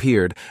system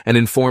appeared and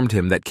informed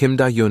him that Kim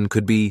Da-hyun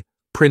could be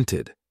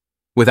printed.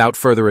 Without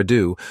further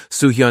ado,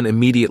 Soo-hyun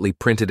immediately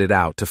printed it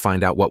out to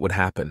find out what would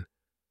happen.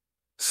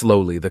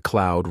 Slowly, the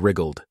cloud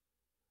wriggled.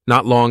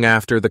 Not long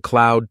after, the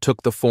cloud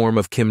took the form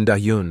of Kim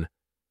Da-hyun.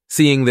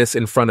 Seeing this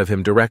in front of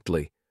him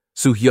directly,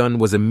 Soo-hyun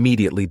was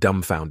immediately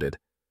dumbfounded.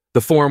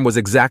 The form was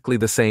exactly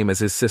the same as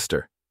his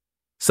sister.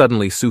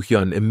 Suddenly,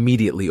 Soo-hyun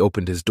immediately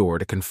opened his door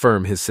to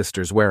confirm his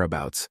sister's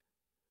whereabouts.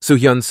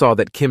 Soo-hyun saw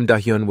that Kim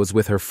Da-hyun was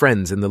with her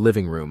friends in the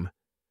living room.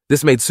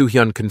 This made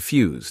Soo-hyun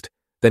confused,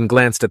 then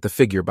glanced at the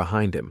figure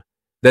behind him.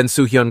 Then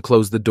Soo-hyun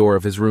closed the door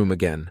of his room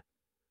again.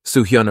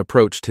 Soo-hyun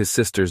approached his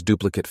sister's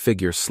duplicate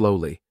figure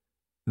slowly.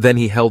 Then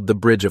he held the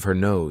bridge of her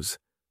nose.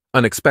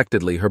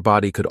 Unexpectedly, her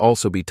body could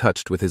also be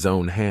touched with his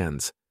own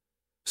hands.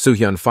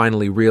 Soo-hyun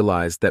finally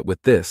realized that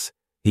with this,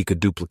 he could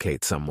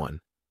duplicate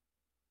someone.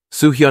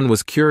 Soo-hyun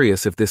was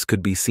curious if this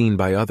could be seen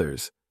by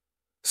others.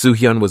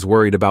 Soo-hyun was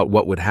worried about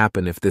what would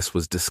happen if this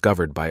was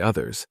discovered by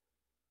others.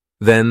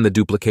 Then the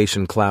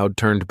duplication cloud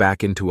turned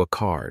back into a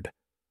card.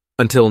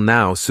 Until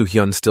now,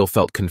 Soo-hyun still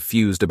felt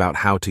confused about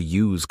how to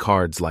use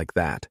cards like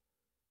that.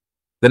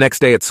 The next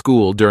day at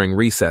school, during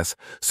recess,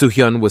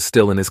 Soo-hyun was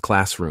still in his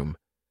classroom.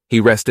 He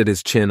rested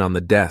his chin on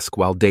the desk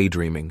while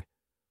daydreaming.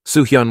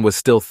 Soo-hyun was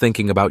still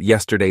thinking about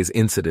yesterday's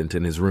incident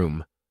in his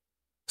room.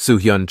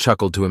 Soo-hyun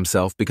chuckled to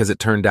himself because it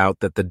turned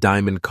out that the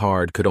diamond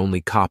card could only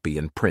copy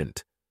and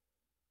print.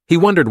 He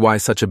wondered why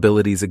such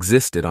abilities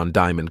existed on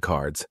diamond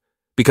cards,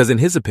 because in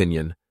his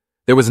opinion,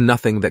 there was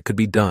nothing that could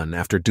be done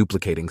after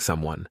duplicating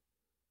someone.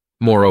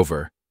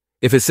 Moreover,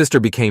 if his sister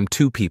became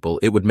two people,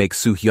 it would make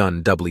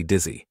Soo-hyun doubly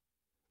dizzy.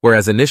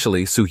 Whereas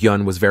initially,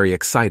 Soo-hyun was very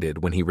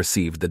excited when he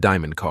received the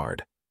diamond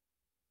card.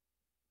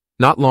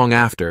 Not long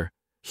after,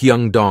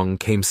 Hyung-dong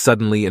came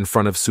suddenly in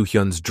front of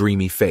Soo-hyun's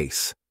dreamy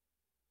face.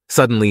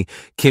 Suddenly,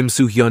 Kim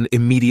Soo-hyun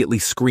immediately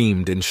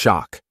screamed in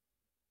shock.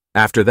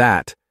 After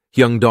that,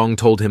 Hyung-dong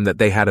told him that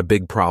they had a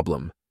big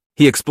problem.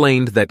 He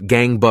explained that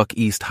Gangbuk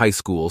East High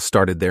School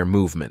started their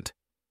movement.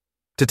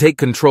 To take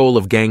control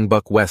of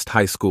Gangbuk West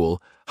High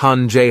School,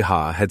 Han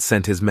Jae-ha had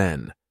sent his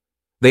men.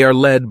 They are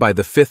led by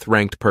the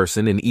 5th-ranked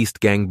person in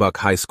East Gangbuk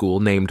High School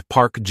named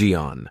Park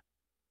Ji-on.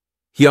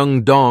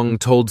 Hyung-dong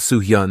told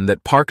Soo-hyun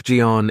that Park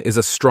Ji-on is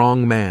a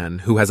strong man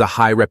who has a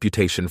high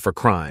reputation for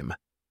crime,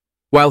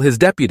 while his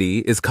deputy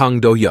is Kang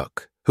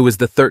Do-yuk, who is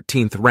the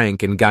 13th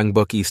rank in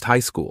Gangbuk East High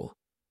School.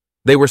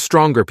 They were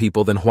stronger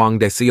people than Hwang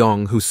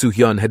Dae-seong, who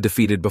Soo-hyun had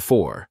defeated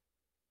before.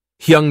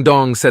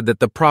 Hyung-dong said that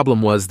the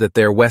problem was that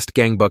their West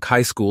Gangbuk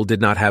High School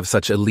did not have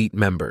such elite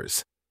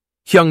members.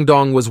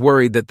 Hyung-dong was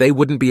worried that they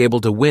wouldn't be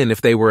able to win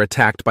if they were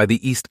attacked by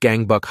the East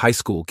Gangbuk High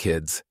School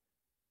kids.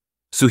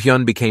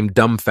 Soo-hyun became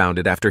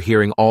dumbfounded after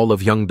hearing all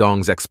of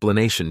Hyung-dong's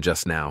explanation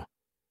just now.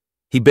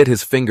 He bit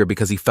his finger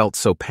because he felt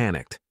so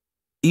panicked,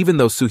 even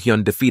though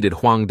Soo-hyun defeated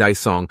Hwang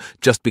Dae-seong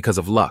just because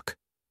of luck.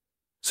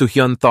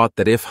 Soo-hyun thought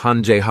that if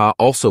Han Jae-ha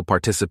also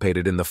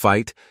participated in the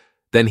fight,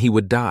 then he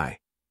would die.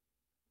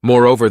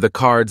 Moreover, the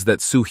cards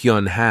that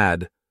Soo-hyun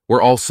had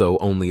were also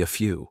only a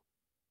few.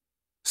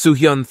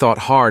 Soo-hyun thought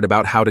hard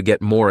about how to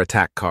get more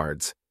attack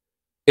cards.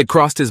 It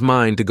crossed his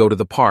mind to go to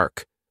the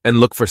park and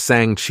look for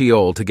Sang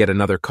Cheol to get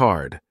another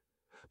card.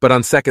 But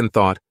on second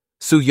thought,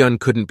 Soo-hyun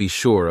couldn't be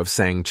sure of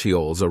Sang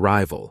Cheol's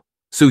arrival.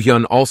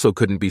 Soo-hyun also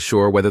couldn't be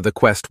sure whether the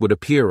quest would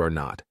appear or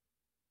not.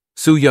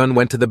 Soo-hyun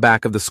went to the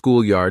back of the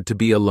schoolyard to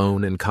be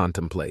alone and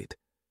contemplate.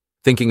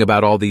 Thinking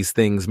about all these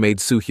things made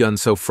Soo-hyun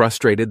so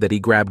frustrated that he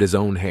grabbed his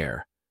own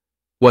hair.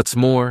 What's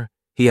more,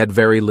 he had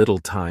very little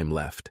time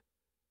left.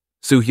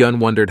 Soo-hyun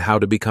wondered how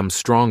to become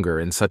stronger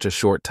in such a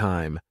short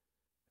time.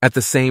 At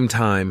the same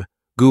time,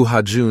 Gu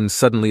Ha-jun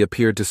suddenly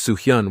appeared to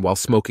Soo-hyun while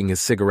smoking his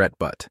cigarette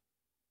butt.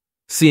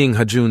 Seeing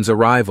Ha-jun's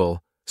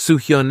arrival,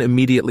 Soo-hyun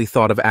immediately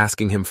thought of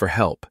asking him for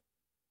help.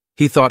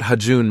 He thought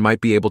Ha-jun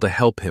might be able to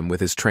help him with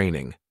his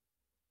training.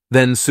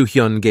 Then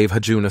Soo-hyun gave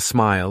Ha-jun a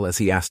smile as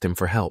he asked him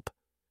for help.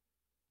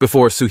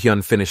 Before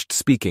Soo-hyun finished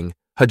speaking,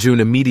 Ha-jun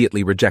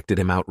immediately rejected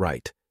him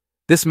outright.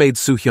 This made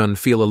Soo-hyun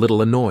feel a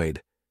little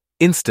annoyed.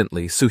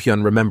 Instantly,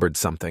 Soo-hyun remembered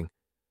something.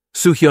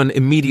 Soo-hyun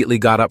immediately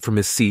got up from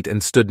his seat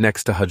and stood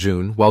next to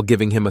Ha-jun while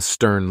giving him a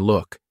stern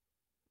look.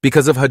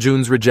 Because of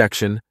Ha-jun's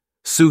rejection,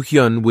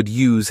 Soo-hyun would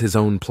use his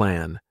own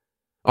plan.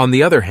 On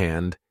the other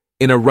hand,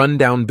 in a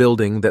rundown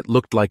building that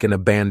looked like an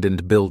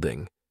abandoned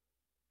building,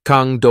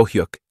 Kang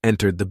Do-hyuk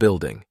entered the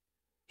building.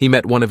 He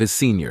met one of his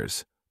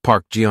seniors,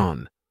 Park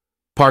Ji-on.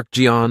 Park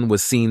Ji-on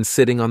was seen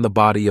sitting on the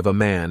body of a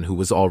man who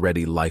was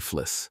already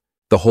lifeless.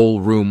 The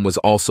whole room was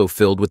also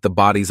filled with the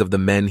bodies of the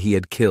men he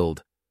had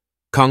killed.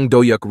 Kang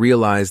Do-hyuk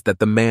realized that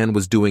the man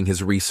was doing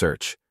his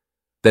research.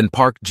 Then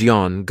Park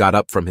Ji-on got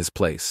up from his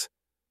place.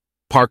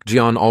 Park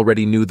Ji-on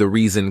already knew the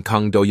reason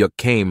Kang Do-hyuk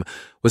came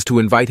was to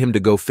invite him to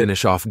go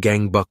finish off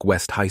Gangbuk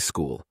West High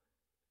School.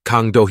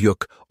 Kang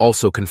Do-hyuk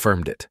also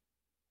confirmed it.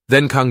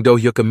 Then Kang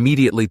Do-hyuk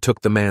immediately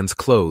took the man's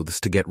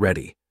clothes to get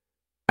ready.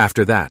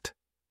 After that,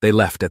 they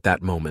left at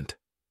that moment.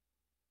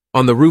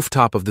 On the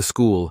rooftop of the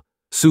school,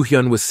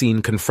 Soo-hyun was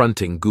seen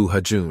confronting Gu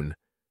Ha-jun.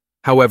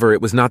 However,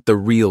 it was not the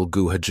real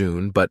Gu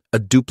Ha-jun, but a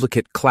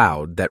duplicate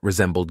cloud that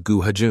resembled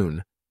Gu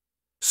Ha-jun.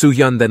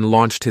 Soo-hyun then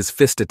launched his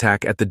fist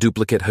attack at the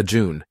duplicate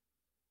Ha-jun.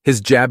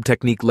 His jab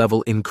technique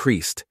level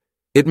increased.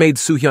 It made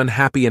Soo-hyun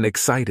happy and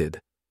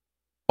excited.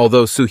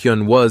 Although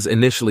Soo-hyun was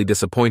initially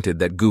disappointed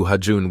that Gu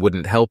Ha-jun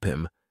wouldn't help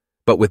him,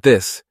 but with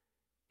this,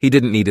 he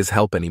didn't need his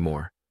help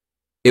anymore.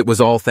 It was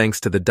all thanks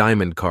to the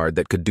diamond card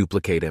that could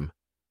duplicate him.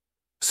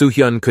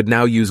 Soo-hyun could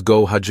now use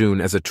Go Ha-jun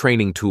as a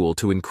training tool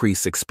to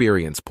increase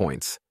experience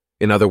points.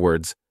 In other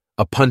words,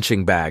 a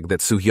punching bag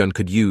that Soo-hyun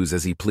could use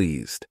as he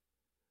pleased.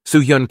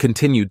 Soo-hyun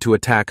continued to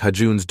attack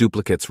Ha-jun's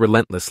duplicates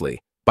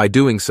relentlessly. By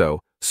doing so,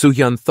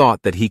 Soo-hyun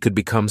thought that he could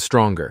become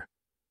stronger.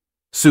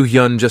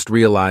 Soo-hyun just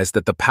realized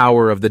that the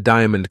power of the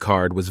diamond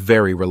card was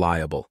very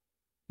reliable.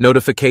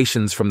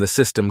 Notifications from the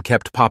system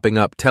kept popping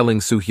up telling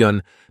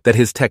Soo-hyun that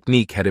his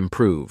technique had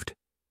improved.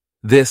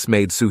 This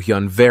made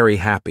Soo-hyun very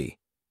happy.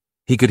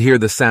 He could hear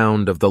the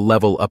sound of the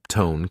level-up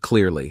tone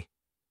clearly.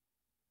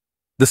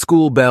 The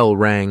school bell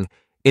rang,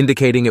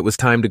 indicating it was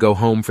time to go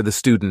home for the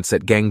students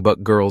at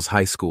Gangbuk Girls'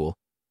 High School.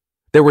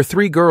 There were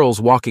 3 girls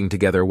walking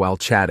together while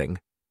chatting.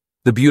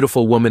 The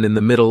beautiful woman in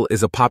the middle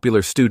is a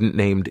popular student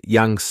named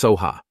Yang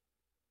So-ha.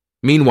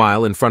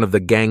 Meanwhile, in front of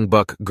the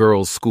Gangbuk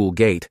Girls' School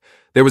gate,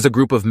 there was a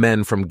group of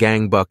men from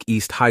Gangbuk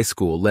East High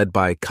School led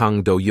by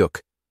Kang Do-hyuk.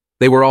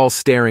 They were all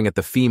staring at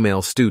the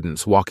female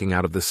students walking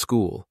out of the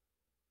school.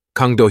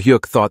 Kang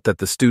Do-hyuk thought that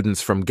the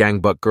students from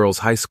Gangbuk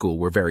Girls' High School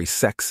were very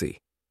sexy.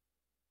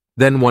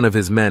 Then one of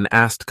his men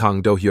asked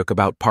Kang Do-hyuk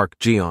about Park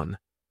Ji-on.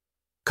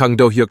 Kang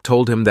Do-hyuk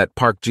told him that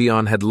Park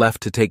Ji-on had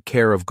left to take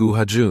care of Gu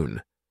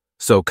Ha-jun,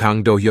 so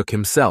Kang Do-hyuk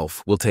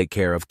himself will take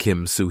care of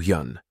Kim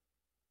Soo-hyun.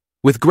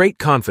 With great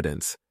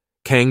confidence,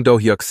 Kang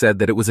Do-hyuk said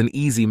that it was an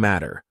easy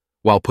matter,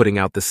 while putting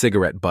out the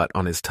cigarette butt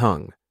on his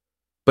tongue.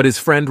 But his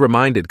friend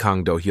reminded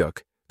Kang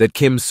Do-hyuk that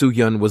Kim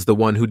Soo-hyun was the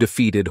one who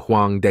defeated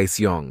Hwang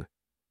Dae-seong.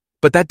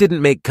 But that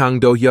didn't make Kang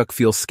Do-hyuk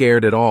feel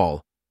scared at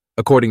all.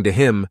 According to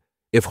him,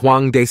 if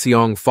Hwang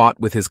Dae-seong fought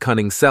with his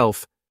cunning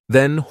self,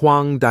 then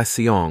Hwang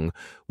Dae-seong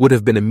would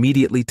have been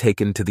immediately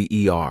taken to the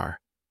ER.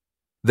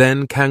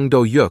 Then Kang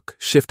Do-hyuk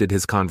shifted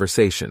his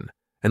conversation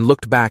and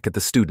looked back at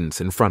the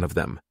students in front of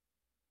them.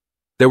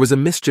 There was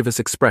a mischievous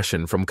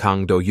expression from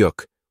Kang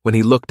Do-hyuk when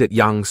he looked at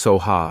Yang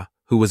So-ha,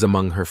 who was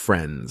among her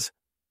friends.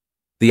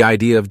 The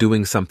idea of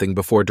doing something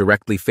before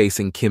directly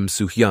facing Kim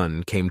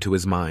Soo-hyun came to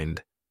his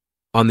mind.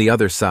 On the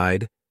other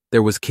side,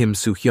 there was Kim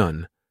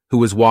Soo-hyun, who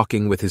was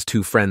walking with his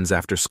 2 friends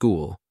after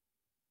school.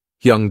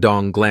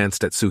 Hyung-dong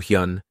glanced at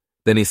Soo-hyun,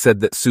 then he said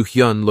that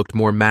Soo-hyun looked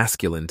more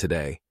masculine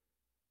today.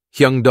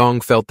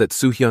 Hyung-dong felt that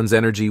Soo-hyun's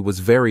energy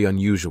was very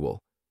unusual.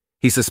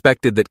 He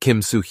suspected that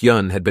Kim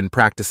Soo-hyun had been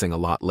practicing a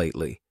lot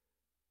lately.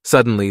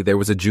 Suddenly, there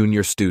was a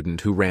junior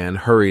student who ran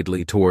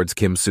hurriedly towards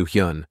Kim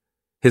Soo-hyun.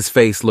 His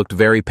face looked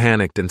very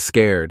panicked and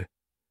scared.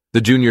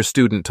 The junior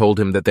student told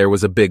him that there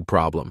was a big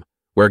problem,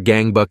 where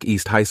Gangbuk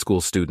East High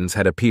School students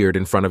had appeared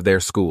in front of their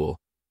school.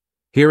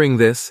 Hearing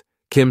this,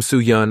 Kim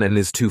Soo-hyun and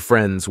his 2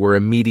 friends were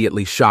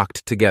immediately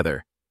shocked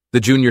together. The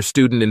junior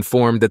student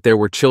informed that there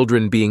were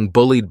children being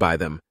bullied by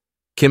them.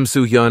 Kim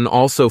Soo-hyun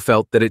also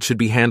felt that it should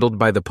be handled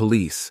by the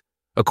police.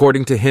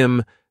 According to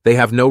him, they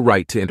have no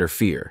right to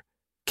interfere.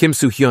 Kim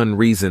Soo-hyun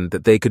reasoned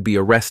that they could be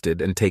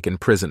arrested and taken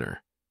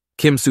prisoner.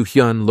 Kim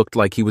Soo-hyun looked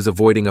like he was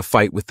avoiding a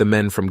fight with the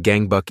men from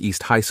Gangbuk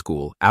East High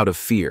School out of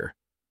fear.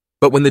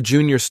 But when the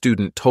junior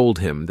student told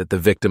him that the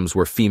victims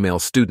were female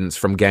students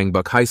from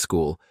Gangbuk High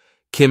School,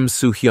 Kim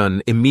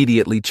Soo-hyun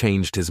immediately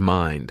changed his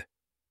mind.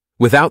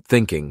 Without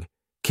thinking,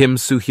 Kim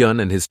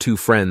Soo-hyun and his 2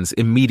 friends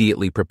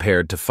immediately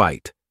prepared to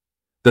fight.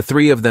 The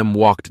 3 of them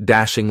walked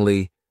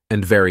dashingly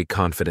and very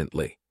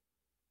confidently.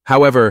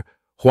 However,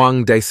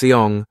 Hwang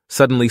Dae-seong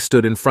suddenly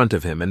stood in front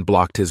of him and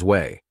blocked his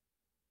way.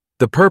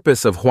 The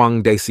purpose of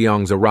Hwang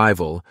Dae-seong's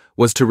arrival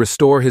was to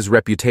restore his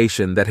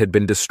reputation that had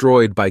been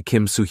destroyed by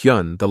Kim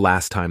Soo-hyun the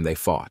last time they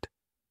fought.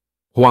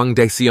 Hwang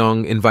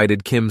Dae-seong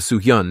invited Kim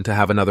Soo-hyun to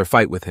have another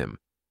fight with him.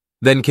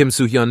 Then Kim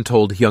Soo-hyun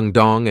told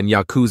Hyung-dong and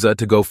Yakuza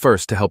to go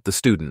first to help the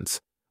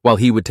students, while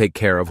he would take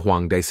care of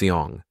Huang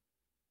Daeseong.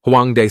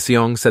 Huang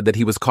Daeseong said that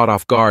he was caught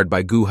off guard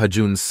by Gu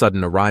Hajun's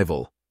sudden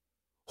arrival.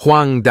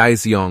 Huang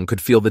Daeseong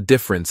could feel the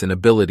difference in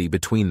ability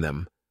between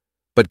them,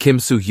 but Kim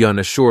Soo-hyun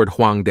assured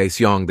Huang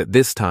Daeseong that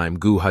this time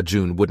Gu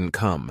Hajun wouldn't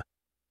come.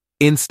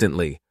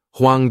 Instantly,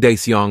 Huang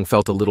Daeseong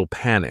felt a little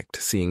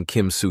panicked seeing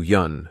Kim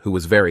Soo-hyun, who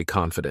was very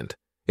confident,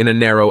 in a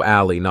narrow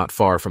alley not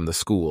far from the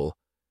school.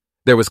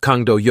 There was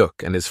Kang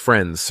Do-hyuk and his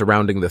friends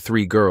surrounding the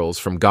 3 girls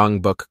from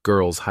Gangbuk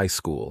Girls' High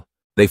School.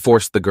 They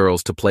forced the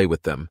girls to play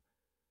with them.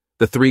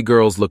 The 3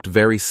 girls looked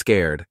very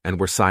scared and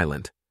were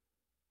silent.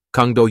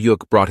 Kang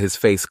Do-hyuk brought his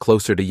face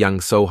closer to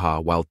Yang So-ha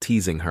while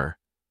teasing her.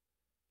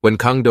 When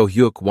Kang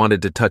Do-hyuk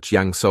wanted to touch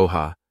Yang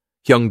So-ha,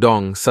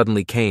 Hyung-dong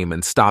suddenly came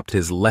and stopped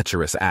his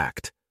lecherous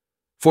act.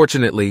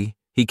 Fortunately,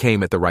 he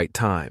came at the right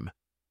time.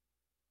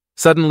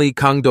 Suddenly,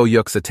 Kang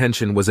Do-hyuk's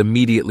attention was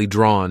immediately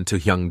drawn to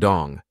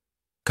Hyung-dong.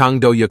 Kang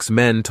Do-hyuk's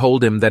men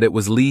told him that it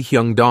was Lee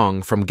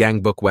Hyung-dong from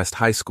Gangbuk West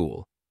High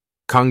School.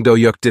 Kang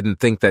Do-hyuk didn't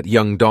think that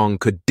Hyung-dong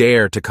could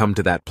dare to come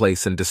to that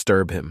place and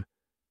disturb him.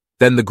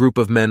 Then the group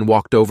of men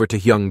walked over to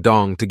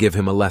Hyung-dong to give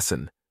him a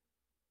lesson.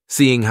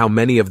 Seeing how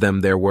many of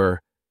them there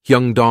were,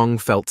 Hyung-dong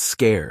felt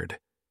scared.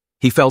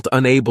 He felt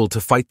unable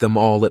to fight them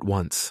all at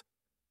once.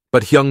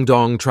 But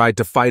Hyung-dong tried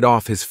to fight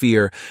off his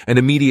fear and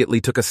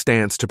immediately took a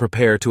stance to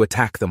prepare to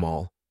attack them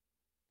all.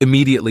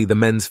 Immediately the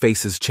men's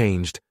faces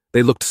changed.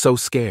 They looked so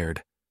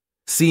scared.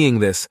 Seeing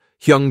this,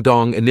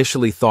 Hyung-dong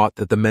initially thought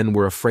that the men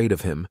were afraid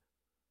of him.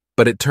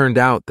 But it turned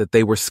out that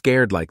they were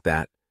scared like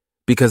that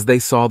because they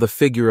saw the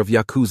figure of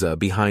Yakuza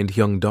behind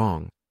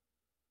Hyung-dong.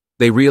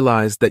 They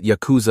realized that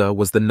Yakuza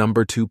was the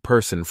number 2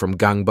 person from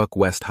Gangbuk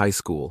West High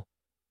School.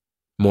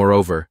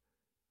 Moreover,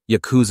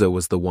 Yakuza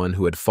was the one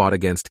who had fought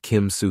against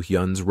Kim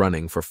Soo-hyun's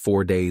running for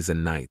 4 days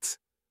and nights.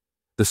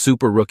 The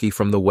super rookie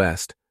from the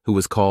West who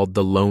was called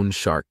the Lone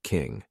Shark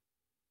King.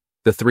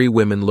 The 3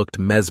 women looked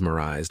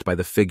mesmerized by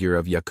the figure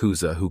of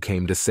Yakuza who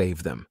came to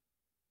save them.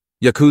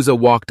 Yakuza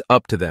walked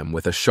up to them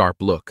with a sharp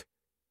look.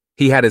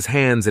 He had his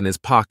hands in his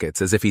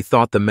pockets as if he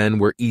thought the men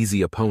were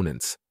easy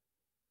opponents.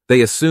 They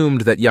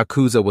assumed that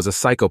Yakuza was a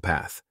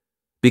psychopath.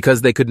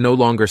 Because they could no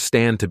longer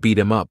stand to beat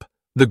him up,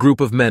 the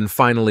group of men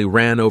finally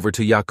ran over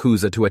to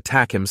Yakuza to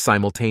attack him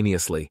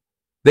simultaneously.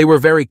 They were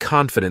very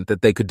confident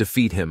that they could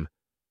defeat him.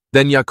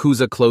 Then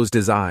Yakuza closed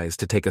his eyes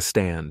to take a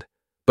stand.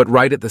 But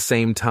right at the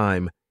same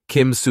time,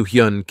 Kim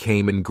Soo-hyun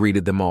came and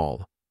greeted them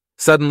all.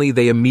 Suddenly,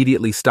 they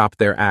immediately stopped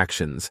their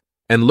actions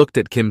and looked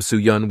at Kim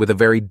Soo-hyun with a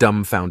very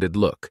dumbfounded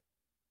look.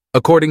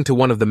 According to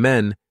one of the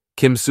men,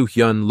 Kim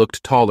Soo-hyun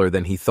looked taller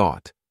than he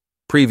thought.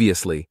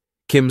 Previously,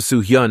 Kim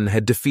Soo-hyun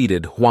had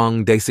defeated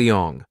Huang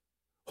Daeseong.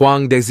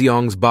 Huang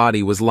Daeseong's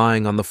body was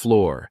lying on the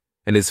floor,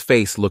 and his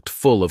face looked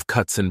full of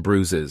cuts and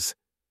bruises.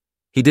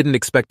 He didn't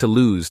expect to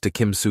lose to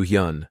Kim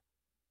Soo-hyun.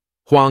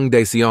 Huang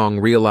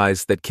Daeseong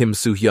realized that Kim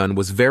Soo-hyun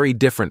was very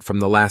different from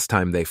the last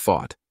time they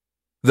fought.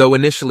 Though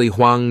initially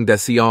Huang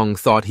Daeseong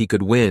thought he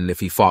could win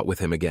if he fought with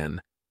him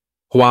again.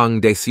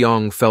 Huang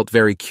Daeseong felt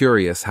very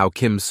curious how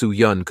Kim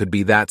Soo-hyun could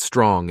be that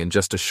strong in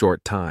just a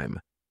short time.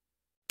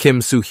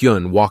 Kim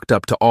Soo-hyun walked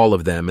up to all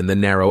of them in the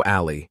narrow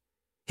alley.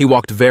 He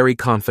walked very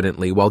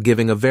confidently while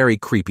giving a very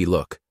creepy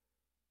look.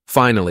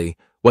 Finally,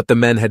 what the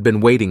men had been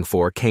waiting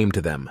for came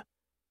to them.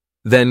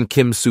 Then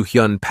Kim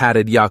Soo-hyun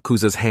patted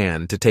Yakuza's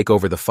hand to take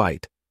over the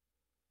fight.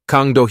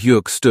 Kang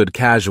Do-hyuk stood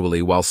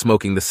casually while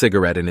smoking the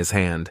cigarette in his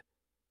hand.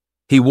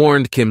 He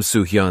warned Kim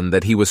Soo-hyun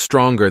that he was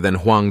stronger than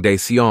Huang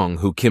Daeseong,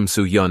 who Kim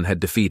Soo-hyun had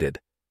defeated.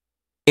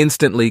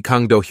 Instantly,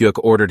 Kang Do-hyuk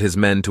ordered his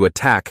men to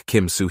attack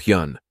Kim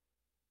Soo-hyun.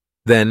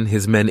 Then,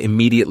 his men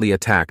immediately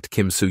attacked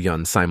Kim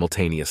Soo-hyun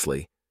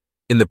simultaneously.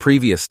 In the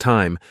previous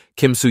time,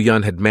 Kim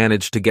Soo-hyun had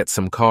managed to get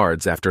some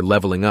cards after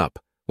leveling up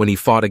when he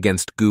fought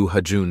against Gu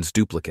Hajun's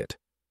duplicate.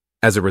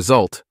 As a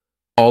result,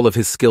 all of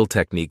his skill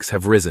techniques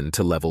have risen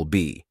to level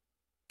B.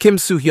 Kim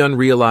Soo-hyun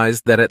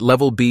realized that at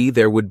level B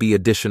there would be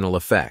additional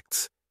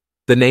effects.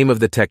 The name of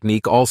the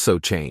technique also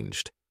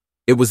changed.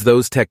 It was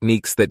those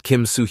techniques that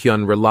Kim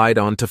Soo-hyun relied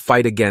on to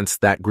fight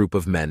against that group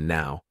of men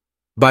now.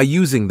 By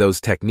using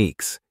those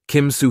techniques,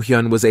 Kim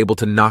Soo-hyun was able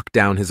to knock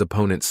down his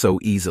opponent so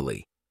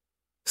easily.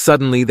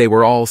 Suddenly, they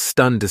were all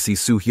stunned to see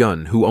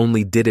Soo-hyun, who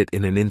only did it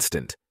in an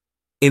instant.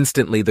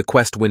 Instantly, the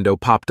quest window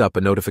popped up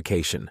a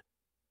notification.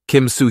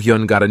 Kim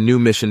Soo-hyun got a new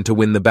mission to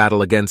win the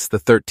battle against the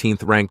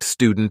 13th ranked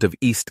student of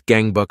East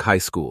Gangbuk High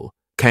School,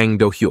 Kang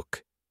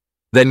Do-hyuk.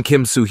 Then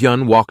Kim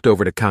Soo-hyun walked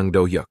over to Kang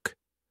Do-hyuk.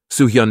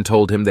 Soo-hyun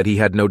told him that he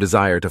had no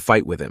desire to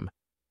fight with him.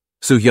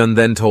 Soo-hyun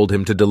then told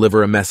him to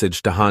deliver a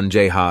message to Han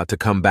Jae-ha to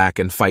come back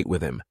and fight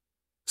with him.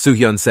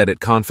 Soo-hyun said it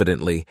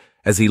confidently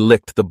as he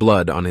licked the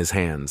blood on his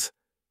hands.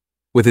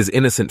 With his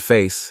innocent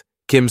face,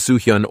 Kim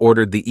Soo-hyun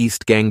ordered the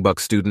East Gangbuk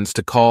students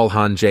to call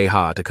Han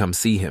Jae-ha to come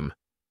see him.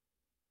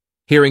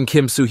 Hearing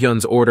Kim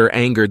Soo-hyun's order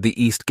angered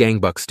the East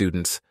Gangbuk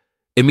students.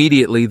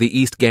 Immediately, the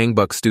East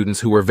Gangbuk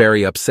students, who were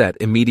very upset,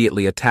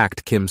 immediately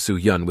attacked Kim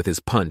Soo-hyun with his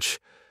punch,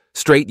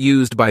 straight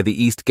used by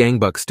the East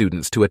Gangbuk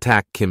students to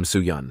attack Kim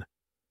Soo-hyun.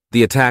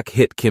 The attack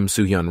hit Kim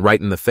Soo-hyun right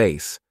in the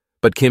face,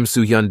 but Kim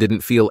Soo-hyun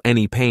didn't feel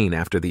any pain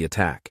after the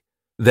attack.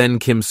 Then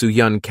Kim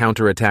Soo-hyun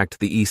counterattacked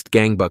the East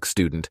Gangbuk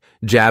student.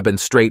 Jab and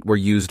straight were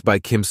used by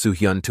Kim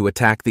Soo-hyun to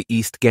attack the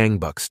East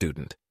Gangbuk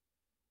student.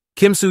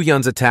 Kim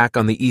Soo-hyun's attack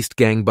on the East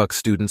Gangbuk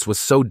students was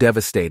so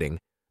devastating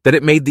that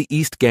it made the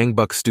East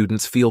Gangbuk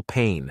students feel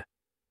pain.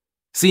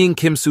 Seeing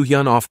Kim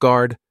Soo-hyun off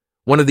guard,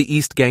 one of the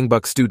East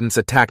Gangbuk students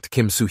attacked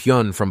Kim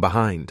Soo-hyun from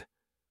behind.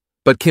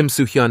 But Kim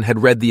Soo-hyun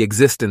had read the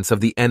existence of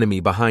the enemy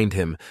behind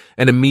him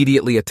and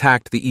immediately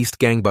attacked the East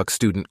Gangbuk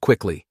student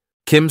quickly.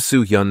 Kim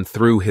Soo-hyun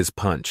threw his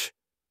punch.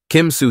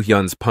 Kim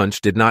Soo-hyun's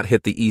punch did not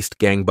hit the East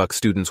Gangbuk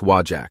student's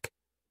wajak,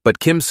 but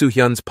Kim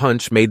Soo-hyun's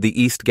punch made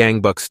the East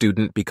Gangbuk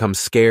student become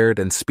scared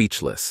and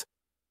speechless.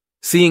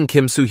 Seeing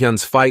Kim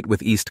Soo-hyun's fight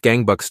with East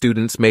Gangbuk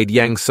students made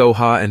Yang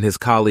So-ha and his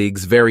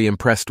colleagues very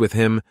impressed with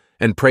him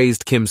and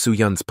praised Kim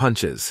Soo-hyun's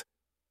punches.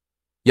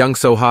 Yang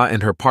So-ha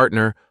and her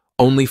partner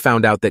only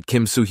found out that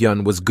Kim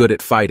Soo-hyun was good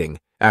at fighting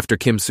after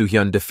Kim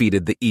Soo-hyun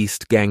defeated the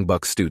East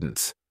Gangbuk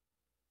students.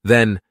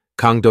 Then,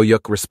 Kang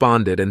Do-hyuk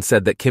responded and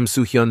said that Kim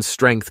Soo-hyun's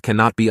strength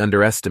cannot be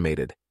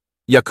underestimated.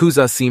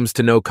 Yakuza seems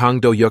to know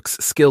Kang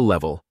Do-hyuk's skill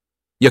level.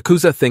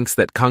 Yakuza thinks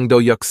that Kang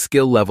Do-hyuk's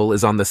skill level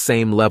is on the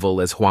same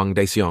level as Hwang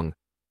Dae-seong.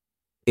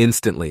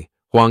 Instantly,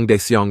 Hwang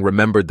Dae-seong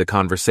remembered the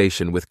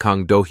conversation with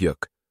Kang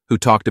Do-hyuk, who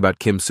talked about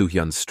Kim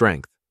Soo-hyun's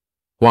strength.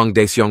 Hwang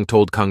Dae-seong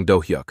told Kang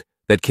Do-hyuk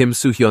that Kim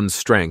Soo-hyun's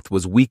strength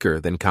was weaker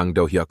than Kang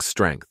Do-hyuk's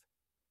strength.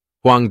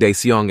 Hwang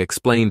Dae-seong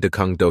explained to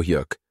Kang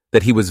Do-hyuk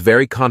that he was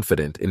very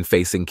confident in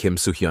facing Kim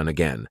Soo-hyun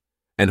again,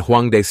 and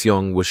Hwang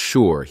Dae-seong was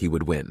sure he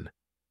would win.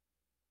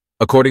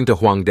 According to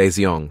Hwang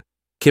Dae-seong,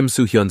 Kim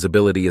Soo-hyun's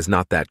ability is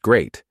not that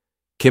great.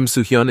 Kim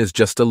Soo-hyun is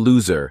just a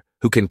loser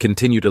who can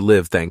continue to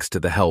live thanks to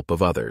the help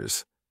of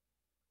others.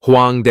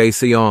 Hwang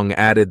Dae-seong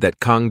added that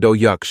Kang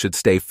Do-hyuk should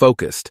stay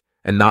focused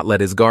and not let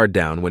his guard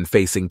down when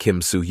facing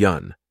Kim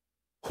Soo-hyun.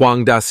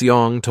 Hwang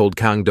Dae-seong told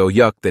Kang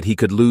Do-hyuk that he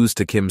could lose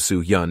to Kim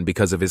Soo-hyun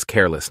because of his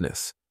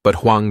carelessness, but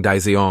Hwang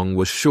Dae-seong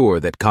was sure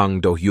that Kang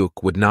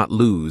Do-hyuk would not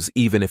lose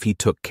even if he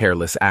took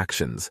careless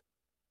actions.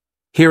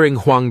 Hearing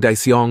Hwang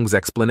Dae-seong's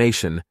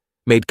explanation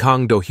made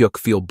Kang Do-hyuk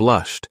feel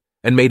blushed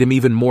and made him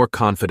even more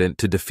confident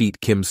to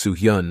defeat Kim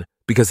Soo-hyun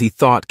because he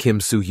thought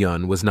Kim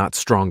Soo-hyun was not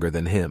stronger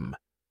than him.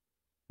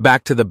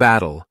 Back to the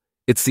battle,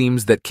 it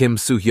seems that Kim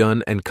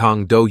Soo-hyun and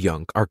Kang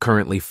Do-hyuk are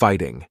currently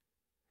fighting.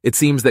 It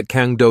seems that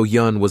Kang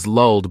Do-hyun was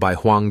lulled by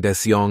Hwang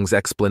Dae-seong's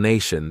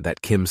explanation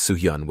that Kim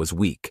Soo-hyun was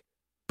weak.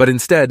 But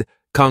instead,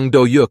 Kang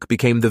Do-hyuk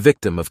became the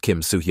victim of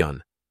Kim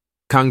Soo-hyun.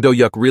 Kang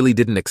Do-hyuk really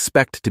didn't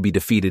expect to be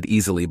defeated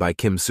easily by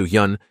Kim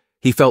Soo-hyun.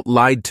 He felt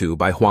lied to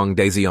by Hwang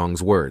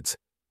Dae-seong's words.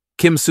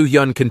 Kim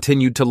Soo-hyun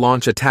continued to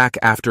launch attack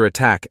after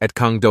attack at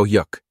Kang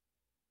Do-hyuk.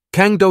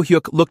 Kang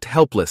Do-hyuk looked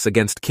helpless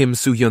against Kim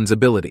Soo-hyun's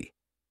ability.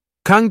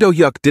 Kang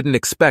Do-hyuk didn't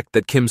expect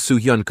that Kim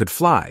Soo-hyun could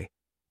fly.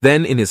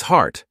 Then, in his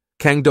heart,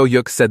 Kang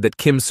Do-hyuk said that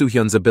Kim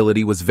Soo-hyun's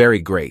ability was very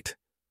great.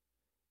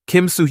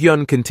 Kim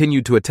Soo-hyun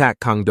continued to attack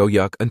Kang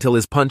Do-hyuk until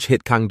his punch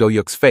hit Kang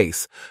Do-hyuk's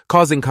face,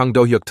 causing Kang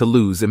Do-hyuk to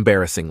lose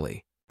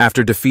embarrassingly.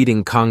 After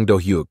defeating Kang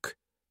Do-hyuk,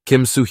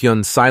 Kim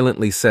Soo-hyun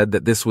silently said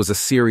that this was a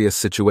serious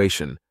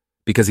situation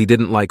because he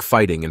didn't like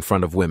fighting in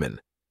front of women.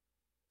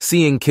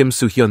 Seeing Kim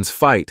Soo-hyun's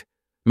fight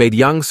made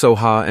Yang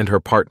So-ha and her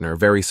partner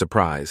very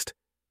surprised.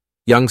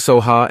 Yang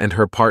So-ha and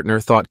her partner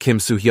thought Kim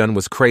Soo-hyun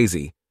was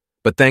crazy,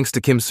 but thanks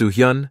to Kim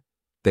Soo-hyun,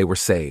 they were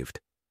saved.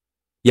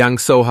 Yang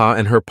So-ha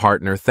and her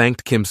partner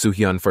thanked Kim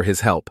Soo-hyun for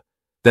his help.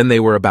 Then they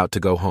were about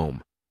to go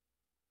home.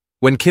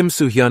 When Kim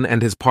Soo-hyun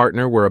and his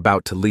partner were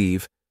about to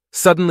leave,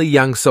 suddenly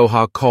Yang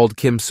So-ha called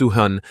Kim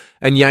Soo-hyun,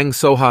 and Yang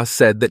So-ha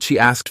said that she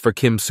asked for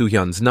Kim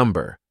Soo-hyun's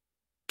number.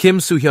 Kim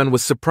Soo-hyun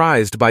was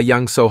surprised by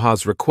Yang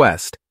So-ha's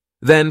request.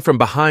 Then, from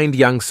behind,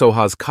 Yang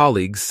So-ha's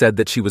colleagues said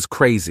that she was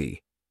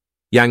crazy.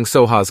 Yang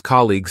So-ha's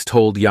colleagues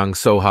told Yang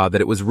So-ha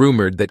that it was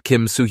rumored that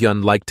Kim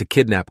Soo-hyun liked to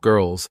kidnap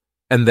girls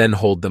and then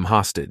hold them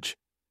hostage.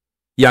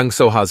 Yang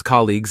So-ha's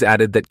colleagues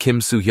added that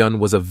Kim Soo-hyun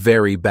was a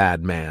very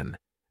bad man,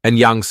 and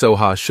Yang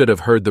So-ha should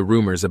have heard the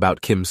rumors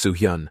about Kim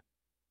Soo-hyun.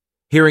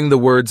 Hearing the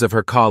words of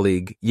her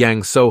colleague,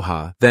 Yang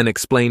So-ha then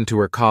explained to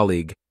her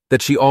colleague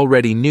that she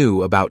already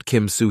knew about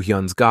Kim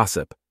Soo-hyun's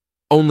gossip,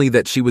 only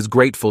that she was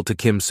grateful to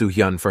Kim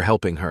Soo-hyun for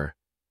helping her.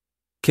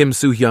 Kim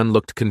Soo-hyun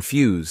looked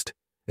confused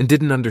and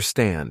didn't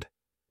understand,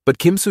 but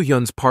Kim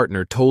Soo-hyun's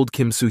partner told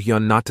Kim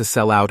Soo-hyun not to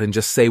sell out and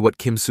just say what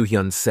Kim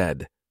Soo-hyun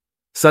said.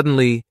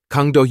 Suddenly,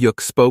 Kang Do-hyuk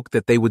spoke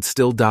that they would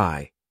still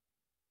die.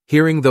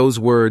 Hearing those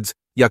words,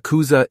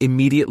 Yakuza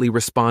immediately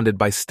responded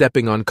by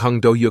stepping on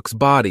Kang Do-hyuk's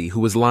body, who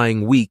was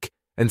lying weak,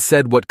 and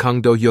said what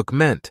Kang Do-hyuk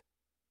meant.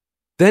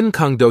 Then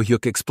Kang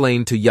Do-hyuk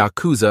explained to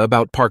Yakuza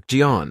about Park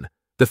Ji-on,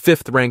 the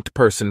fifth-ranked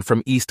person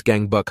from East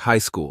Gangbuk High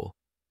School.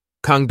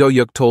 Kang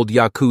Do-hyuk told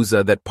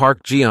Yakuza that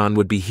Park Ji-on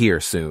would be here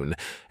soon,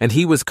 and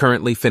he was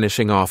currently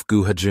finishing off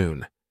Gu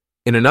Ha-jun.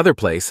 In another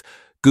place,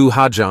 Gu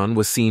Ha-jun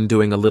was seen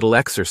doing a little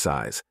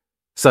exercise.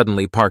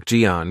 Suddenly, Park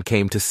Ji-on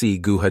came to see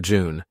Gu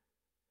Ha-jun.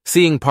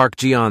 Seeing Park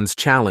Ji-on's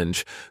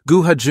challenge,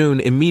 Gu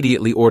Ha-jun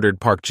immediately ordered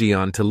Park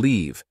Ji-on to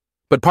leave.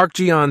 But Park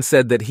Ji-on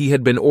said that he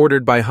had been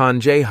ordered by Han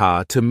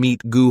Jae-ha to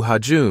meet Gu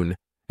Ha-jun,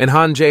 and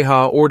Han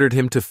Jae-ha ordered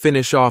him to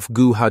finish off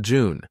Gu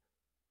Ha-jun.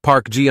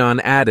 Park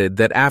Ji-yeon added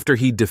that after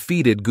he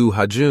defeated Gu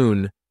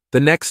Ha-jun, the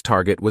next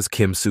target was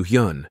Kim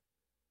Soo-hyun.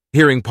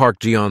 Hearing Park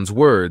Ji-yeon's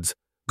words,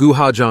 Gu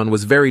Ha-jun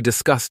was very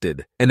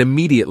disgusted and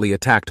immediately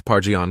attacked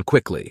Park Ji-yeon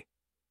quickly.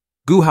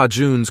 Gu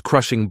Ha-jun's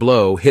crushing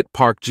blow hit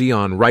Park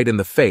Ji-yeon right in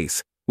the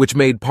face, which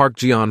made Park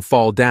Ji-yeon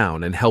fall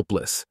down and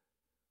helpless.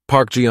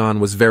 Park Ji-yeon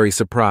was very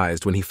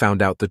surprised when he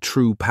found out the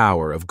true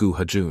power of Gu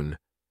Ha-jun.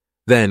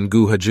 Then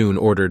Gu Ha-jun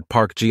ordered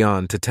Park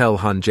Ji-yeon to tell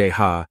Han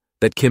Jae-ha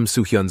that Kim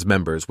Soo-hyun's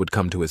members would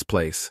come to his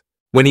place.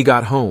 When he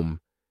got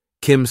home,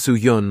 Kim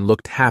Soo-hyun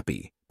looked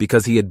happy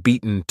because he had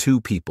beaten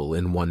 2 people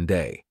in one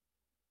day.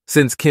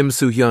 Since Kim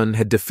Soo-hyun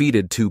had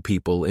defeated 2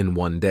 people in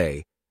one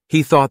day,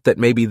 he thought that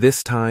maybe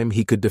this time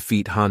he could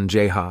defeat Han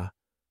Jae-ha.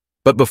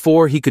 But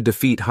before he could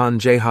defeat Han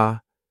Jae-ha,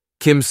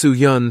 Kim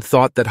Soo-hyun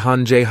thought that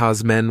Han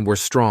Jae-ha's men were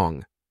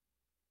strong.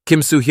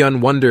 Kim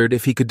Soo-hyun wondered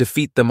if he could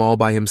defeat them all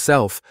by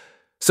himself,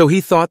 so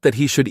he thought that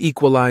he should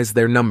equalize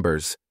their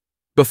numbers.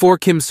 Before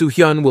Kim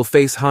Soo-hyun will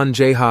face Han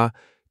Jae-ha,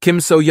 Kim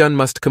So-hyun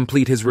must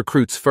complete his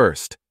recruits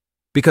first.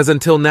 Because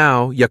until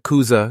now,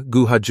 Yakuza,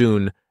 Gu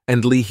Ha-jun,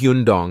 and Lee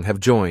Hyun-dong have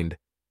joined,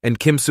 and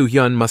Kim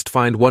Soo-hyun must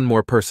find one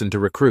more person to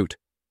recruit.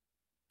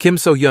 Kim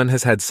So-hyun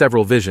has had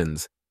several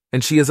visions,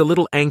 and she is a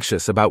little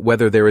anxious about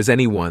whether there is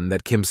anyone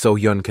that Kim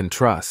So-hyun can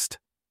trust.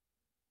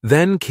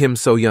 Then Kim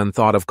So-hyun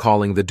thought of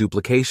calling the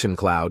duplication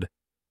cloud.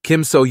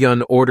 Kim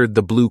So-hyun ordered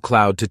the blue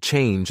cloud to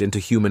change into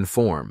human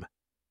form.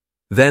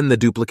 Then the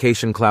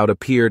duplication cloud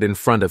appeared in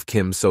front of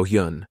Kim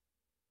So-hyun.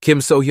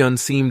 Kim So-hyun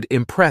seemed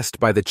impressed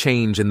by the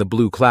change in the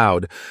blue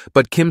cloud,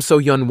 but Kim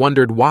So-hyun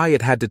wondered why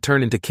it had to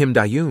turn into Kim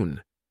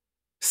Da-yoon.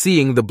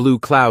 Seeing the blue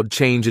cloud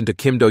change into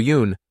Kim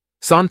Do-yoon,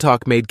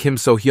 Sontak made Kim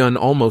So-hyun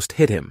almost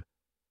hit him.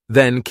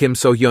 Then Kim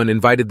So-hyun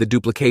invited the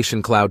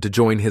duplication cloud to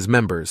join his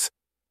members.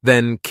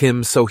 Then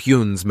Kim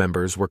So-hyun's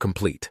members were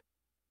complete.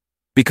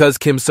 Because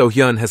Kim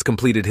So-hyun has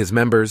completed his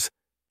members,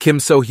 Kim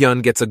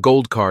So-hyun gets a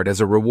gold card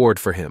as a reward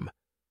for him.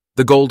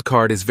 The gold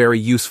card is very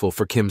useful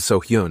for Kim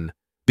So-hyun,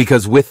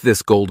 because with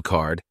this gold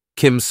card,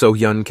 Kim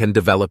So-hyun can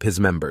develop his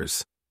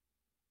members.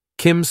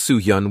 Kim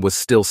So-hyun was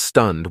still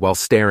stunned while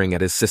staring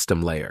at his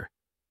system layer.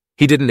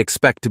 He didn't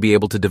expect to be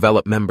able to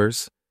develop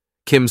members.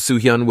 Kim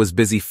So-hyun was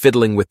busy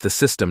fiddling with the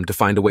system to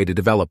find a way to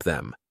develop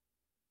them.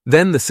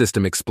 Then the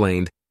system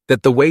explained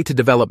that the way to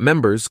develop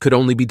members could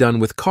only be done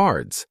with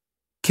cards.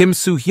 Kim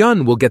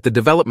So-hyun will get the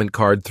development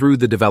card through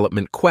the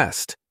development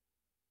quest.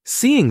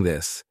 Seeing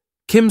this,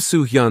 Kim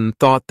So-hyun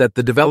thought that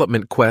the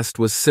development quest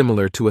was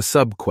similar to a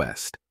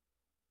sub-quest.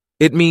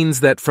 It means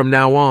that from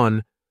now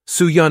on,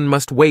 So-hyun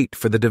must wait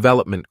for the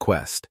development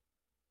quest.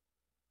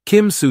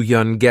 Kim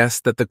So-hyun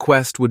guessed that the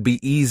quest would be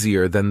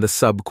easier than the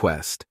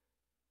sub-quest.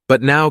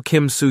 But now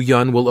Kim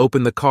So-hyun will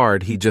open the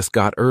card he just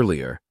got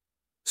earlier.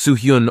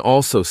 So-hyun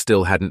also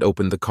still hadn't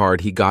opened the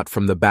card he got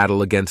from the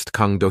battle against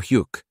Kang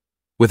Do-hyuk.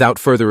 Without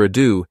further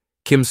ado,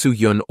 Kim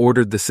So-hyun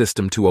ordered the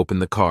system to open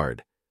the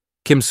card.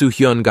 Kim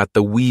So-hyun got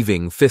the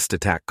Weaving Fist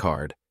Attack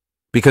card.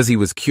 Because he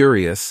was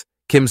curious,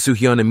 Kim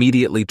So-hyun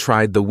immediately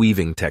tried the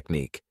weaving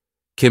technique.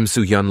 Kim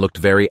So-hyun looked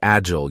very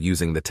agile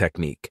using the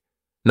technique.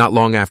 Not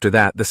long after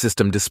that, the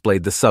system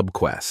displayed the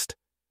sub-quest.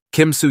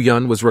 Kim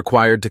So-hyun was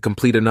required to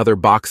complete another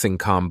boxing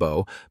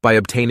combo by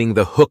obtaining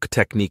the Hook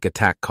Technique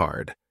attack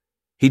card.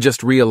 He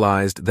just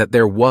realized that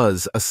there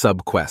was a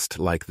sub-quest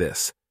like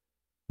this.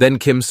 Then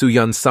Kim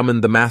So-hyun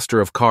summoned the Master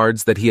of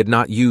Cards that he had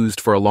not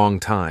used for a long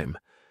time.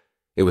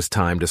 It was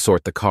time to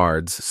sort the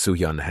cards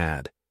So-hyun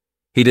had.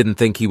 He didn't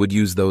think he would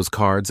use those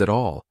cards at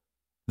all.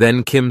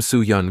 Then Kim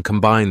So-hyun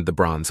combined the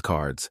bronze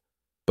cards,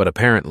 but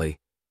apparently,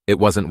 it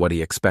wasn't what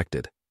he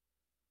expected.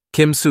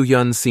 Kim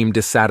So-hyun seemed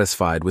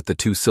dissatisfied with the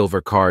 2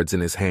 silver cards in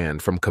his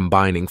hand from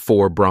combining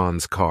 4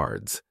 bronze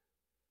cards.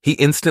 He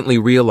instantly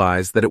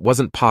realized that it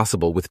wasn't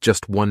possible with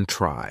just one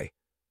try.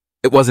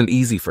 It wasn't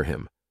easy for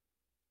him.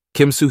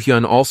 Kim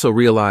So-hyun also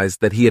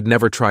realized that he had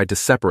never tried to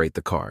separate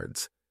the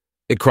cards.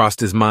 It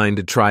crossed his mind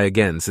to try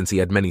again since he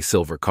had many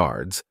silver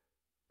cards.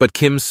 But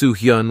Kim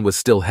So-hyun was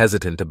still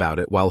hesitant about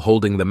it while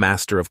holding the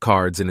Master of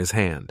Cards in his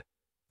hand.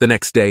 The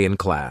next day in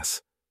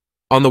class.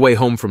 On the way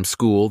home from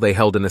school, they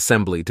held an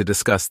assembly to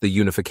discuss the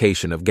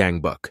unification of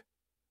Gangbuk.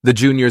 The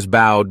juniors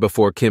bowed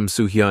before Kim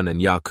So-hyun and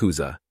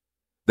Yakuza.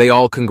 They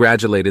all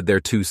congratulated their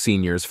 2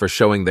 seniors for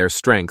showing their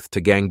strength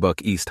to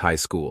Gangbuk East High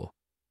School.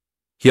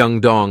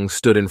 Hyung-dong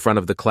stood in front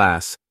of the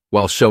class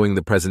while showing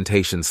the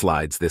presentation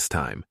slides this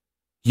time.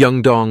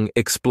 Hyung-dong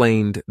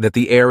explained that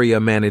the area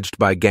managed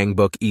by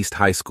Gangbuk East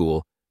High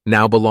School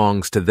now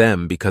belongs to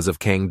them because of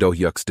Kang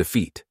Do-hyuk's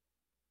defeat.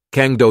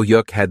 Kang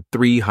Do-hyuk had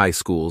 3 high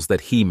schools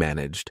that he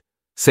managed: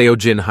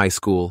 Seojin High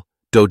School,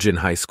 Dojin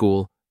High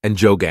School, and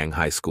Jogang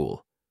High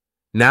School.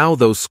 Now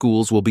those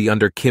schools will be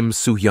under Kim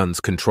So-hyun's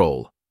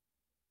control.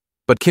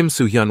 But Kim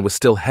So-hyun was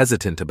still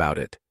hesitant about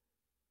it.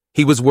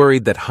 He was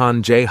worried that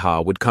Han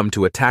Jae-ha would come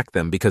to attack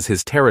them because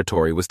his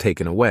territory was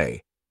taken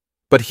away.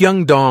 But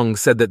Hyung-dong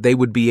said that they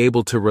would be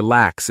able to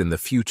relax in the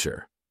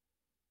future.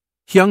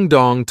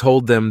 Hyung-dong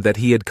told them that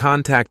he had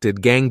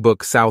contacted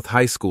Gangbuk South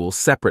High School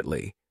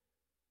separately.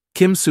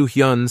 Kim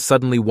So-hyun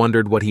suddenly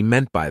wondered what he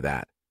meant by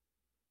that.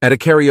 At a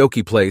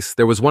karaoke place,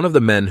 there was one of the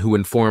men who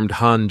informed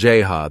Han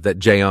Jae-ha that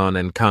Jaeon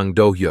and Kang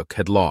Do-hyuk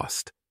had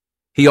lost.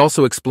 He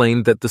also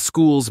explained that the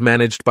schools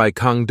managed by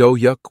Kang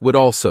Do-hyuk would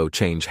also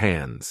change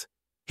hands.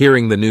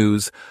 Hearing the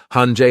news,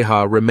 Han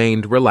Jae-ha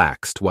remained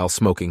relaxed while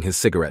smoking his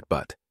cigarette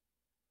butt.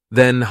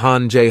 Then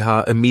Han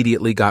Jae-ha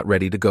immediately got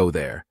ready to go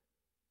there.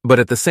 But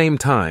at the same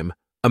time,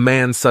 a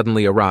man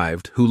suddenly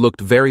arrived who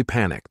looked very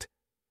panicked.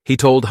 He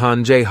told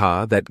Han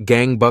Jae-ha that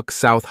Gangbuk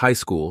South High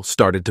School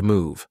started to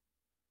move.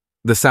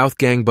 The South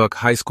Gangbuk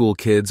High School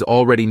kids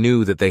already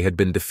knew that they had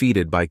been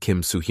defeated by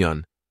Kim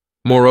Soo-hyun.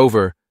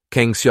 Moreover,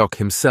 Kang Seok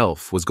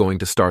himself was going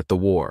to start the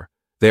war.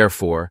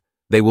 Therefore,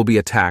 they will be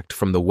attacked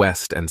from the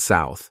west and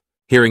south.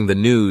 Hearing the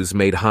news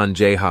made Han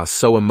Jae-ha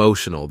so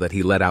emotional that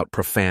he let out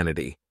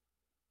profanity.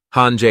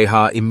 Han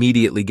Jae-ha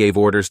immediately gave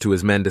orders to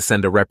his men to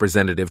send a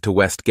representative to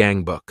West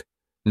Gangbuk.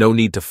 No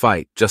need to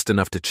fight, just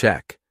enough to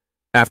check.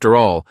 After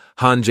all,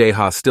 Han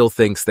Jae-ha still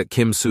thinks that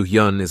Kim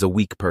Soo-hyun is a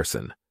weak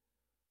person.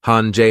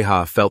 Han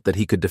Jae-ha felt that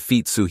he could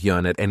defeat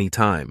Soo-hyun at any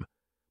time.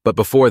 But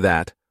before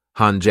that,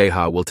 Han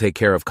Jae-ha will take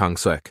care of Kang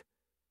Seok.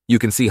 You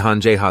can see Han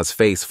Jae-ha's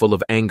face full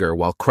of anger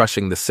while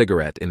crushing the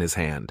cigarette in his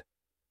hand.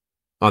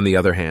 On the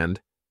other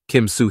hand,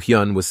 Kim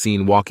Soo-hyun was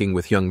seen walking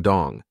with Hyung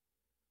Dong.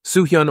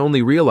 Soo-hyun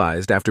only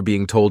realized after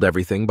being told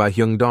everything by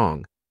Hyung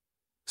Dong.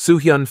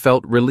 Soo-hyun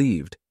felt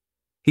relieved.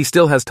 He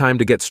still has time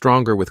to get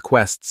stronger with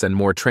quests and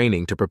more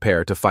training to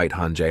prepare to fight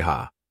Han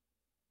Jae-ha.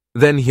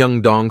 Then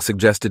Hyung Dong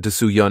suggested to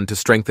Soo-hyun to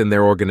strengthen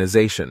their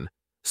organization.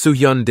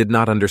 Soo-hyun did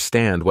not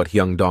understand what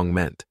Hyung Dong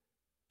meant.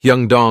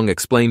 Hyung Dong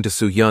explained to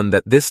Soo-hyun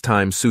that this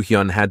time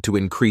Soo-hyun had to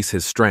increase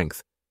his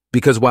strength,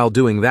 because while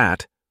doing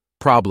that,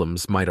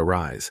 problems might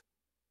arise.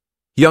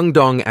 Hyung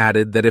Dong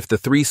added that if the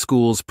three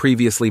schools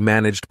previously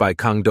managed by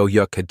Kang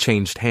Do-hyuk had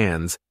changed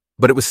hands,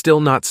 but it was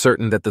still not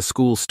certain that the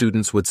school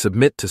students would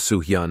submit to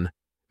Soo-hyun,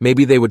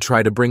 maybe they would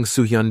try to bring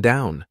Soo-hyun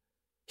down.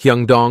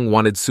 Hyung Dong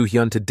wanted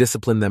Soo-hyun to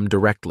discipline them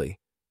directly.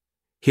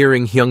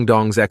 Hearing Hyung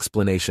Dong's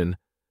explanation,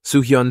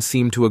 Soo-hyun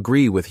seemed to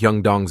agree with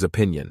Hyung Dong's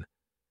opinion.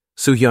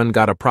 Soo-hyun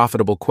got a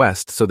profitable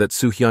quest so that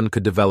Soo-hyun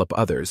could develop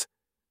others.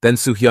 Then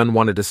Soo-hyun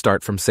wanted to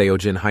start from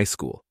Seojin High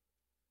School.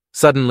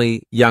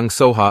 Suddenly, Yang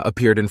So-ha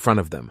appeared in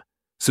front of them.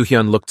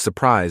 Soo-hyun looked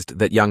surprised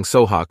that Yang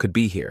So-ha could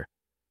be here.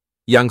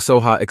 Yang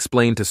So-ha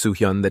explained to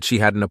Soo-hyun that she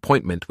had an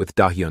appointment with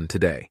Da-hyun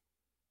today.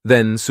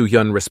 Then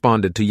Soo-hyun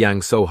responded to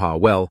Yang So-ha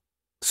well.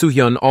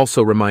 Soo-hyun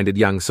also reminded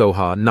Yang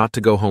So-ha not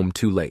to go home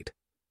too late.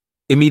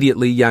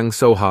 Immediately, Yang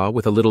So-ha,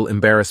 with a little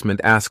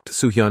embarrassment, asked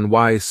Soo-hyun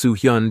why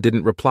Soo-hyun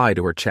didn't reply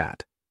to her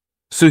chat.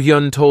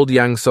 Soo-hyun told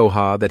Yang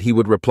So-ha that he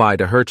would reply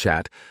to her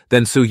chat,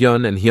 then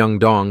Soo-hyun and Hyung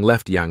Dong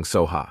left Yang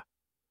So-ha.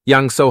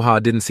 Yang So-ha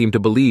didn't seem to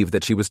believe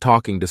that she was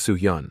talking to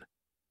Soo-hyun.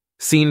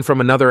 Seen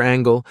from another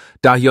angle,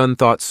 Da-hyun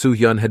thought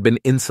Soo-hyun had been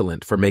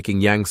insolent for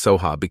making Yang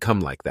So-ha become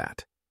like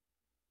that.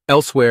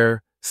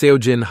 Elsewhere,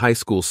 Seojin High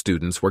School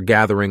students were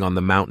gathering on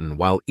the mountain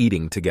while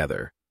eating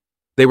together.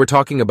 They were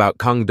talking about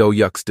Kang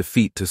Do-hyuk's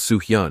defeat to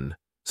Soo-hyun,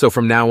 so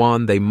from now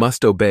on they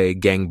must obey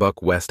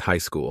Gangbuk West High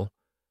School.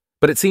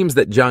 But it seems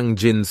that Jang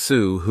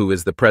Jin-soo, who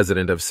is the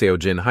president of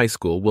Seojin High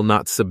School, will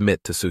not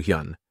submit to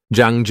Soo-hyun.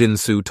 Jang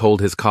Jin-soo told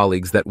his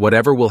colleagues that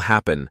whatever will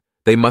happen,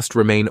 they must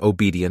remain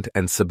obedient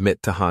and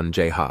submit to Han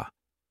Jae-ha.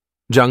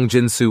 Jang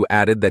Jin-soo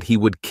added that he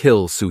would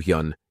kill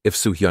Soo-hyun if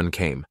Soo-hyun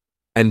came,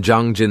 and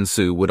Jang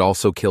Jin-soo would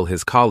also kill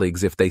his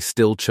colleagues if they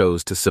still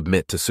chose to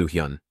submit to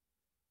Soo-hyun.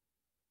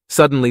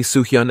 Suddenly,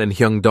 Soo-hyun and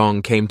Hyung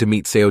Dong came to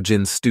meet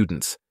Seojin's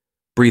students.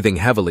 Breathing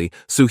heavily,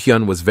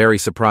 Soo-hyun was very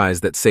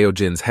surprised that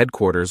Seojin's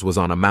headquarters was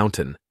on a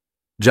mountain.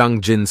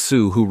 Jang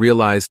Jin-soo, who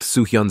realized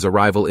Soo-hyun's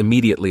arrival,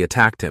 immediately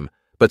attacked him,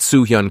 but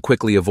Soo-hyun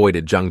quickly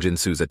avoided Jang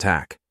Jin-soo's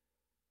attack.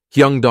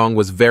 Hyung Dong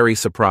was very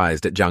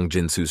surprised at Jang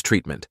Jin-soo's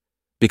treatment,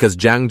 because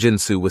Jang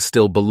Jin-soo was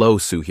still below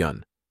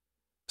Soo-hyun.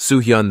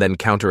 Soo-hyun then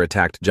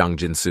counterattacked Jang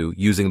Jin-soo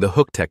using the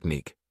hook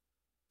technique.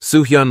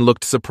 Soo-hyun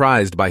looked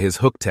surprised by his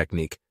hook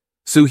technique.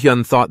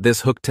 Soo-hyun thought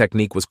this hook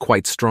technique was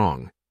quite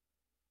strong.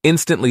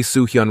 Instantly,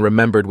 Soo-hyun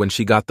remembered when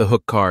she got the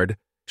hook card.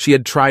 She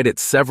had tried it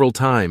several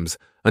times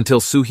until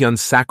Soo-hyun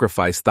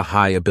sacrificed the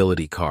high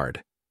ability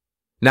card.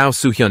 Now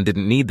Soo-hyun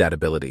didn't need that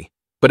ability,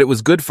 but it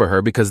was good for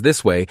her because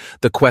this way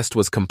the quest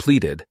was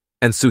completed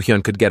and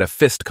Soo-hyun could get a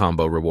fist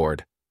combo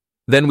reward.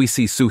 Then we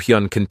see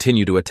Soo-hyun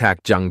continue to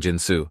attack Jang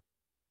Jin-soo.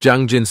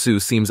 Jang Jin-soo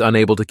seems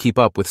unable to keep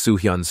up with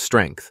Soo-hyun's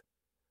strength.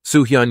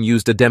 Soo-hyun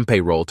used a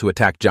Denpei roll to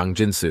attack Jang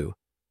Jin-soo.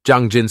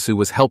 Jang Jin-soo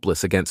was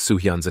helpless against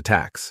Soo-hyun's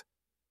attacks.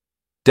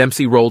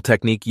 Dempsey roll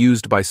technique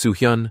used by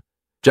Soo-hyun.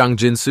 Jang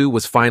Jin-soo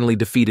was finally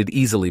defeated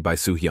easily by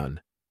Soo-hyun.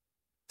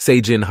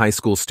 Seojin High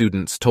School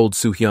students told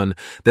Soo-hyun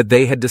that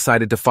they had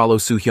decided to follow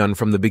Soo-hyun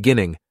from the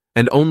beginning,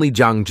 and only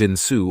Jang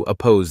Jin-soo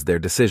opposed their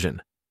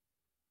decision.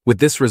 With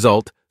this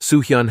result,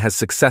 Soo-hyun has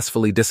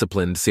successfully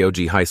disciplined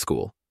Seoji High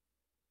School.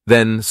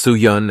 Then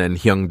Soo-hyun and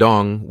Hyung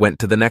Dong went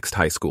to the next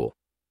high school.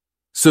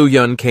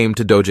 Soo-hyun came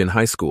to Dojin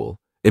High School.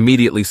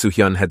 Immediately,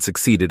 Soo-hyun had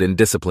succeeded in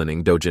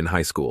disciplining Dojin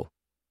High School.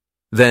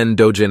 Then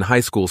Dojin High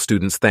School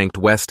students thanked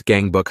West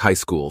Gangbuk High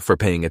School for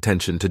paying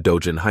attention to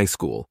Dojin High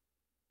School.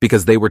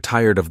 because they were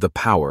tired of the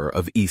power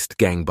of East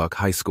Gangbuk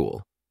High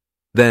School.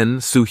 Then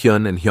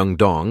Soo-hyun and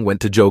Hyung-dong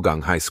went to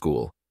Jogang High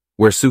School,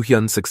 where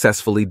Soo-hyun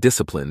successfully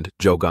disciplined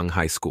Jogang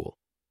High School.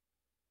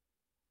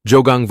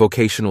 Jogang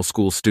Vocational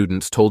School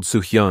students told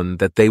Soo-hyun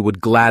that they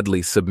would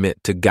gladly submit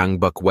to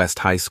Gangbuk West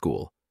High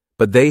School,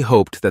 but they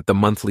hoped that the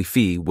monthly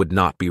fee would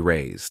not be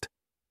raised.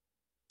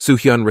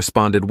 Soo-hyun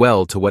responded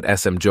well to what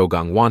SM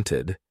Jogang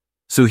wanted.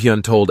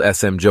 Soo-hyun told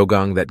SM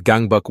Jogang that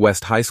Gangbuk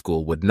West High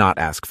School would not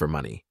ask for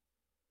money.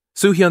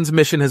 Soo-hyun's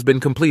mission has been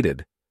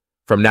completed.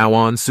 From now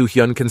on,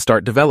 Soo-hyun can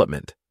start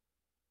development.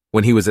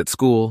 When he was at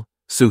school,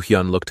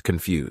 Soo-hyun looked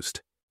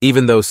confused.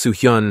 Even though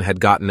Soo-hyun had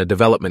gotten a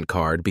development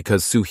card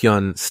because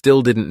Soo-hyun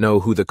still didn't know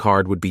who the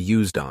card would be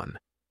used on.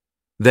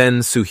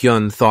 Then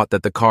Soo-hyun thought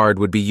that the card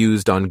would be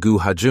used on Gu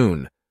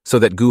Ha-jun, so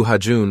that Gu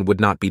Ha-jun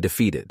would not be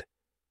defeated.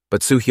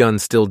 But Soo-hyun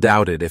still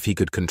doubted if he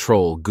could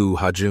control Gu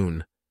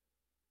Ha-jun.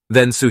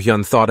 Then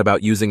Soo-hyun thought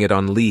about using it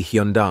on Lee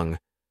Hyun-dong,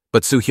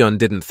 but Soo-hyun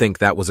didn't think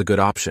that was a good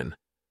option.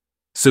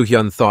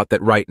 Soo-hyun thought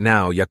that right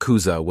now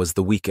Yakuza was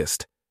the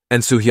weakest,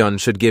 and Soo-hyun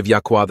should give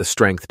Yakwa the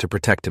strength to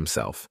protect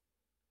himself.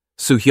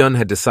 Soo-hyun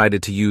had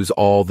decided to use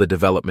all the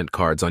development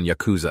cards on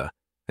Yakuza,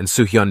 and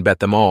Soo-hyun bet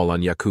them all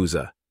on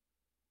Yakuza.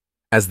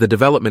 As the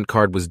development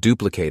card was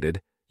duplicated,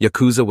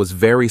 Yakuza was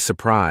very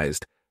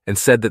surprised and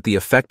said that the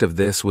effect of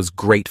this was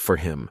great for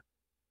him.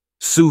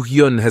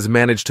 Soo-hyun has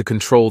managed to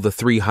control the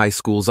 3 high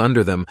schools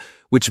under them,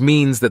 which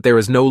means that there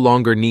is no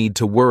longer need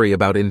to worry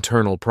about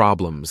internal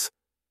problems.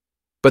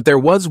 But there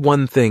was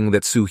one thing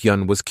that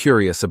Soo-hyun was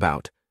curious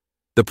about: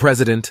 the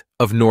president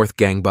of North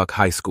Gangbuk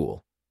High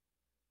School.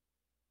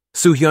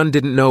 Soo-hyun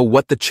didn't know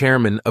what the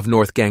chairman of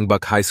North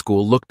Gangbuk High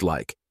School looked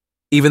like.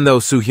 Even though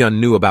Soo-hyun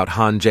knew about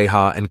Han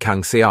Jae-ha and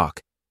Kang Seok,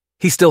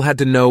 he still had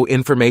to know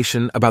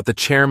information about the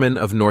chairman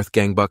of North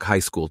Gangbuk High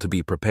School to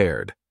be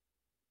prepared.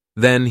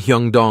 Then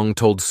Hyung-dong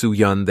told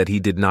Soo-hyun that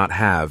he did not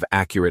have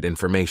accurate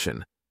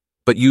information,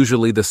 but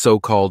usually the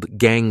so-called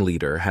gang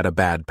leader had a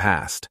bad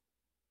past.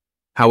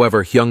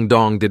 However,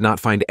 Hyung-dong did not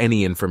find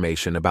any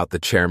information about the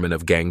chairman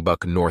of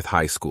Gangbuk North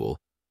High School,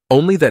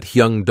 only that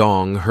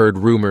Hyung-dong heard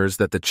rumors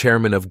that the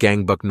chairman of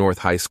Gangbuk North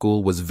High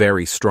School was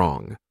very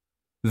strong.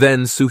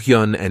 Then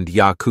Soo-hyun and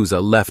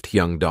Yakuza left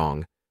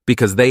Hyung-dong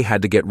because they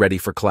had to get ready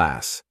for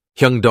class.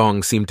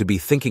 Hyung-dong seemed to be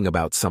thinking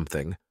about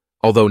something,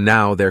 although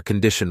now their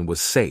condition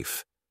was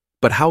safe.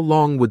 But how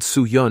long would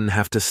Soo-hyun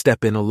have to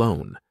step in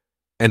alone?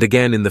 And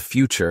again in the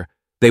future,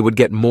 they would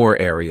get more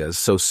areas,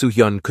 so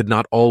Soo-hyun could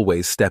not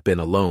always step in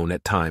alone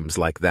at times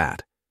like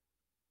that.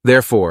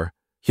 Therefore,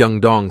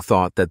 Hyung-dong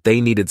thought that they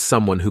needed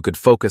someone who could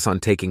focus on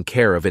taking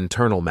care of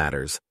internal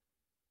matters.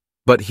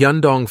 But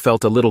Hyun-dong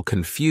felt a little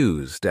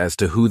confused as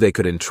to who they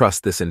could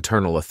entrust this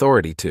internal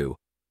authority to,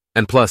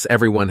 and plus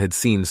everyone had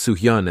seen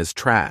Soo-hyun as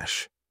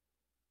trash.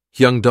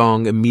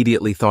 Hyung-dong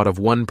immediately thought of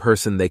one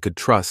person they could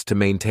trust to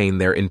maintain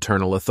their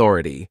internal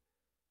authority.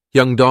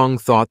 Hyung-dong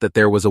thought that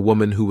there was a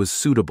woman who was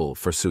suitable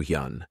for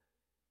Soo-hyun.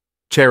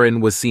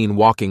 Chaerin was seen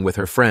walking with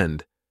her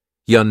friend.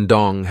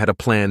 Hyun-dong had a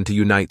plan to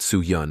unite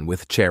Soo-hyun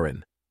with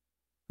Chaerin.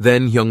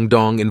 Then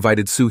Hyung-dong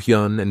invited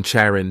Soo-hyun and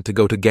Chaerin to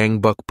go to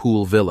Gangbuk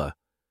Pool Villa,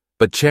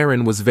 but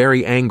Chaerin was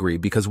very angry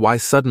because why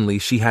suddenly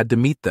she had to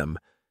meet them,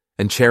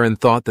 and Chaerin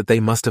thought that they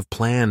must have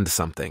planned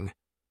something.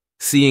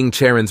 Seeing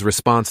Chaerin's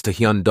response to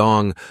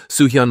Hyun-dong,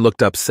 Soo-hyun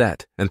looked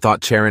upset and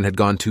thought Chaerin had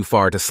gone too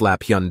far to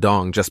slap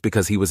Hyun-dong just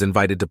because he was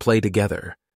invited to play together.